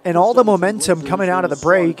and all the momentum coming out of the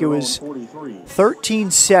break. It was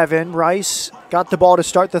 13-7. Rice got the ball to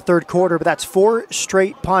start the third quarter, but that's 4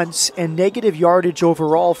 straight punts and negative yardage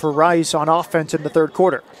overall for Rice on offense in the third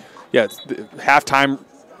quarter. Yeah, halftime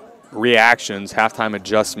reactions, halftime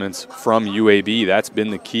adjustments from UAB, that's been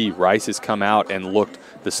the key. Rice has come out and looked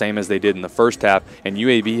the same as they did in the first half, and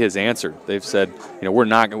UAB has answered. They've said, we're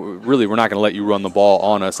not going to let you run the ball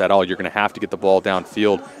on us at all. You're going to have to get the ball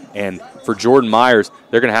downfield. And for Jordan Myers,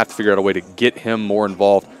 they're going to have to figure out a way to get him more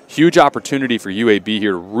involved. Huge opportunity for UAB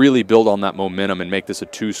here to really build on that momentum and make this a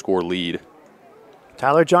 2-score lead.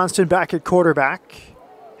 Tyler Johnston back at quarterback.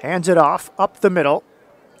 Hands it off, up the middle.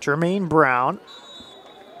 Jermaine Brown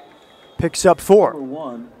picks up 4. Number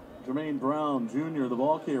 1, Jermaine Brown, Jr., the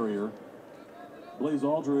ball carrier. Blaze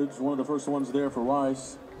Aldridge, one of the first ones there for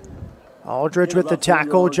Rice. Aldridge with the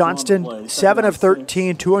tackle. Johnston, 7 of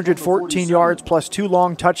 13, 214 yards plus 2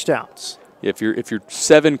 long touchdowns. If your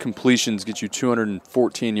 7 completions get you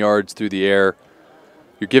 214 yards through the air,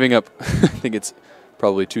 you're giving up, I think it's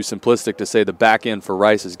probably too simplistic to say the back end for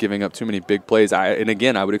Rice is giving up too many big plays. And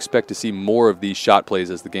again, I would expect to see more of these shot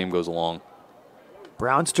plays as the game goes along.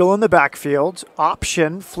 Brown still in the backfield.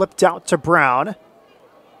 Option flipped out to Brown.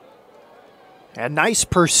 And nice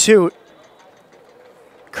pursuit.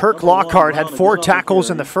 Kirk Lockhart had 4 tackles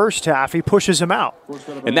in the first half. He pushes him out.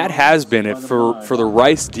 And that has been it for the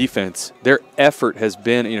Rice defense. Their effort has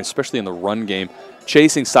been, especially in the run game,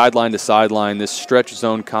 chasing sideline to sideline, this stretch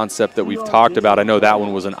zone concept that we've talked about. I know that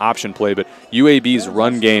one was an option play, but UAB's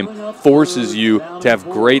run game forces you to have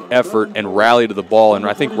great effort and rally to the ball, and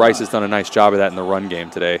I think Rice has done a nice job of that in the run game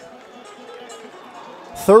today.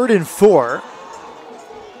 3rd and 4.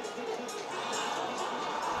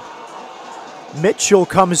 Mitchell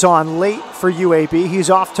comes on late for UAB. He's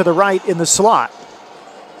off to the right in the slot.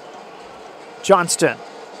 Johnston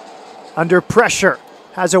under pressure.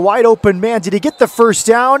 Has a wide open man. Did he get the first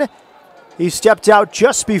down? He stepped out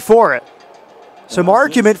just before it. Some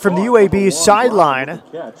argument from the UAB sideline.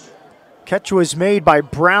 Catch was made by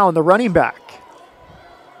Brown, the running back.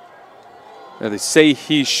 Now they say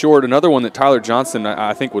he's short. Another one that Tyler Johnston,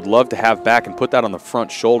 I think, would love to have back and put that on the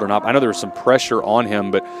front shoulder. Now, I know there was some pressure on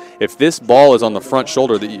him, but if this ball is on the front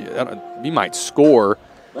shoulder, he might score.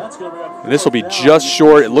 And this will be just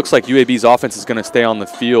short. It looks like UAB's offense is going to stay on the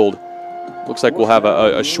field. Looks like we'll have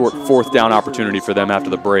a short 4th down opportunity for them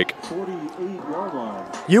after the break.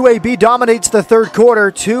 UAB dominates the third quarter.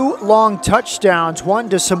 2 long touchdowns, 1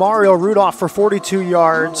 to Samario Rudolph for 42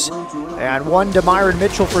 yards and 1 to Myron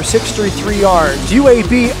Mitchell for 63 yards.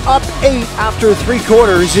 UAB up 8 after 3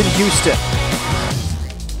 quarters in Houston.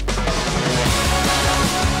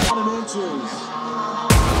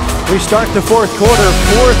 We start the fourth quarter,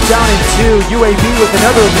 4th down and 2. UAB with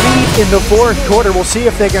another lead in the fourth quarter. We'll see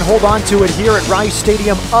if they can hold on to it here at Rice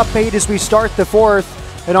Stadium. Up 8 as we start the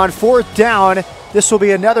 4th. And on 4th down, this will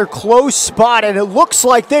be another close spot, and it looks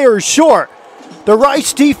like they are short. The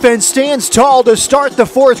Rice defense stands tall to start the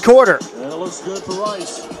fourth quarter. And it looks good for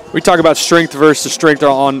Rice. We talk about strength versus strength for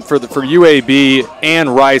UAB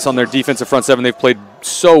and Rice on their defensive front 7. They've played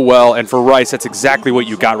so well, and for Rice, that's exactly what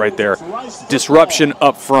you got right there. Disruption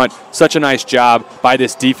up front. Such a nice job by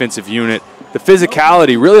this defensive unit. The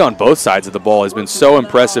physicality really on both sides of the ball has been so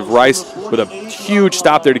impressive. Rice with a huge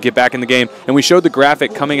stop there to get back in the game. And we showed the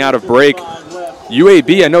graphic coming out of break.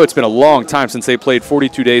 UAB, I know it's been a long time since they played,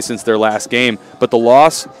 42 days since their last game, but the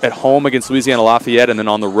loss at home against Louisiana Lafayette and then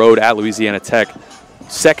on the road at Louisiana Tech,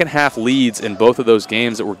 second half leads in both of those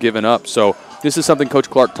games that were given up. So this is something Coach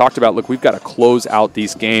Clark talked about. Look, we've got to close out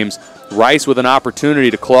these games. Rice with an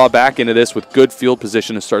opportunity to claw back into this with good field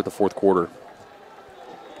position to start the fourth quarter.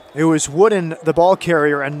 It was Wooden, the ball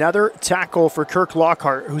carrier, another tackle for Kirk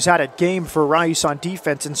Lockhart, who's had a game for Rice on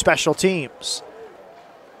defense and special teams.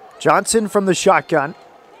 Johnson from the shotgun.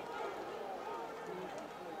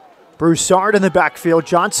 Broussard in the backfield.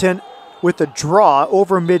 Johnson with the draw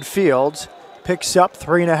over midfield. Picks up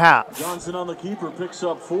 3.5. Johnson on the keeper picks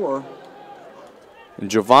up 4. And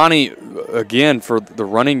Giovanni, again, for the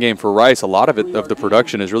running game for Rice, a lot of the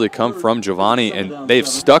production has really come from Giovanni, and they've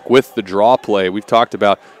stuck with the draw play. We've talked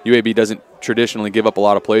about UAB doesn't traditionally give up a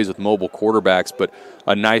lot of plays with mobile quarterbacks, but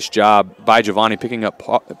a nice job by Giovanni picking up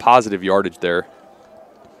positive yardage there.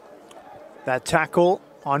 That tackle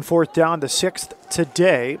on fourth down, the 6th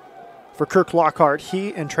today for Kirk Lockhart.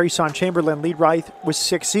 He and Trayson Chamberlain lead Rice with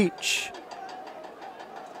 6 each.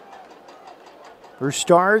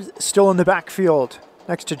 Broussard still in the backfield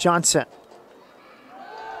next to Johnson.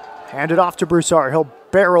 Hand it off to Broussard. He'll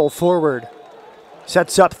barrel forward.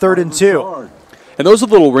 Sets up 3rd and 2. And those are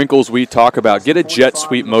the little wrinkles we talk about. Get a jet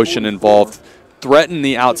sweep motion involved. Threaten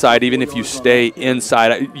the outside even if you stay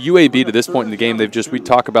inside. UAB to this point in the game, we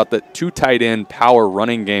talk about the 2 tight end power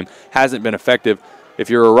running game hasn't been effective.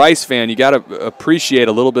 If you're a Rice fan, you got to appreciate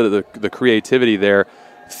a little bit of the creativity there.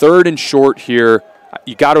 3rd and short here.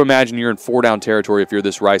 You got to imagine you're in 4-down territory if you're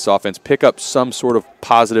this Rice offense. Pick up some sort of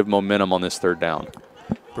positive momentum on this 3rd down.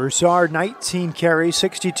 Broussard, 19 carries,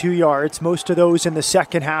 62 yards, most of those in the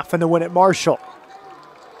second half in the win at Marshall.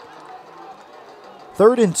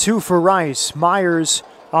 3rd and 2 for Rice. Myers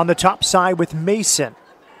on the top side with Mason.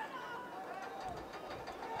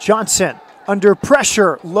 Johnson under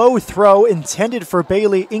pressure, low throw intended for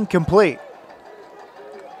Bailey, incomplete.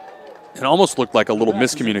 It almost looked like a little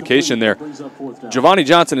miscommunication there. Giovanni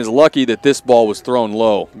Johnson is lucky that this ball was thrown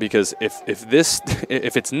low, because if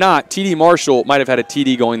it's not, TD Marshall might have had a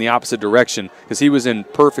TD going the opposite direction because he was in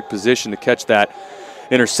perfect position to catch that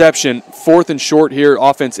interception. 4th and short here.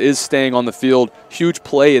 Offense is staying on the field. Huge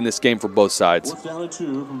play in this game for both sides. 4th down and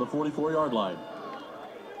 2 from the 44-yard line.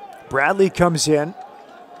 Bradley comes in.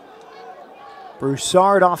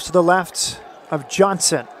 Broussard off to the left of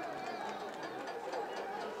Johnson.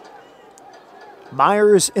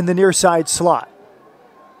 Myers in the near side slot.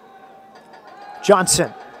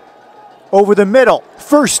 Johnson over the middle.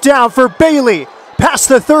 1st down for Bailey. Past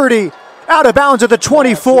the 30. Out of bounds at the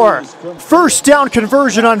 24. 1st down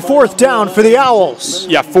conversion on 4th down for the Owls.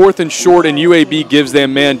 Yeah, 4th and short, and UAB gives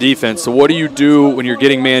them man defense. So what do you do when you're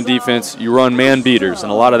getting man defense? You run man beaters,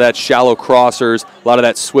 and a lot of that shallow crossers, a lot of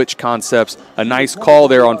that switch concepts. A nice call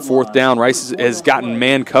there on 4th down. Rice has gotten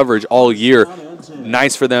man coverage all year.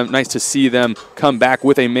 Nice for them. Nice to see them come back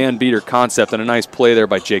with a man beater concept, and a nice play there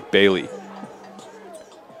by Jake Bailey.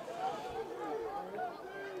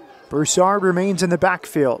 Broussard remains in the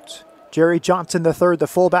backfield. Jerry Johnson III, the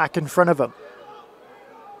fullback, in front of him.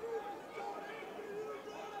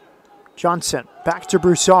 Johnson back to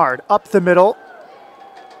Broussard, up the middle.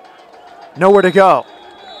 Nowhere to go.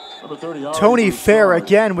 Tony Fair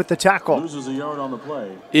again with the tackle. Loses a yard on the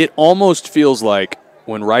play. It almost feels like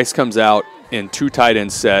when Rice comes out in 2 tight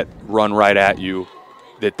end set, run right at you,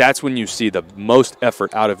 that's when you see the most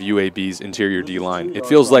effort out of UAB's interior D-line. It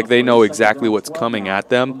feels like they know exactly what's coming at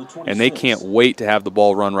them, and they can't wait to have the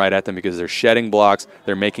ball run right at them because they're shedding blocks,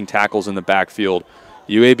 they're making tackles in the backfield.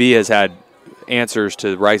 UAB has had answers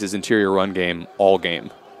to Rice's interior run game all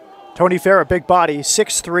game. Tony Fair, a big body,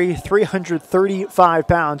 6'3", 335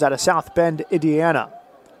 pounds, out of South Bend, Indiana.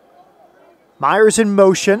 Myers in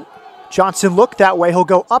motion. Johnson looked that way. He'll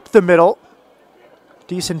go up the middle.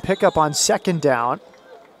 Decent pickup on 2nd down.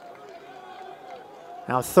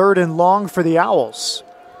 Now 3rd and long for the Owls.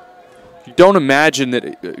 You don't imagine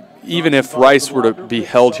that even if Rice were to be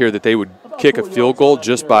held here that they would kick a field goal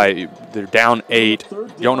just by, they're down 8. You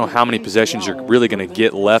don't know how many possessions you're really going to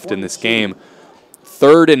get left in this game.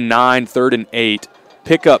 3rd and 9, 3rd and 8.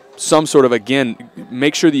 Pick up some sort of, again,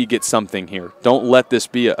 make sure that you get something here. Don't let this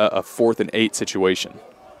be a 4th and 8 situation.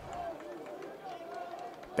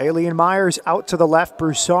 Bailey and Myers out to the left.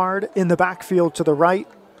 Broussard in the backfield to the right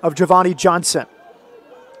of Giovanni Johnson.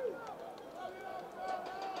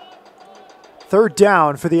 3rd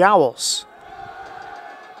down for the Owls.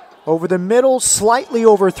 Over the middle, slightly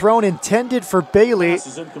overthrown, intended for Bailey. Pass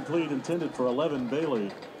is incomplete, intended for 11,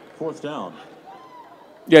 Bailey. 4th down.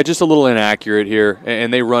 Yeah, just a little inaccurate here.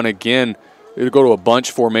 And they run again. They go to a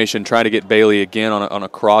bunch formation, try to get Bailey again on a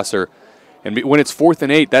crosser. And when it's 4th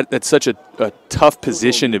and 8, that's such a tough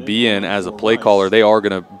position to be in as a play caller. They are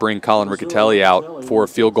going to bring Colin Riccatelli out for a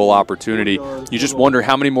field goal opportunity. You just wonder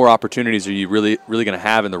how many more opportunities are you really going to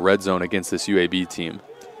have in the red zone against this UAB team.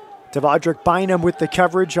 Devondrick Bynum with the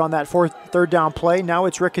coverage on that third down play. Now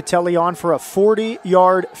it's Riccatelli on for a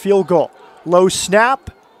 40-yard field goal. Low snap.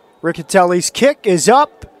 Riccatelli's kick is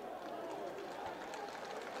up.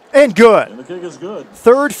 And good. And the kick is good.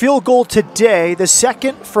 Third field goal today, the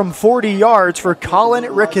second from 40 yards for Colin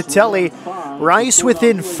Riccatelli. Rice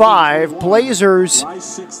within 5. Blazers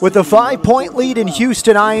with a 5-point lead in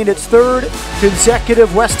Houston, eyeing its third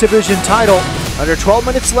consecutive West Division title. Under 12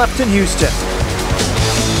 minutes left in Houston.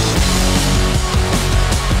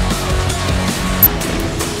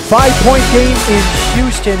 5-point game in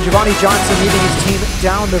Houston. Giovanni Johnson leading his team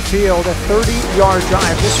down the field. A 30-yard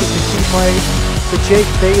drive. This was the key play. To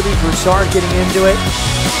Jake Bailey, Broussard getting into it.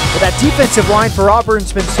 But that defensive line for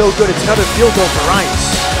Auburn's been so good. It's another field goal for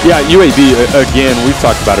Rice. Yeah, UAB, again, we've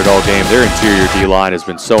talked about it all game. Their interior D-line has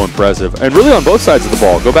been so impressive. And really on both sides of the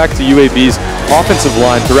ball. Go back to UAB's offensive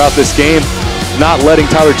line throughout this game, not letting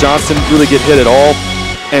Tyler Johnston really get hit at all.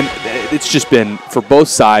 And it's just been, for both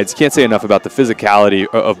sides, can't say enough about the physicality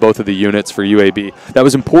of both of the units for UAB. That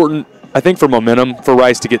was important, I think, for momentum for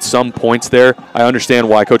Rice to get some points there. I understand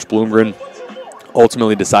why Coach Bloomgren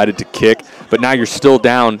ultimately decided to kick, but now you're still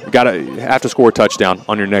down. You have to score a touchdown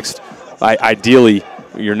on your next, ideally,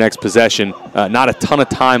 your next possession. Not a ton of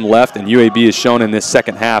time left, and UAB has shown in this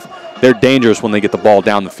second half they're dangerous when they get the ball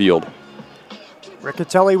down the field.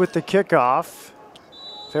 Riccatelli with the kickoff.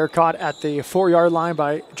 Fair caught at the 4-yard line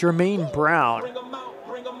by Jermaine Brown.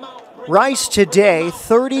 Rice today,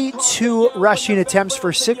 32 rushing attempts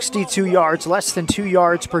for 62 yards, less than 2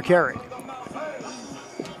 yards per carry.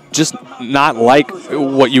 Just not like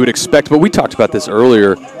what you would expect, but we talked about this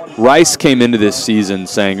earlier. Rice came into this season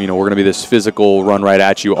saying, we're going to be this physical, run right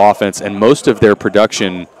at you offense, and most of their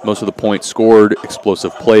production, most of the points scored,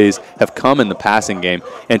 explosive plays, have come in the passing game.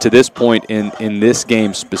 And to this point in this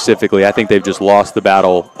game specifically, I think they've just lost the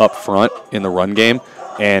battle up front in the run game,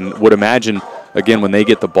 and would imagine, again, when they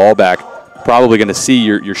get the ball back, probably going to see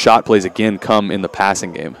your shot plays again come in the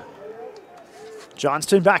passing game.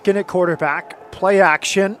 Johnston back in at quarterback. Play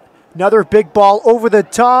action. Another big ball over the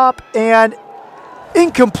top and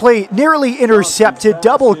incomplete. Nearly intercepted.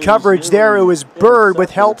 Double coverage there. It was Bird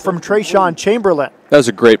with help from Trayshawn Chamberlain. That was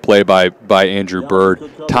a great play by Andrew Bird.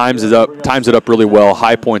 Times it up really well.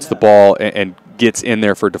 High points the ball and gets in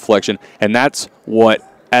there for deflection. And that's what,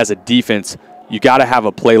 as a defense, you got to have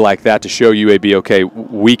a play like that to show UAB, okay,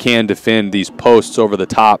 we can defend these posts over the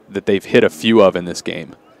top that they've hit a few of in this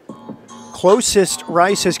game. Closest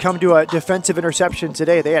Rice has come to a defensive interception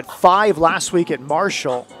today. They had 5 last week at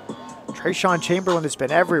Marshall. Trayshawn Chamberlain has been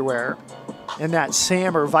everywhere in that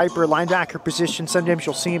Sam or Viper linebacker position. Sometimes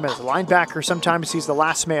you'll see him as a linebacker. Sometimes he's the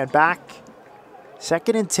last man back.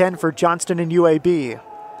 2nd and 10 for Johnston and UAB.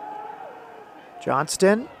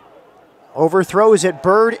 Johnston overthrows it.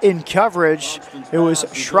 Bird in coverage. It was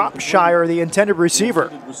Shropshire, the intended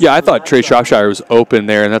receiver. Yeah, I thought Trey Shropshire was open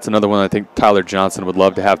there, and that's another one I think Tyler Johnson would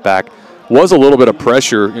love to have back. Was a little bit of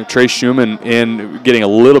pressure. Trey Schumann in getting a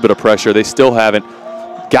little bit of pressure. They still haven't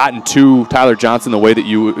gotten to Tyler Johnson the way that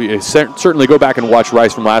you certainly go back and watch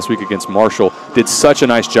Rice from last week against Marshall. Did such a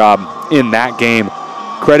nice job in that game.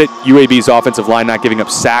 Credit UAB's offensive line not giving up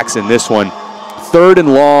sacks in this one. 3rd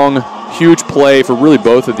and long, huge play for really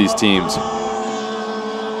both of these teams.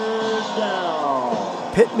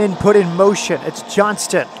 Pittman put in motion. It's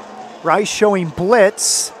Johnston. Rice showing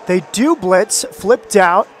blitz. They do blitz. Flipped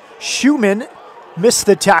out. Schumann missed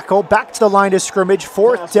the tackle. Back to the line of scrimmage.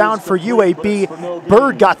 4th down for UAB.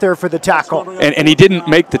 Bird got there for the tackle. And he didn't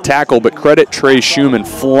make the tackle, but credit Trey Schumann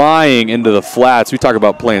flying into the flats. We talk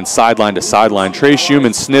about playing sideline to sideline. Trey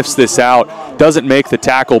Schumann sniffs this out, doesn't make the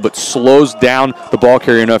tackle, but slows down the ball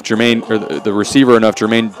carrier enough, the receiver enough,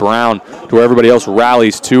 Jermaine Brown, to where everybody else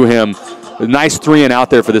rallies to him. A nice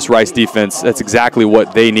 3-and-out there for this Rice defense. That's exactly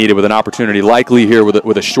what they needed with an opportunity likely here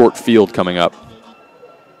with a short field coming up.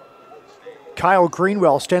 Kyle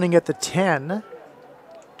Greenwell standing at the 10.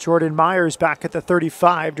 Jordan Myers back at the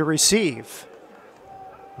 35 to receive.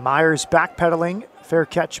 Myers backpedaling. Fair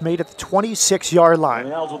catch made at the 26-yard line.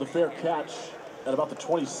 With a fair catch at about the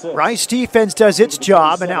 26. Rice defense does its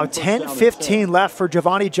job, and now 10-15 left for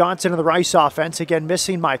Giovanni Johnson and the Rice offense. Again,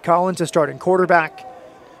 missing Mike Collins, the starting quarterback.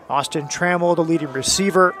 Austin Trammell, the leading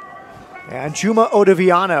receiver. And Juma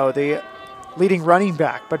Odaviano, the leading running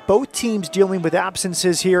back. But both teams dealing with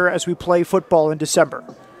absences here as we play football in December.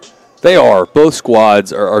 They are. Both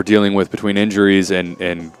squads are dealing with, between injuries and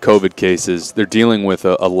COVID cases, they're dealing with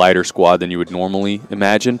a lighter squad than you would normally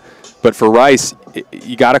imagine. But for Rice,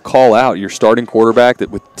 you got to call out your starting quarterback that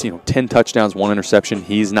with 10 touchdowns, 1 interception,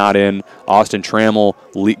 he's not in. Austin Trammell,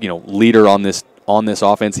 leader on this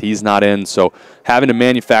offense, he's not in. So having to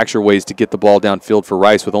manufacture ways to get the ball downfield for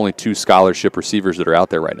Rice with only 2 scholarship receivers that are out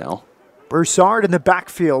there right now. Broussard in the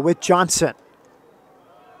backfield with Johnson.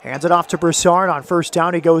 Hands it off to Broussard on first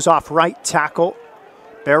down. He goes off right tackle.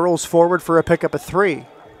 Barrels forward for a pickup of 3.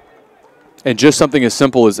 And just something as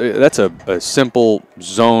simple as that's a simple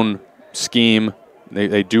zone scheme.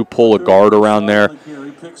 They do pull a guard around there.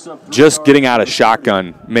 Just getting out of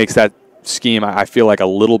shotgun makes that scheme, I feel like, a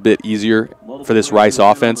little bit easier for this Rice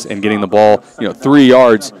offense, and getting the ball 3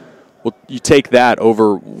 yards. Well, you take that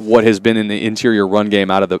over what has been in the interior run game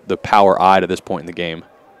out of the power I to this point in the game.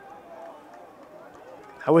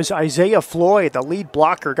 That was Isaiah Floyd, the lead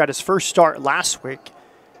blocker, got his first start last week.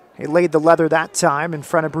 He laid the leather that time in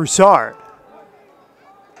front of Broussard.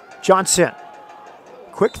 Johnson,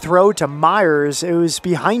 quick throw to Myers. It was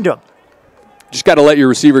behind him. Just got to let your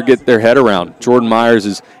receiver get their head around. Jordan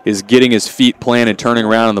Myers is getting his feet planted, turning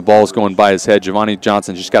around, and the ball's going by his head. Giovanni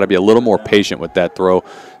Johnson's just got to be a little more patient with that throw.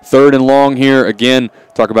 3rd and long here. Again,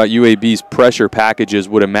 talk about UAB's pressure packages.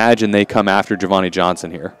 Would imagine they come after Giovanni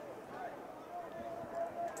Johnson here.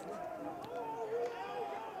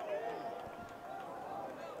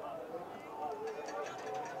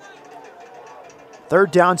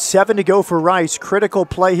 Third down, 7 to go for Rice. Critical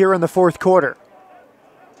play here in the 4th quarter.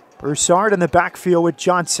 Broussard in the backfield with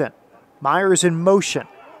Johnson. Myers in motion.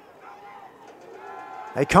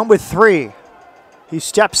 They come with 3. He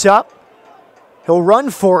steps up. He'll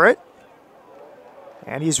run for it.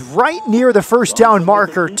 And he's right near the first down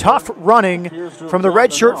marker. Tough running from the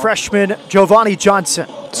redshirt freshman, Giovanni Johnson.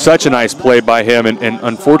 Such a nice play by him, and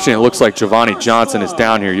unfortunately it looks like Giovanni Johnson is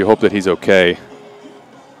down here. You hope that he's okay.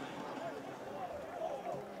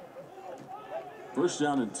 First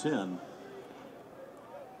down and 10.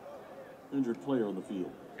 Injured player on the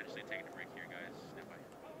field.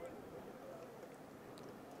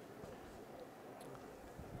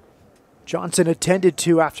 Johnson attended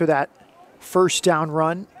to after that first down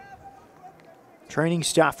run. Training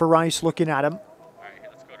staff for Rice looking at him.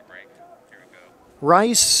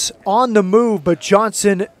 Rice on the move, but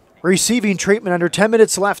Johnson receiving treatment under 10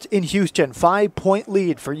 minutes left in Houston. 5-point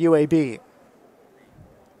lead for UAB.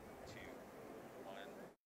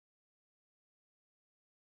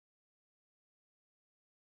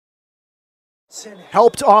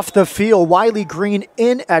 Helped off the field. Wiley Green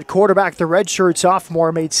in at quarterback. The redshirt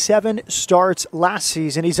sophomore made 7 starts last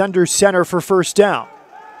season. He's under center for first down.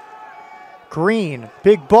 Green,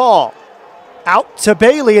 big ball. Out to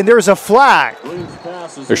Bailey, and there's a flag.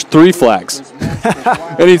 There's 3 flags.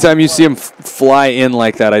 Anytime you see him fly in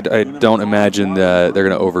like that, I don't imagine they're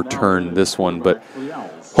going to overturn this one. But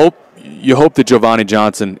you hope that Giovanni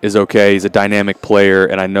Johnson is okay. He's a dynamic player,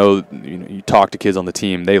 and I know you talk to kids on the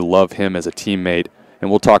team. They love him as a teammate. And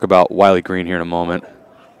we'll talk about Wiley Green here in a moment.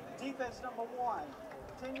 Defense number 1,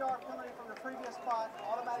 10-yard penalty from the previous spot,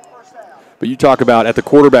 automatic first down. But you talk about at the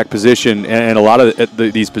quarterback position, and a lot of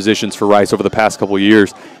these positions for Rice over the past couple of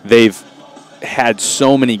years, they've had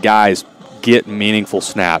so many guys get meaningful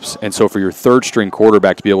snaps. And so for your 3rd-string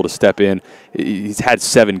quarterback to be able to step in, he's had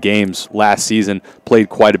 7 games last season, played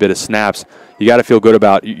quite a bit of snaps. You got to feel good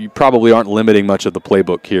about, you probably aren't limiting much of the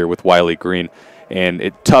playbook here with Wiley Green. And a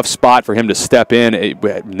tough spot for him to step in. You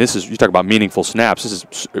talk about meaningful snaps. This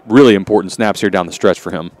is really important snaps here down the stretch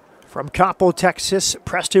for him. From Coppell, Texas,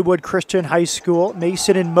 Prestonwood Christian High School.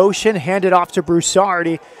 Mason in motion, handed off to Broussard.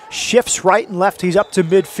 He shifts right and left. He's up to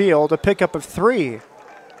midfield, a pickup of 3.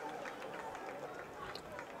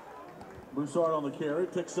 Broussard on the carry,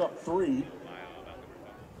 picks up 3.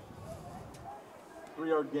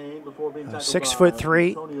 3-yard gain before being tackled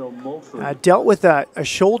 6'3". Dealt with a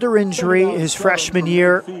shoulder injury his freshman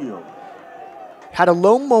year. Had a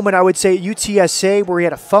low moment, I would say, at UTSA where he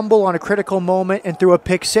had a fumble on a critical moment and threw a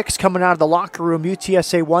pick 6 coming out of the locker room.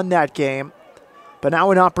 UTSA won that game. But now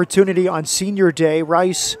an opportunity on senior day.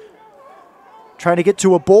 Rice trying to get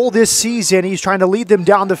to a bowl this season. He's trying to lead them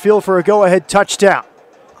down the field for a go-ahead touchdown.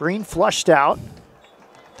 Green flushed out.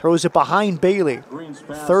 Throws it behind Bailey.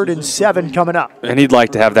 3rd and 7 coming up. And he'd like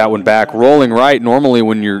to have that one back. Rolling right, normally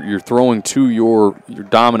when you're throwing to your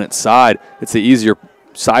dominant side, it's the easier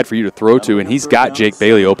side for you to throw to, and he's got Jake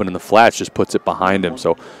Bailey open in the flats, just puts it behind him.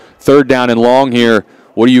 So 3rd down and long here.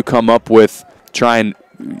 What do you come up with?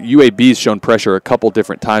 UAB's shown pressure a couple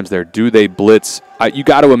different times there. Do they blitz? You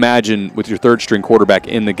got to imagine with your 3rd-string quarterback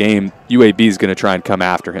in the game, UAB is going to try and come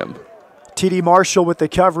after him. T.D. Marshall with the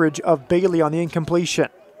coverage of Bailey on the incompletion.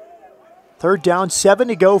 3rd down, 7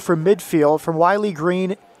 to go from midfield from Wiley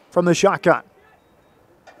Green from the shotgun.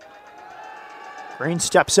 Green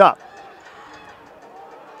steps up.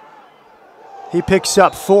 He picks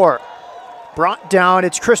up 4. Brought down,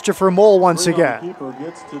 it's Christopher Mole once again. Keeper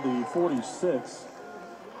gets to the 46.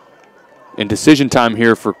 In decision time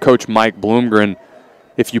here for Coach Mike Bloomgren,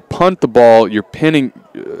 if you punt the ball, you're pinning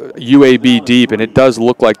UAB deep, and it does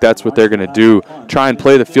look like that's what they're going to do. Try and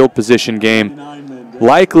play the field position game.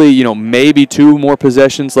 Likely, you know, maybe 2 more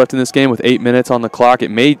possessions left in this game with 8 minutes on the clock. You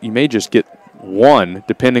may just get 1,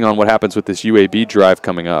 depending on what happens with this UAB drive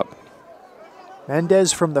coming up.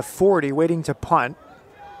 Mendez from the 40 waiting to punt.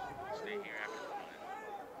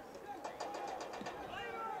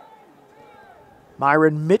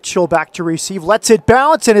 Myron Mitchell back to receive, lets it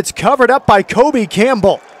bounce, and it's covered up by Kobe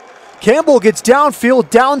Campbell. Campbell gets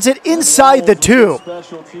downfield, downs it inside the 2.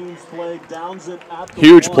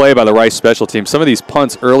 Huge play by the Rice special team. Some of these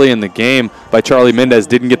punts early in the game by Charlie Mendez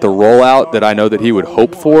didn't get the rollout that I know that he would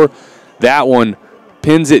hope for. That one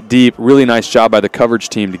pins it deep. Really nice job by the coverage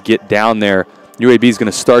team to get down there. UAB is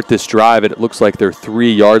going to start this drive. It looks like their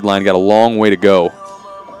 3-yard line got a long way to go.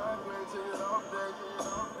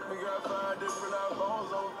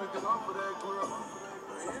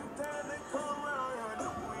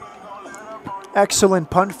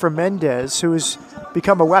 Excellent punt from Mendez, who has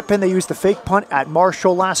become a weapon. They used the fake punt at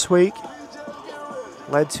Marshall last week.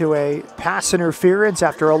 Led to a pass interference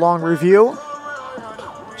after a long review.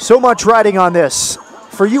 So much riding on this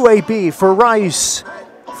for UAB, for Rice,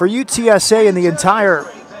 for UTSA, and the entire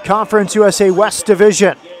Conference USA West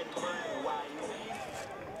Division.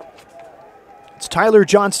 It's Tyler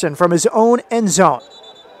Johnston from his own end zone.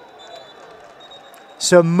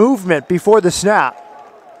 Some movement before the snap.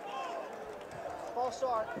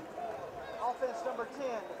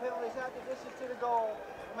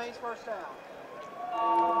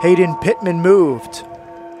 Hayden Pittman moved.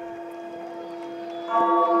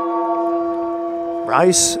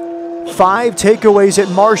 Rice, 5 takeaways at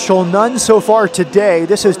Marshall, none so far today.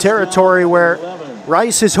 This is territory where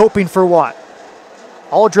Rice is hoping for what?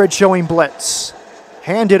 Aldred showing blitz.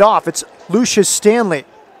 Handed off, it's Lucius Stanley.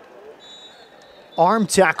 Arm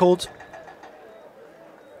tackled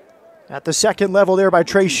at the second level there by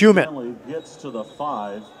Trey Schumann. Stanley gets to the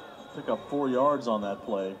 5, pick up 4 yards on that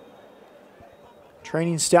play.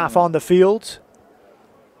 Training staff on the field.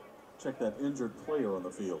 Check that injured player on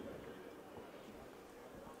the field.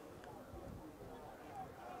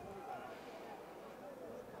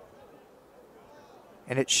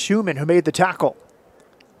 And it's Schumann who made the tackle.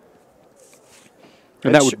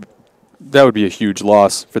 And that would be a huge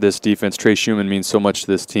loss for this defense. Trey Schumann means so much to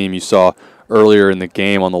this team. You saw earlier in the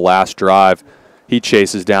game on the last drive, he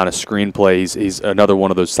chases down a screenplay. He's another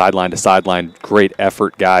one of those sideline to sideline great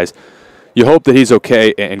effort guys. You hope that he's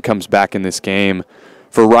okay and comes back in this game.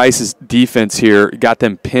 For Rice's defense here, got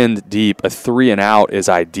them pinned deep. A 3-and-out is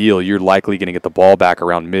ideal. You're likely going to get the ball back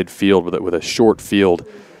around midfield with a short field.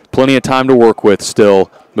 Plenty of time to work with still.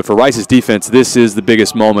 But for Rice's defense, this is the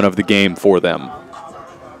biggest moment of the game for them.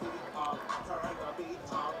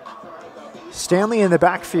 Stanley in the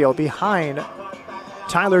backfield behind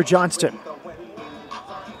Tyler Johnston.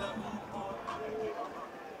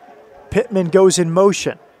 Pittman goes in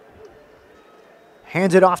motion.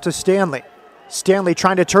 Hands it off to Stanley. Stanley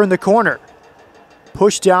trying to turn the corner.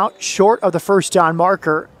 Pushed out short of the first down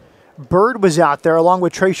marker. Bird was out there along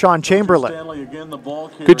with Trayshawn Chamberlain.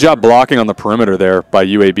 Good job blocking on the perimeter there by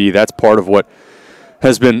UAB. That's part of what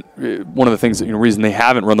has been one of the things, reason they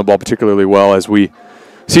haven't run the ball particularly well. As we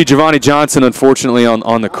see Giovanni Johnson, unfortunately,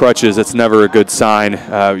 on the crutches, that's never a good sign.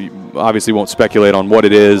 Obviously won't speculate on what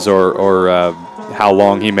it is or how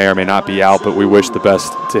long he may or may not be out, but we wish the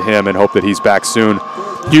best to him and hope that he's back soon.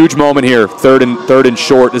 Huge moment here, third and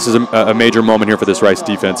short. This is a major moment here for this Rice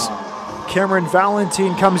defense. Cameron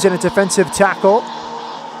Valentine comes in at defensive tackle.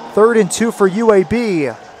 3rd and 2 for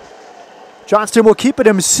UAB. Johnston will keep it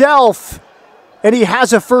himself, and he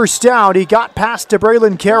has a first down. He got past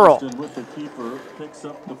DeBraylon Carroll.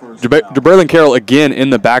 DeBraylon Carroll again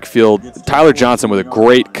in the backfield. Tyler Johnson with a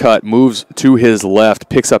great cut, moves to his left,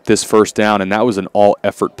 picks up this first down, and that was an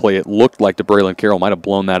all-effort play. It looked like DeBraylon Carroll might have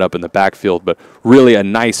blown that up in the backfield, but really a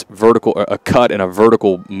nice a cut and a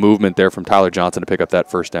vertical movement there from Tyler Johnson to pick up that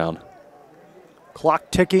first down.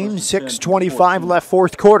 Clock ticking, 6:25 left,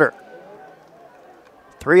 4th quarter.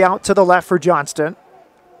 3 out to the left for Johnston.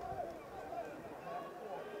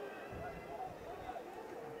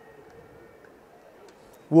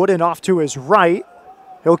 Wooden off to his right.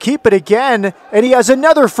 He'll keep it again, and he has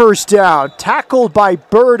another first down. Tackled by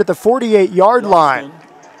Bird at the 48-yard line.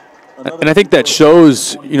 And I think that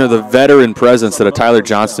shows, the veteran presence that a Tyler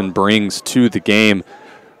Johnston brings to the game.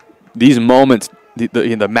 These moments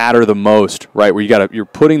that matter the most, right? Where you're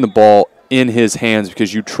putting the ball in his hands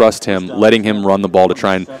because you trust him, letting him run the ball to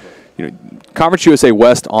try and, Conference USA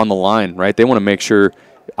West on the line, right? They want to make sure,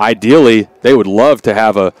 ideally, they would love to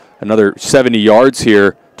have another 70 yards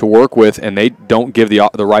here to work with, and they don't give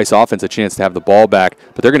the Rice offense a chance to have the ball back,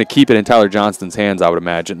 but they're going to keep it in Tyler Johnston's hands, I would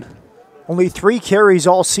imagine. Only 3 carries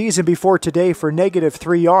all season before today for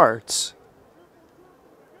 -3 yards.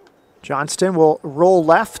 Johnston will roll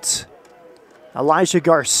left. Elijah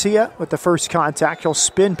Garcia with the first contact. He'll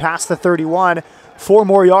spin past the 31. 4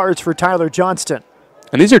 more yards for Tyler Johnston.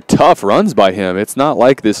 And these are tough runs by him. It's not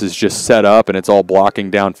like this is just set up and it's all blocking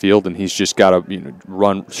downfield and he's just got to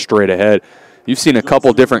run straight ahead. You've seen a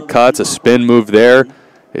couple different cuts, a spin move there.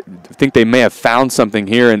 I think they may have found something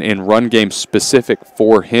here in run game specific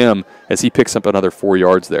for him as he picks up another 4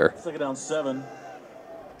 yards there. Second down 7.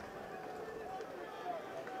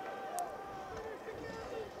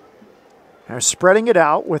 They're spreading it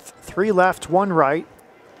out with 3 left, 1 right.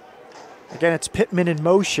 Again, it's Pittman in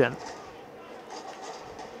motion.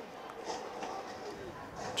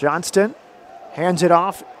 Johnston hands it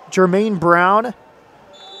off. Jermaine Brown.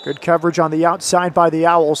 Good coverage on the outside by the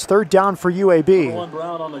Owls. 3rd down for UAB.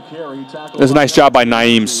 There's a nice job by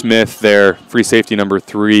Naeem Smith there, free safety number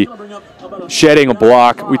 3. Shedding a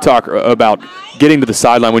block. We talk about getting to the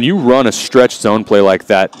sideline. When you run a stretch zone play like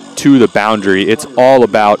that to the boundary, it's all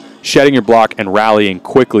about shedding your block and rallying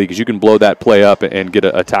quickly because you can blow that play up and get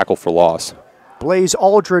a tackle for loss. Blaze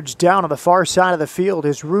Aldridge down on the far side of the field.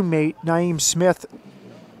 His roommate, Naeem Smith,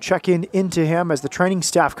 checking into him as the training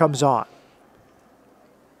staff comes on.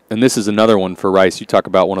 And this is another one for Rice. You talk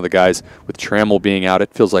about one of the guys with Trammell being out. It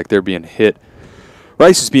feels like they're being hit.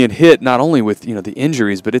 Rice is being hit not only with the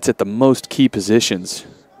injuries, but it's at the most key positions.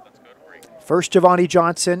 First Giovanni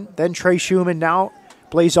Johnson, then Trey Schumann, now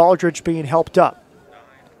Blaze Aldridge being helped up.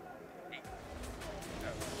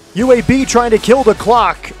 UAB trying to kill the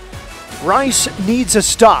clock. Rice needs a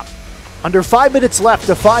stop. Under 5 minutes left,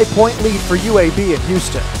 a 5-point lead for UAB in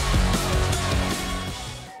Houston.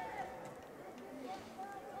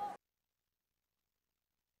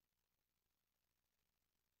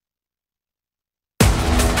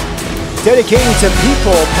 Dedicated to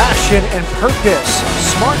people, passion, and purpose,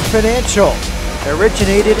 Smart Financial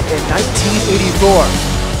originated in 1984.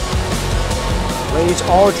 Blaze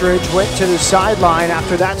Aldridge went to the sideline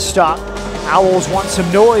after that stop. Owls want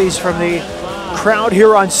some noise from the crowd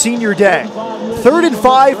here on Senior Day. 3rd and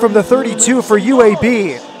 5 from the 32 for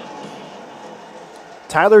UAB.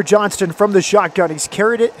 Tyler Johnston from the shotgun. He's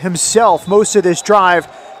carried it himself most of this drive.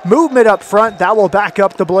 Movement up front, that will back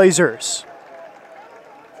up the Blazers.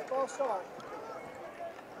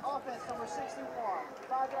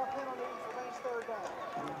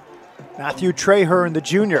 Matthew Traherne, the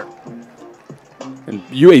junior. And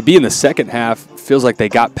UAB in the second half feels like they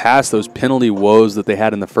got past those penalty woes that they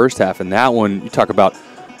had in the first half. And that one, you talk about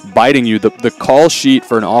biting you. The call sheet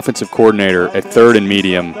for an offensive coordinator at 3rd and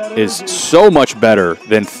medium is so much better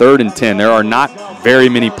than 3rd and 10. There are not very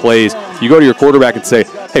many plays. You go to your quarterback and say,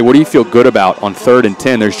 hey, what do you feel good about on 3rd and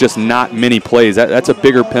 10? There's just not many plays. That's a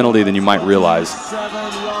bigger penalty than you might realize.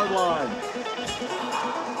 7-yard line.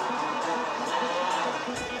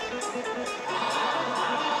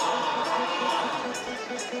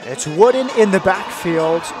 It's Wooden in the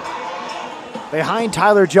backfield behind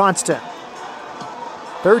Tyler Johnston.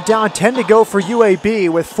 3rd down, 10 to go for UAB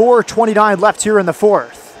with 4:29 left here in the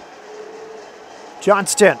 4th.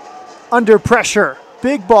 Johnston under pressure.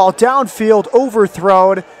 Big ball downfield,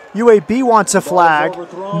 overthrown. UAB wants a flag.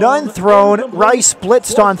 None thrown. Rice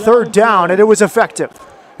blitzed on 3rd down, and it was effective.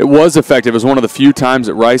 It was effective. It was one of the few times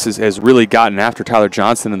that Rice has really gotten after Tyler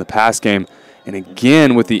Johnston in the pass game. And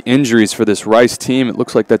again, with the injuries for this Rice team, it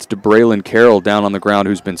looks like that's DeBraylon Carroll down on the ground,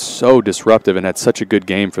 who's been so disruptive and had such a good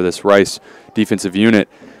game for this Rice defensive unit.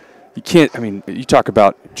 You talk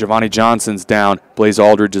about Giovanni Johnson's down, Blaze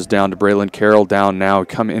Aldridge is down, DeBraylon Carroll down now.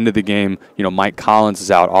 Come into the game, Mike Collins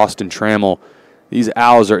is out, Austin Trammell. These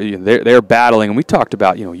Owls they're battling, and we talked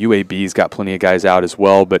about, UAB's got plenty of guys out as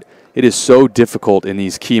well, but it is so difficult in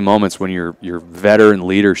these key moments when your veteran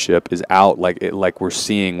leadership is out like we're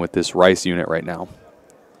seeing with this Rice unit right now.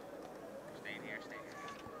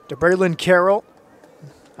 DeBraylon Carroll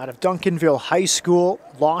out of Duncanville High School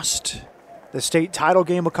lost the state title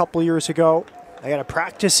game a couple years ago. They had a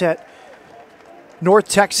practice at North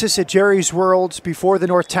Texas at Jerry's Worlds before the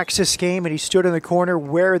North Texas game, and he stood in the corner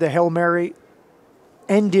where the Hail Mary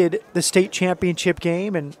ended the state championship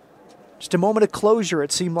game, and just a moment of closure,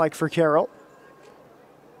 it seemed like, for Carroll.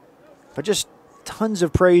 But just tons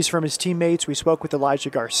of praise from his teammates. We spoke with Elijah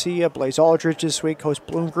Garcia, Blaze Aldridge this week, Host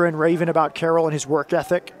Bloomgren, raving about Carroll and his work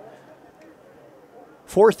ethic.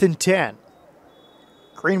 4th and 10.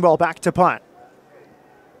 Greenwell back to punt.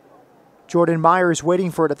 Jordan Myers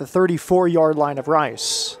waiting for it at the 34-yard line of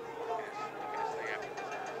Rice.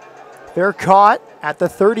 They're caught at the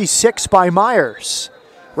 36 by Myers.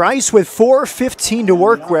 Rice with 4:15 to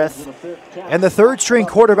work with, and the third-string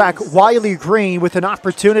quarterback, Wiley Green, with an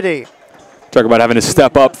opportunity. Talk about having to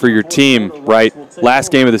step up for your team, right?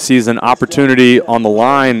 Last game of the season, opportunity on the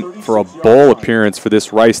line for a bowl appearance for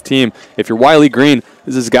this Rice team. If you're Wiley Green,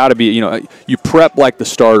 this has got to be, you prep like the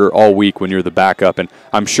starter all week when you're the backup. And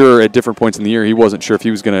I'm sure at different points in the year, he wasn't sure if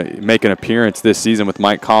he was going to make an appearance this season with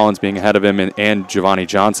Mike Collins being ahead of him and Giovanni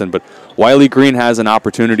Johnson. But Wiley Green has an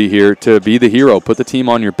opportunity here to be the hero, put the team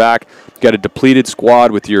on your back. You've got a depleted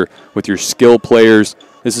squad with your skill players.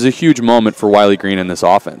 This is a huge moment for Wiley Green in this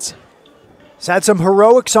offense. He's had some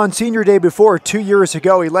heroics on senior day before. 2 years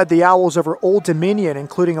ago, he led the Owls over Old Dominion,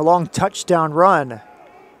 including a long touchdown run.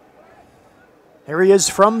 Here he is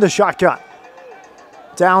from the shotgun.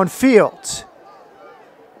 Downfield.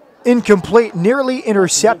 Incomplete, nearly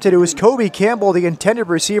intercepted. It was Kobe Campbell, the intended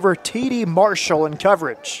receiver. T.D. Marshall in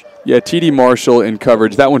coverage. Yeah, T.D. Marshall in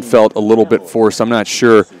coverage. That one felt a little bit forced. I'm not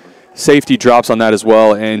sure. Safety drops on that as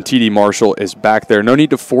well, and T.D. Marshall is back there. No need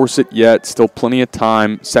to force it yet. Still plenty of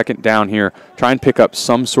time. Second down here. Try and pick up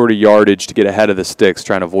some sort of yardage to get ahead of the sticks,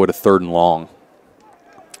 trying to avoid a 3rd and long.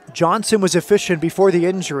 Johnson was efficient before the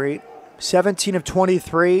injury. 17 of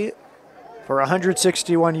 23 for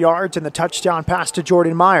 161 yards and the touchdown pass to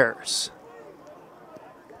Jordan Myers.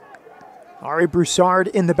 Ari Broussard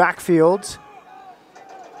in the backfield.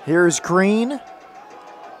 Here's Green.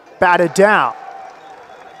 Batted down.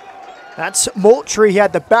 That's Moultrie. He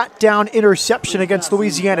had the bat down interception against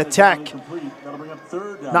Louisiana Tech.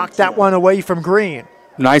 Knocked that one away from Green.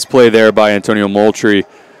 Nice play there by Antonio Moultrie.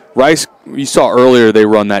 Rice, you saw earlier they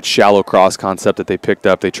run that shallow cross concept that they picked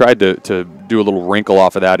up. They tried to do a little wrinkle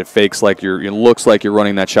off of that. It fakes like it looks like you're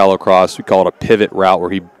running that shallow cross. We call it a pivot route where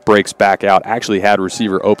he breaks back out. Actually had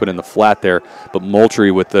receiver open in the flat there, but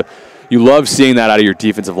Moultrie with the. You love seeing that out of your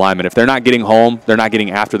defensive linemen. If they're not getting home, they're not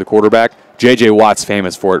getting after the quarterback. J.J. Watt's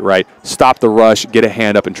famous for it, right? Stop the rush, get a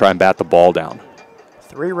hand up, and try and bat the ball down.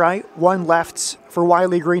 3 right, 1 left for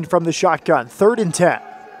Wiley Green from the shotgun. 3rd and 10.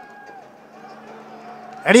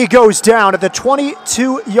 And he goes down at the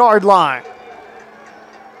 22-yard line.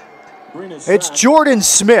 It's Jordan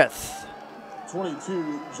Smith.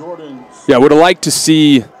 22, Jordan. Yeah, would have liked to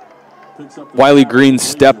see Wiley Green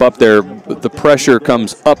step up there. The pressure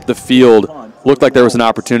comes up the field. Looked like there was an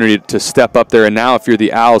opportunity to step up there. And now if you're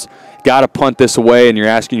the Owls, got to punt this away, and you're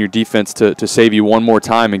asking your defense to save you one more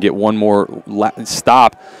time and get one more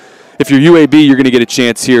stop. If you're UAB, you're going to get a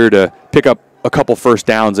chance here to pick up a couple first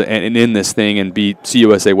downs and in this thing and be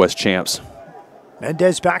CUSA West champs.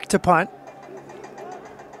 Mendez back to punt.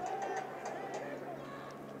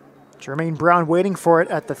 Jermaine Brown waiting for it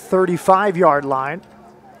at the 35-yard line.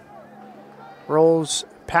 Rolls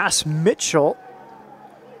past Mitchell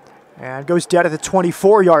and goes dead at the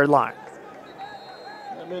 24-yard line.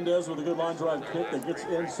 Mendez with a good line drive kick that gets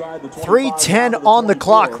inside the 3:10 on the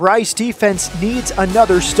clock. Rice defense needs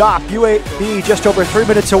another stop. UAB just over 3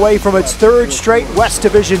 minutes away from its 3rd straight West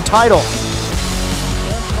Division title.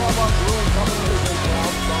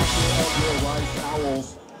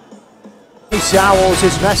 Rice Owls,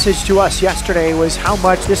 his message to us yesterday was how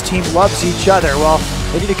much this team loves each other. Well,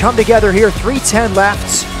 they need to come together here. 3:10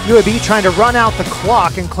 left. UAB trying to run out the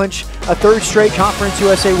clock and clinch a 3rd straight Conference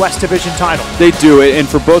USA West Division title. They do it, and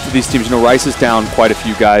for both of these teams, Rice is down quite a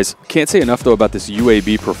few guys. Can't say enough, though, about this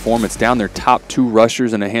UAB performance. Down their top 2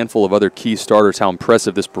 rushers and a handful of other key starters, how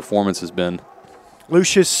impressive this performance has been.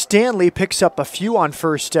 Lucius Stanley picks up a few on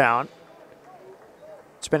 1st down.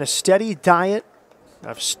 It's been a steady diet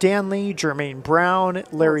of Stanley, Jermaine Brown,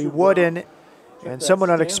 Larry Wooden, and someone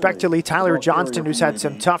unexpectedly, Tyler Johnston, who's had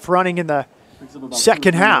some tough running in the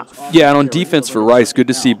second half. Yeah, and on defense for Rice, good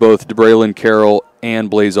to see both DeBraylon Carroll and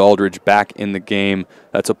Blaze Aldridge back in the game.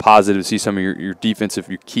 That's a positive to see some of your defensive,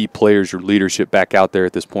 your key players, your leadership back out there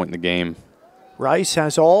at this point in the game. Rice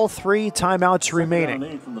has all 3 timeouts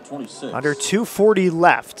remaining. Under 2:40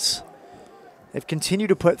 left. They've continued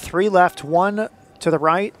to put 3 left, 1 to the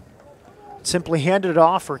right. Simply handed it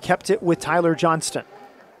off or kept it with Tyler Johnston.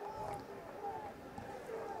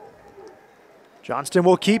 Johnston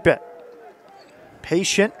will keep it.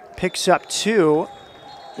 Patient picks up 2.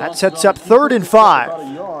 That sets up 3rd and 5.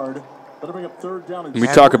 When we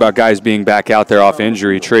talk about guys being back out there off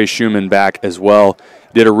injury, Trey Schumann back as well.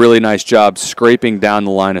 Did a really nice job scraping down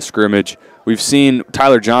the line of scrimmage. We've seen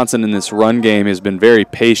Tyler Johnson in this run game has been very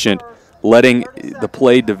patient, letting the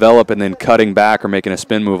play develop and then cutting back or making a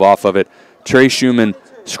spin move off of it. Trey Schumann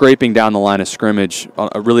scraping down the line of scrimmage,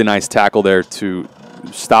 a really nice tackle there to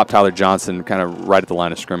stop Tyler Johnson kind of right at the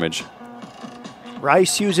line of scrimmage.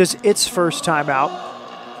 Rice uses its first timeout.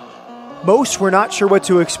 Most were not sure what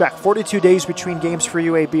to expect. 42 days between games for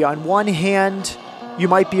UAB. On one hand, you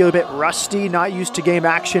might be a bit rusty, not used to game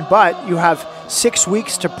action, but you have 6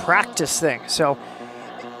 weeks to practice things. So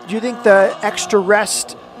do you think the extra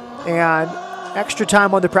rest and extra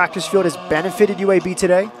time on the practice field has benefited UAB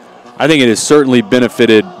today? I think it has certainly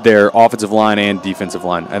benefited their offensive line and defensive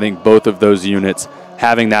line. I think both of those units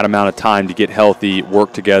having that amount of time to get healthy,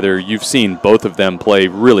 work together. You've seen both of them play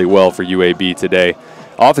really well for UAB today.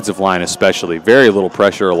 Offensive line especially, very little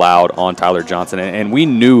pressure allowed on Tyler Johnson. And we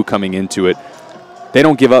knew coming into it, they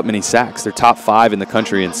don't give up many sacks. They're top 5 in the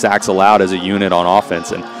country in sacks allowed as a unit on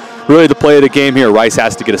offense. And really the play of the game here, Rice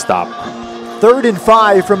has to get a stop. 3rd and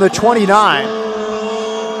 5 from the 29.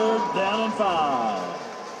 Down and 5.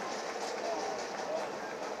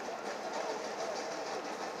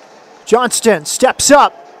 Johnston steps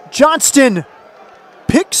up. Johnston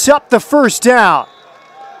picks up the first down.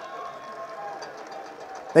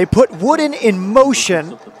 They put Wooden in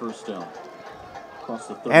motion,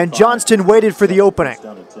 and Johnston waited for the opening.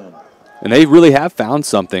 And they really have found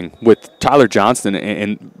something with Tyler Johnston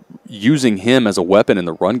and using him as a weapon in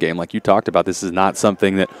the run game. Like you talked about, this is not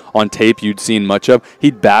something that on tape you'd seen much of.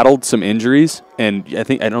 He'd battled some injuries, and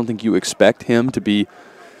I don't think you expect him to be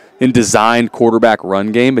in designed quarterback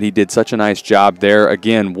run game, but he did such a nice job there.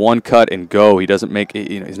 Again, one cut and go. He doesn't make,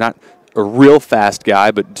 he's not a real fast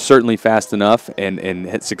guy, but certainly fast enough, and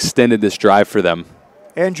it's extended this drive for them.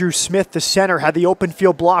 Andrew Smith, the center, had the open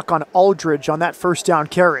field block on Aldridge on that first down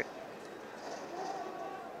carry.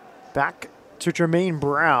 Back to Jermaine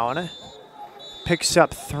Brown. Picks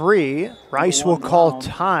up 3. Rice will call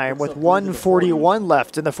time with 1:41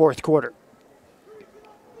 left in the fourth quarter.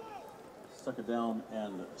 Second down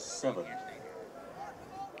and 7.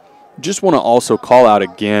 Just want to also call out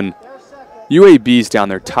again, UAB's down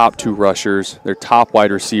their top 2 rushers. Their top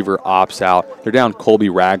wide receiver opts out. They're down Colby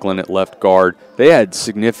Ragland at left guard. They had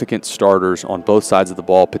significant starters on both sides of the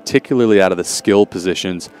ball, particularly out of the skill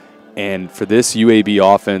positions. And for this UAB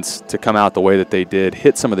offense to come out the way that they did,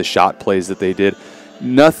 hit some of the shot plays that they did,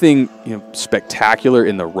 nothing spectacular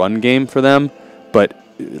in the run game for them, but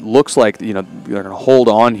it looks like they're going to hold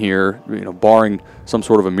on here, barring some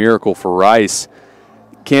sort of a miracle for Rice.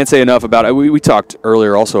 Can't say enough about it. We talked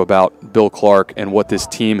earlier also about Bill Clark and what this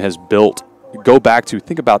team has built. Go back to,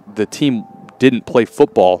 think about the team didn't play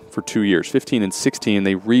football for 2 years, 15 and 16.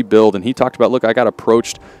 They rebuild, and he talked about, look, I got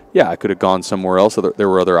approached. Yeah, I could have gone somewhere else. There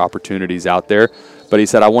were other opportunities out there. But he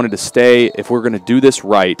said, I wanted to stay. If we're going to do this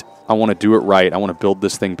right, I want to do it right. I want to build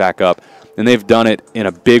this thing back up. And they've done it in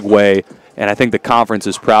a big way. And I think the conference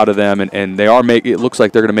is proud of them, and they are it looks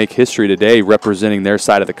like they're going to make history today representing their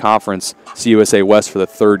side of the conference, CUSA West, for the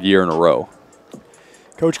 3rd year in a row.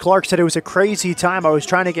 Coach Clark said it was a crazy time. I was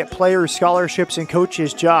trying to get players scholarships and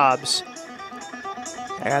coaches jobs.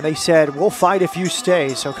 And they said, we'll fight if you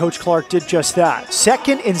stay. So Coach Clark did just that.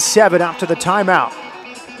 2nd and 7 after the timeout.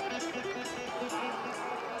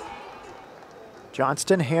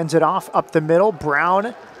 Johnston hands it off up the middle.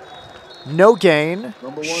 Brown, no gain.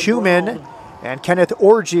 Schumann and Kenneth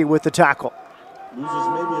Orgy with the tackle. Loses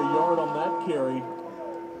maybe a yard on that carry.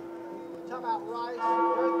 Timeout, Rice.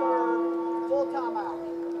 Your third. Full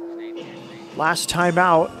timeout. Last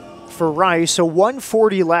timeout for Rice. So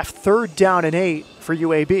 1:40 left, 3rd down and 8 for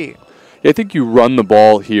UAB. Yeah, I think you run the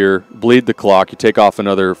ball here, bleed the clock, you take off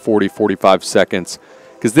another 40, 45 seconds,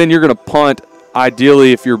 because then you're going to punt.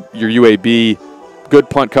 Ideally, if you're UAB, good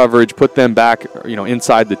punt coverage, put them back,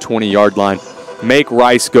 inside the 20-yard line. Make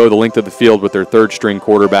Rice go the length of the field with their 3rd-string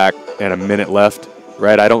quarterback and a minute left,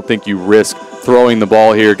 right? I don't think you risk throwing the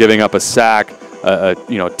ball here, giving up a sack, a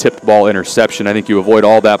tipped ball interception. I think you avoid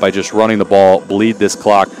all that by just running the ball, bleed this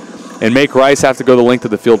clock, and make Rice have to go the length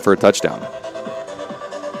of the field for a touchdown.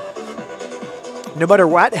 No matter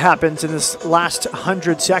what happens in this last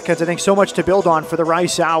 100 seconds, I think so much to build on for the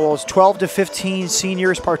Rice Owls. 12 to 15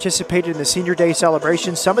 seniors participated in the Senior Day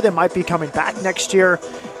celebration. Some of them might be coming back next year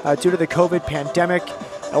due to the COVID pandemic.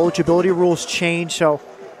 Eligibility rules change, so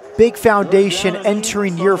big foundation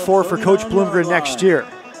entering year 4 for Coach Bloomgren next year.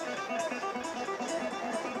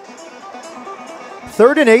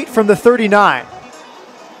 3rd and 8 from the 39.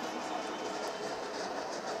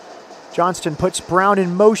 Johnston puts Brown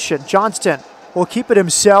in motion. Johnston will keep it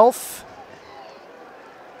himself.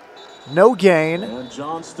 No gain. And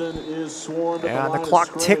Johnston is swarmed. And the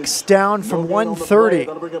clock ticks down from 1:30.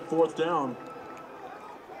 That'll bring up 4th down.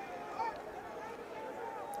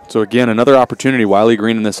 So again, another opportunity. Wiley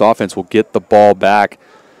Green in this offense will get the ball back.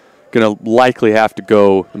 Going to likely have to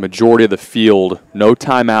go the majority of the field. No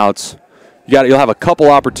timeouts. You'll have a couple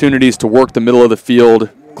opportunities to work the middle of the field.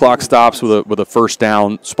 Clock stops with a first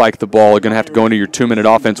down, spike the ball. You're going to have to go into your 2-minute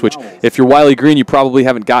offense, which if you're Wiley Green, you probably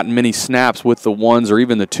haven't gotten many snaps with the ones or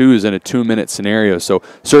even the twos in a 2-minute scenario. So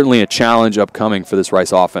certainly a challenge upcoming for this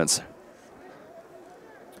Rice offense.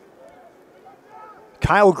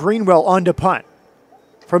 Kyle Greenwell on to punt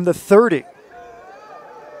from the 30.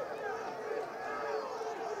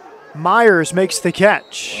 Myers makes the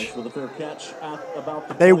catch.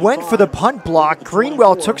 They went for the punt block.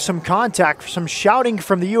 Greenwell took some contact, some shouting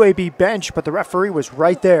from the UAB bench, but the referee was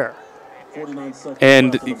right there.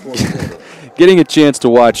 And getting a chance to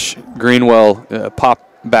watch Greenwell pop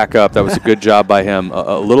back up, that was a good job by him.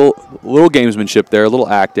 A little gamesmanship there, a little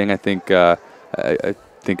acting. I think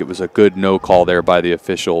it was a good no call there by the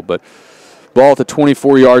official. But ball at the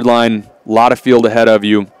 24-yard line, a lot of field ahead of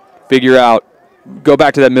you. Figure out. Go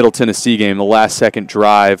back to that Middle Tennessee game, the last-second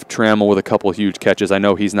drive, Trammell with a couple of huge catches. I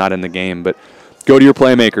know he's not in the game, but go to your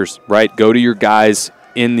playmakers, right? Go to your guys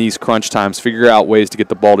in these crunch times. Figure out ways to get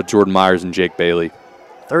the ball to Jordan Myers and Jake Bailey.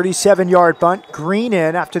 37-yard bunt. Green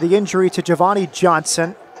in after the injury to Javani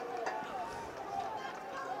Johnson.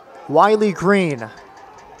 Wiley Green.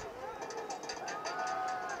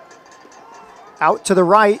 Out to the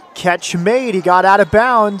right. Catch made. He got out of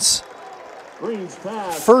bounds.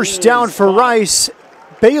 First down for Rice.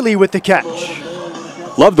 Bailey with the catch.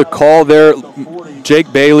 Love the call there.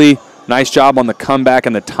 Jake Bailey, nice job on the comeback,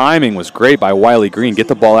 and the timing was great by Wiley Green. Get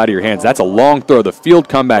the ball out of your hands. That's a long throw. The field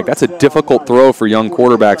comeback, that's a difficult throw for young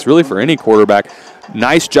quarterbacks, really for any quarterback.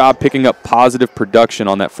 Nice job picking up positive production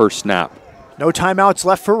on that first snap. No timeouts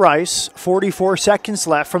left for Rice. 44 seconds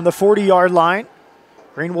left from the 40-yard line.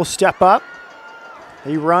 Green will step up.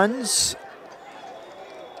 He runs.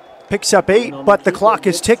 Picks up 8, but the clock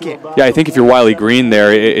is ticking. Yeah, I think if you're Wiley Green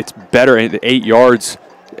there, it's better at 8 yards.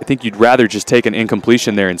 I think you'd rather just take an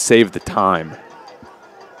incompletion there and save the time.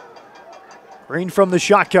 Green from the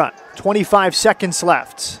shotgun. 25 seconds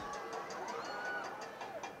left.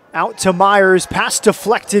 Out to Myers. Pass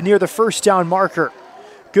deflected near the first down marker.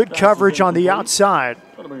 Good coverage on the outside.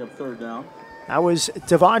 That was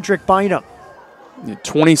Devondrick Bynum.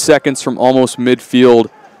 20 seconds from almost midfield.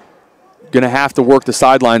 Going to have to work the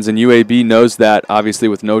sidelines, and UAB knows that, obviously,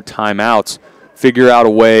 with no timeouts. Figure out a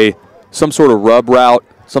way, some sort of rub route,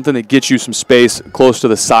 something that gets you some space close to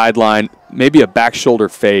the sideline, maybe a back shoulder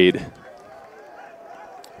fade.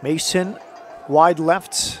 Mason, wide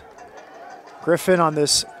left. Griffin on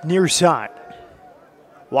this near side.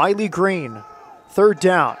 Wiley Green, third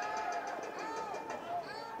down.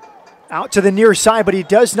 Out to the near side, but he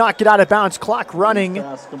does not get out of bounds. Clock running,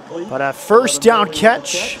 but a first down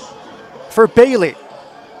catch for Bailey.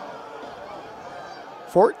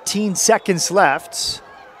 14 seconds left.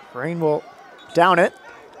 Green will down it.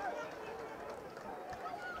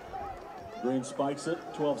 Green spikes it,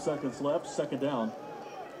 12 seconds left, second down.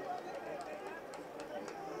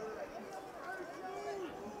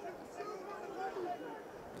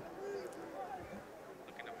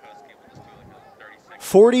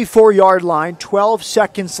 "44-yard line, 12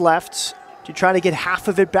 seconds left. Do you try to get half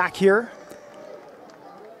of it back here?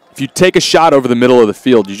 If you take a shot over the middle of the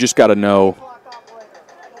field, you just got to know.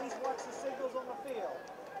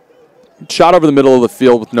 Shot over the middle of the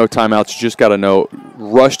field with no timeouts, you just got to know.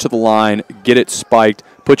 Rush to the line, get it spiked,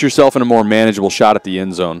 put yourself in a more manageable shot at the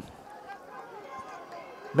end zone.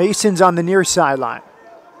 Mason's on the near sideline.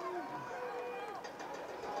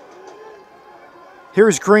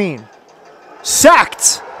 Here's Green.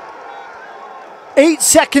 Sacked. 8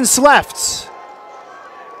 seconds left.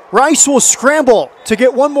 Rice will scramble to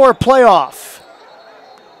get one more playoff.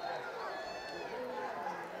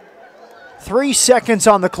 3 seconds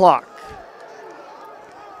on the clock.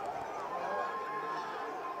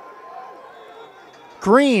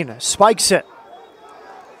 Green spikes it.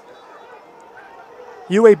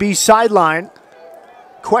 UAB sideline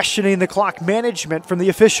questioning the clock management from the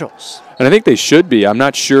officials. And I think they should be. I'm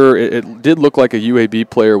not sure. It did look like a UAB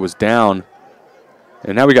player was down.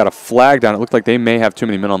 And now we got a flag down. It looked like they may have too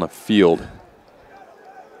many men on the field.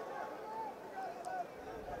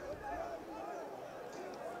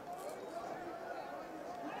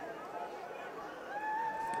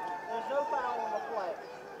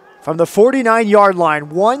 From the 49-yard line,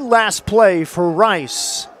 one last play for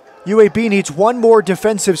Rice. UAB needs one more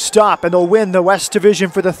defensive stop, and they'll win the West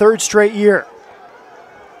Division for the third straight year.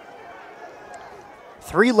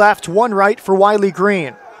 3 left, 1 right for Wiley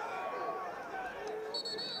Green.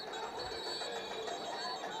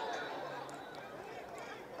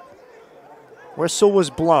 Whistle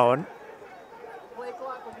was blown. Play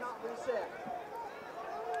clock was not reset.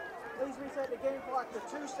 Please reset the game clock to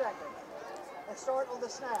 2 seconds and start on the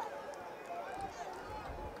snap.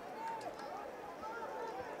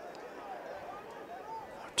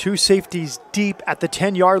 Two safeties deep at the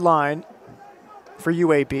 10-yard line for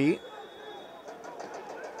UAB.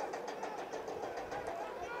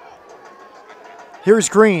 Here's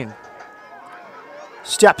Green.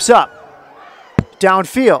 Steps up.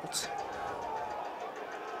 Downfield.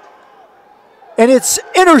 And it's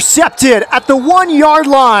intercepted at the 1-yard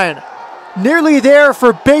line. Nearly there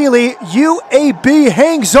for Bailey. UAB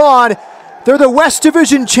hangs on. They're the West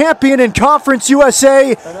Division champion in Conference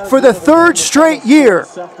USA for the third straight year.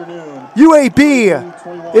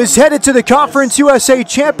 UAB is headed to the Conference USA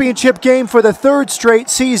championship game for the third straight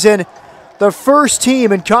season. The first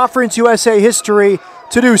team in Conference USA history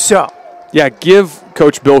to do so. Yeah, give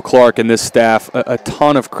Coach Bill Clark and this staff a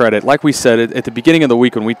ton of credit. Like we said at the beginning of the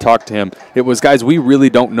week when we talked to him, it was, guys, we really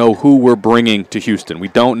don't know who we're bringing to Houston. We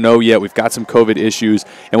don't know yet. We've got some COVID issues.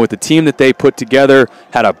 And with the team that they put together,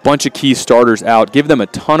 had a bunch of key starters out. Give them a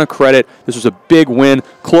ton of credit. This was a big win.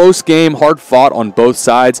 Close game, hard fought on both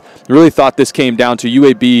sides. I really thought this came down to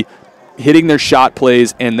UAB hitting their shot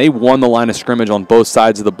plays, and they won the line of scrimmage on both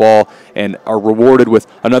sides of the ball and are rewarded with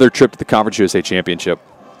another trip to the Conference USA Championship.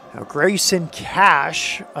 Now, Grayson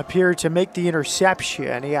Cash appeared to make the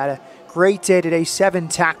interception. He had a great day today, 7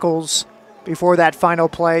 tackles before that final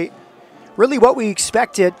play. Really what we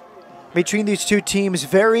expected between these two teams.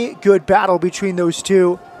 Very good battle between those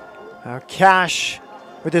two. Cash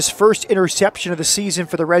with his first interception of the season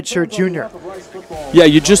for the redshirt junior. Yeah,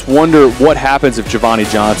 you just wonder what happens if Giovanni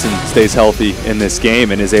Johnson stays healthy in this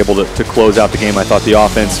game and is able to close out the game. I thought the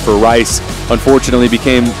offense for Rice unfortunately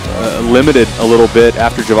became limited a little bit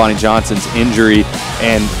after Giovanni Johnson's injury.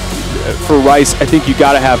 And for Rice, I think you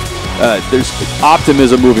got to have, there's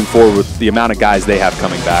optimism moving forward with the amount of guys they have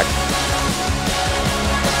coming back.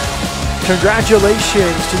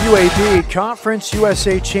 Congratulations to UAB, Conference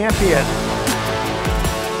USA champion.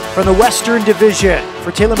 From the Western Division,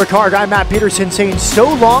 for Taylor McCarg, I'm Matt Peterson saying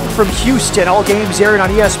so long from Houston. All games airing on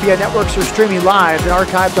ESPN networks are streaming live and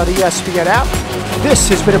archived on the ESPN app. This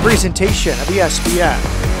has been a presentation of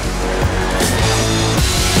ESPN.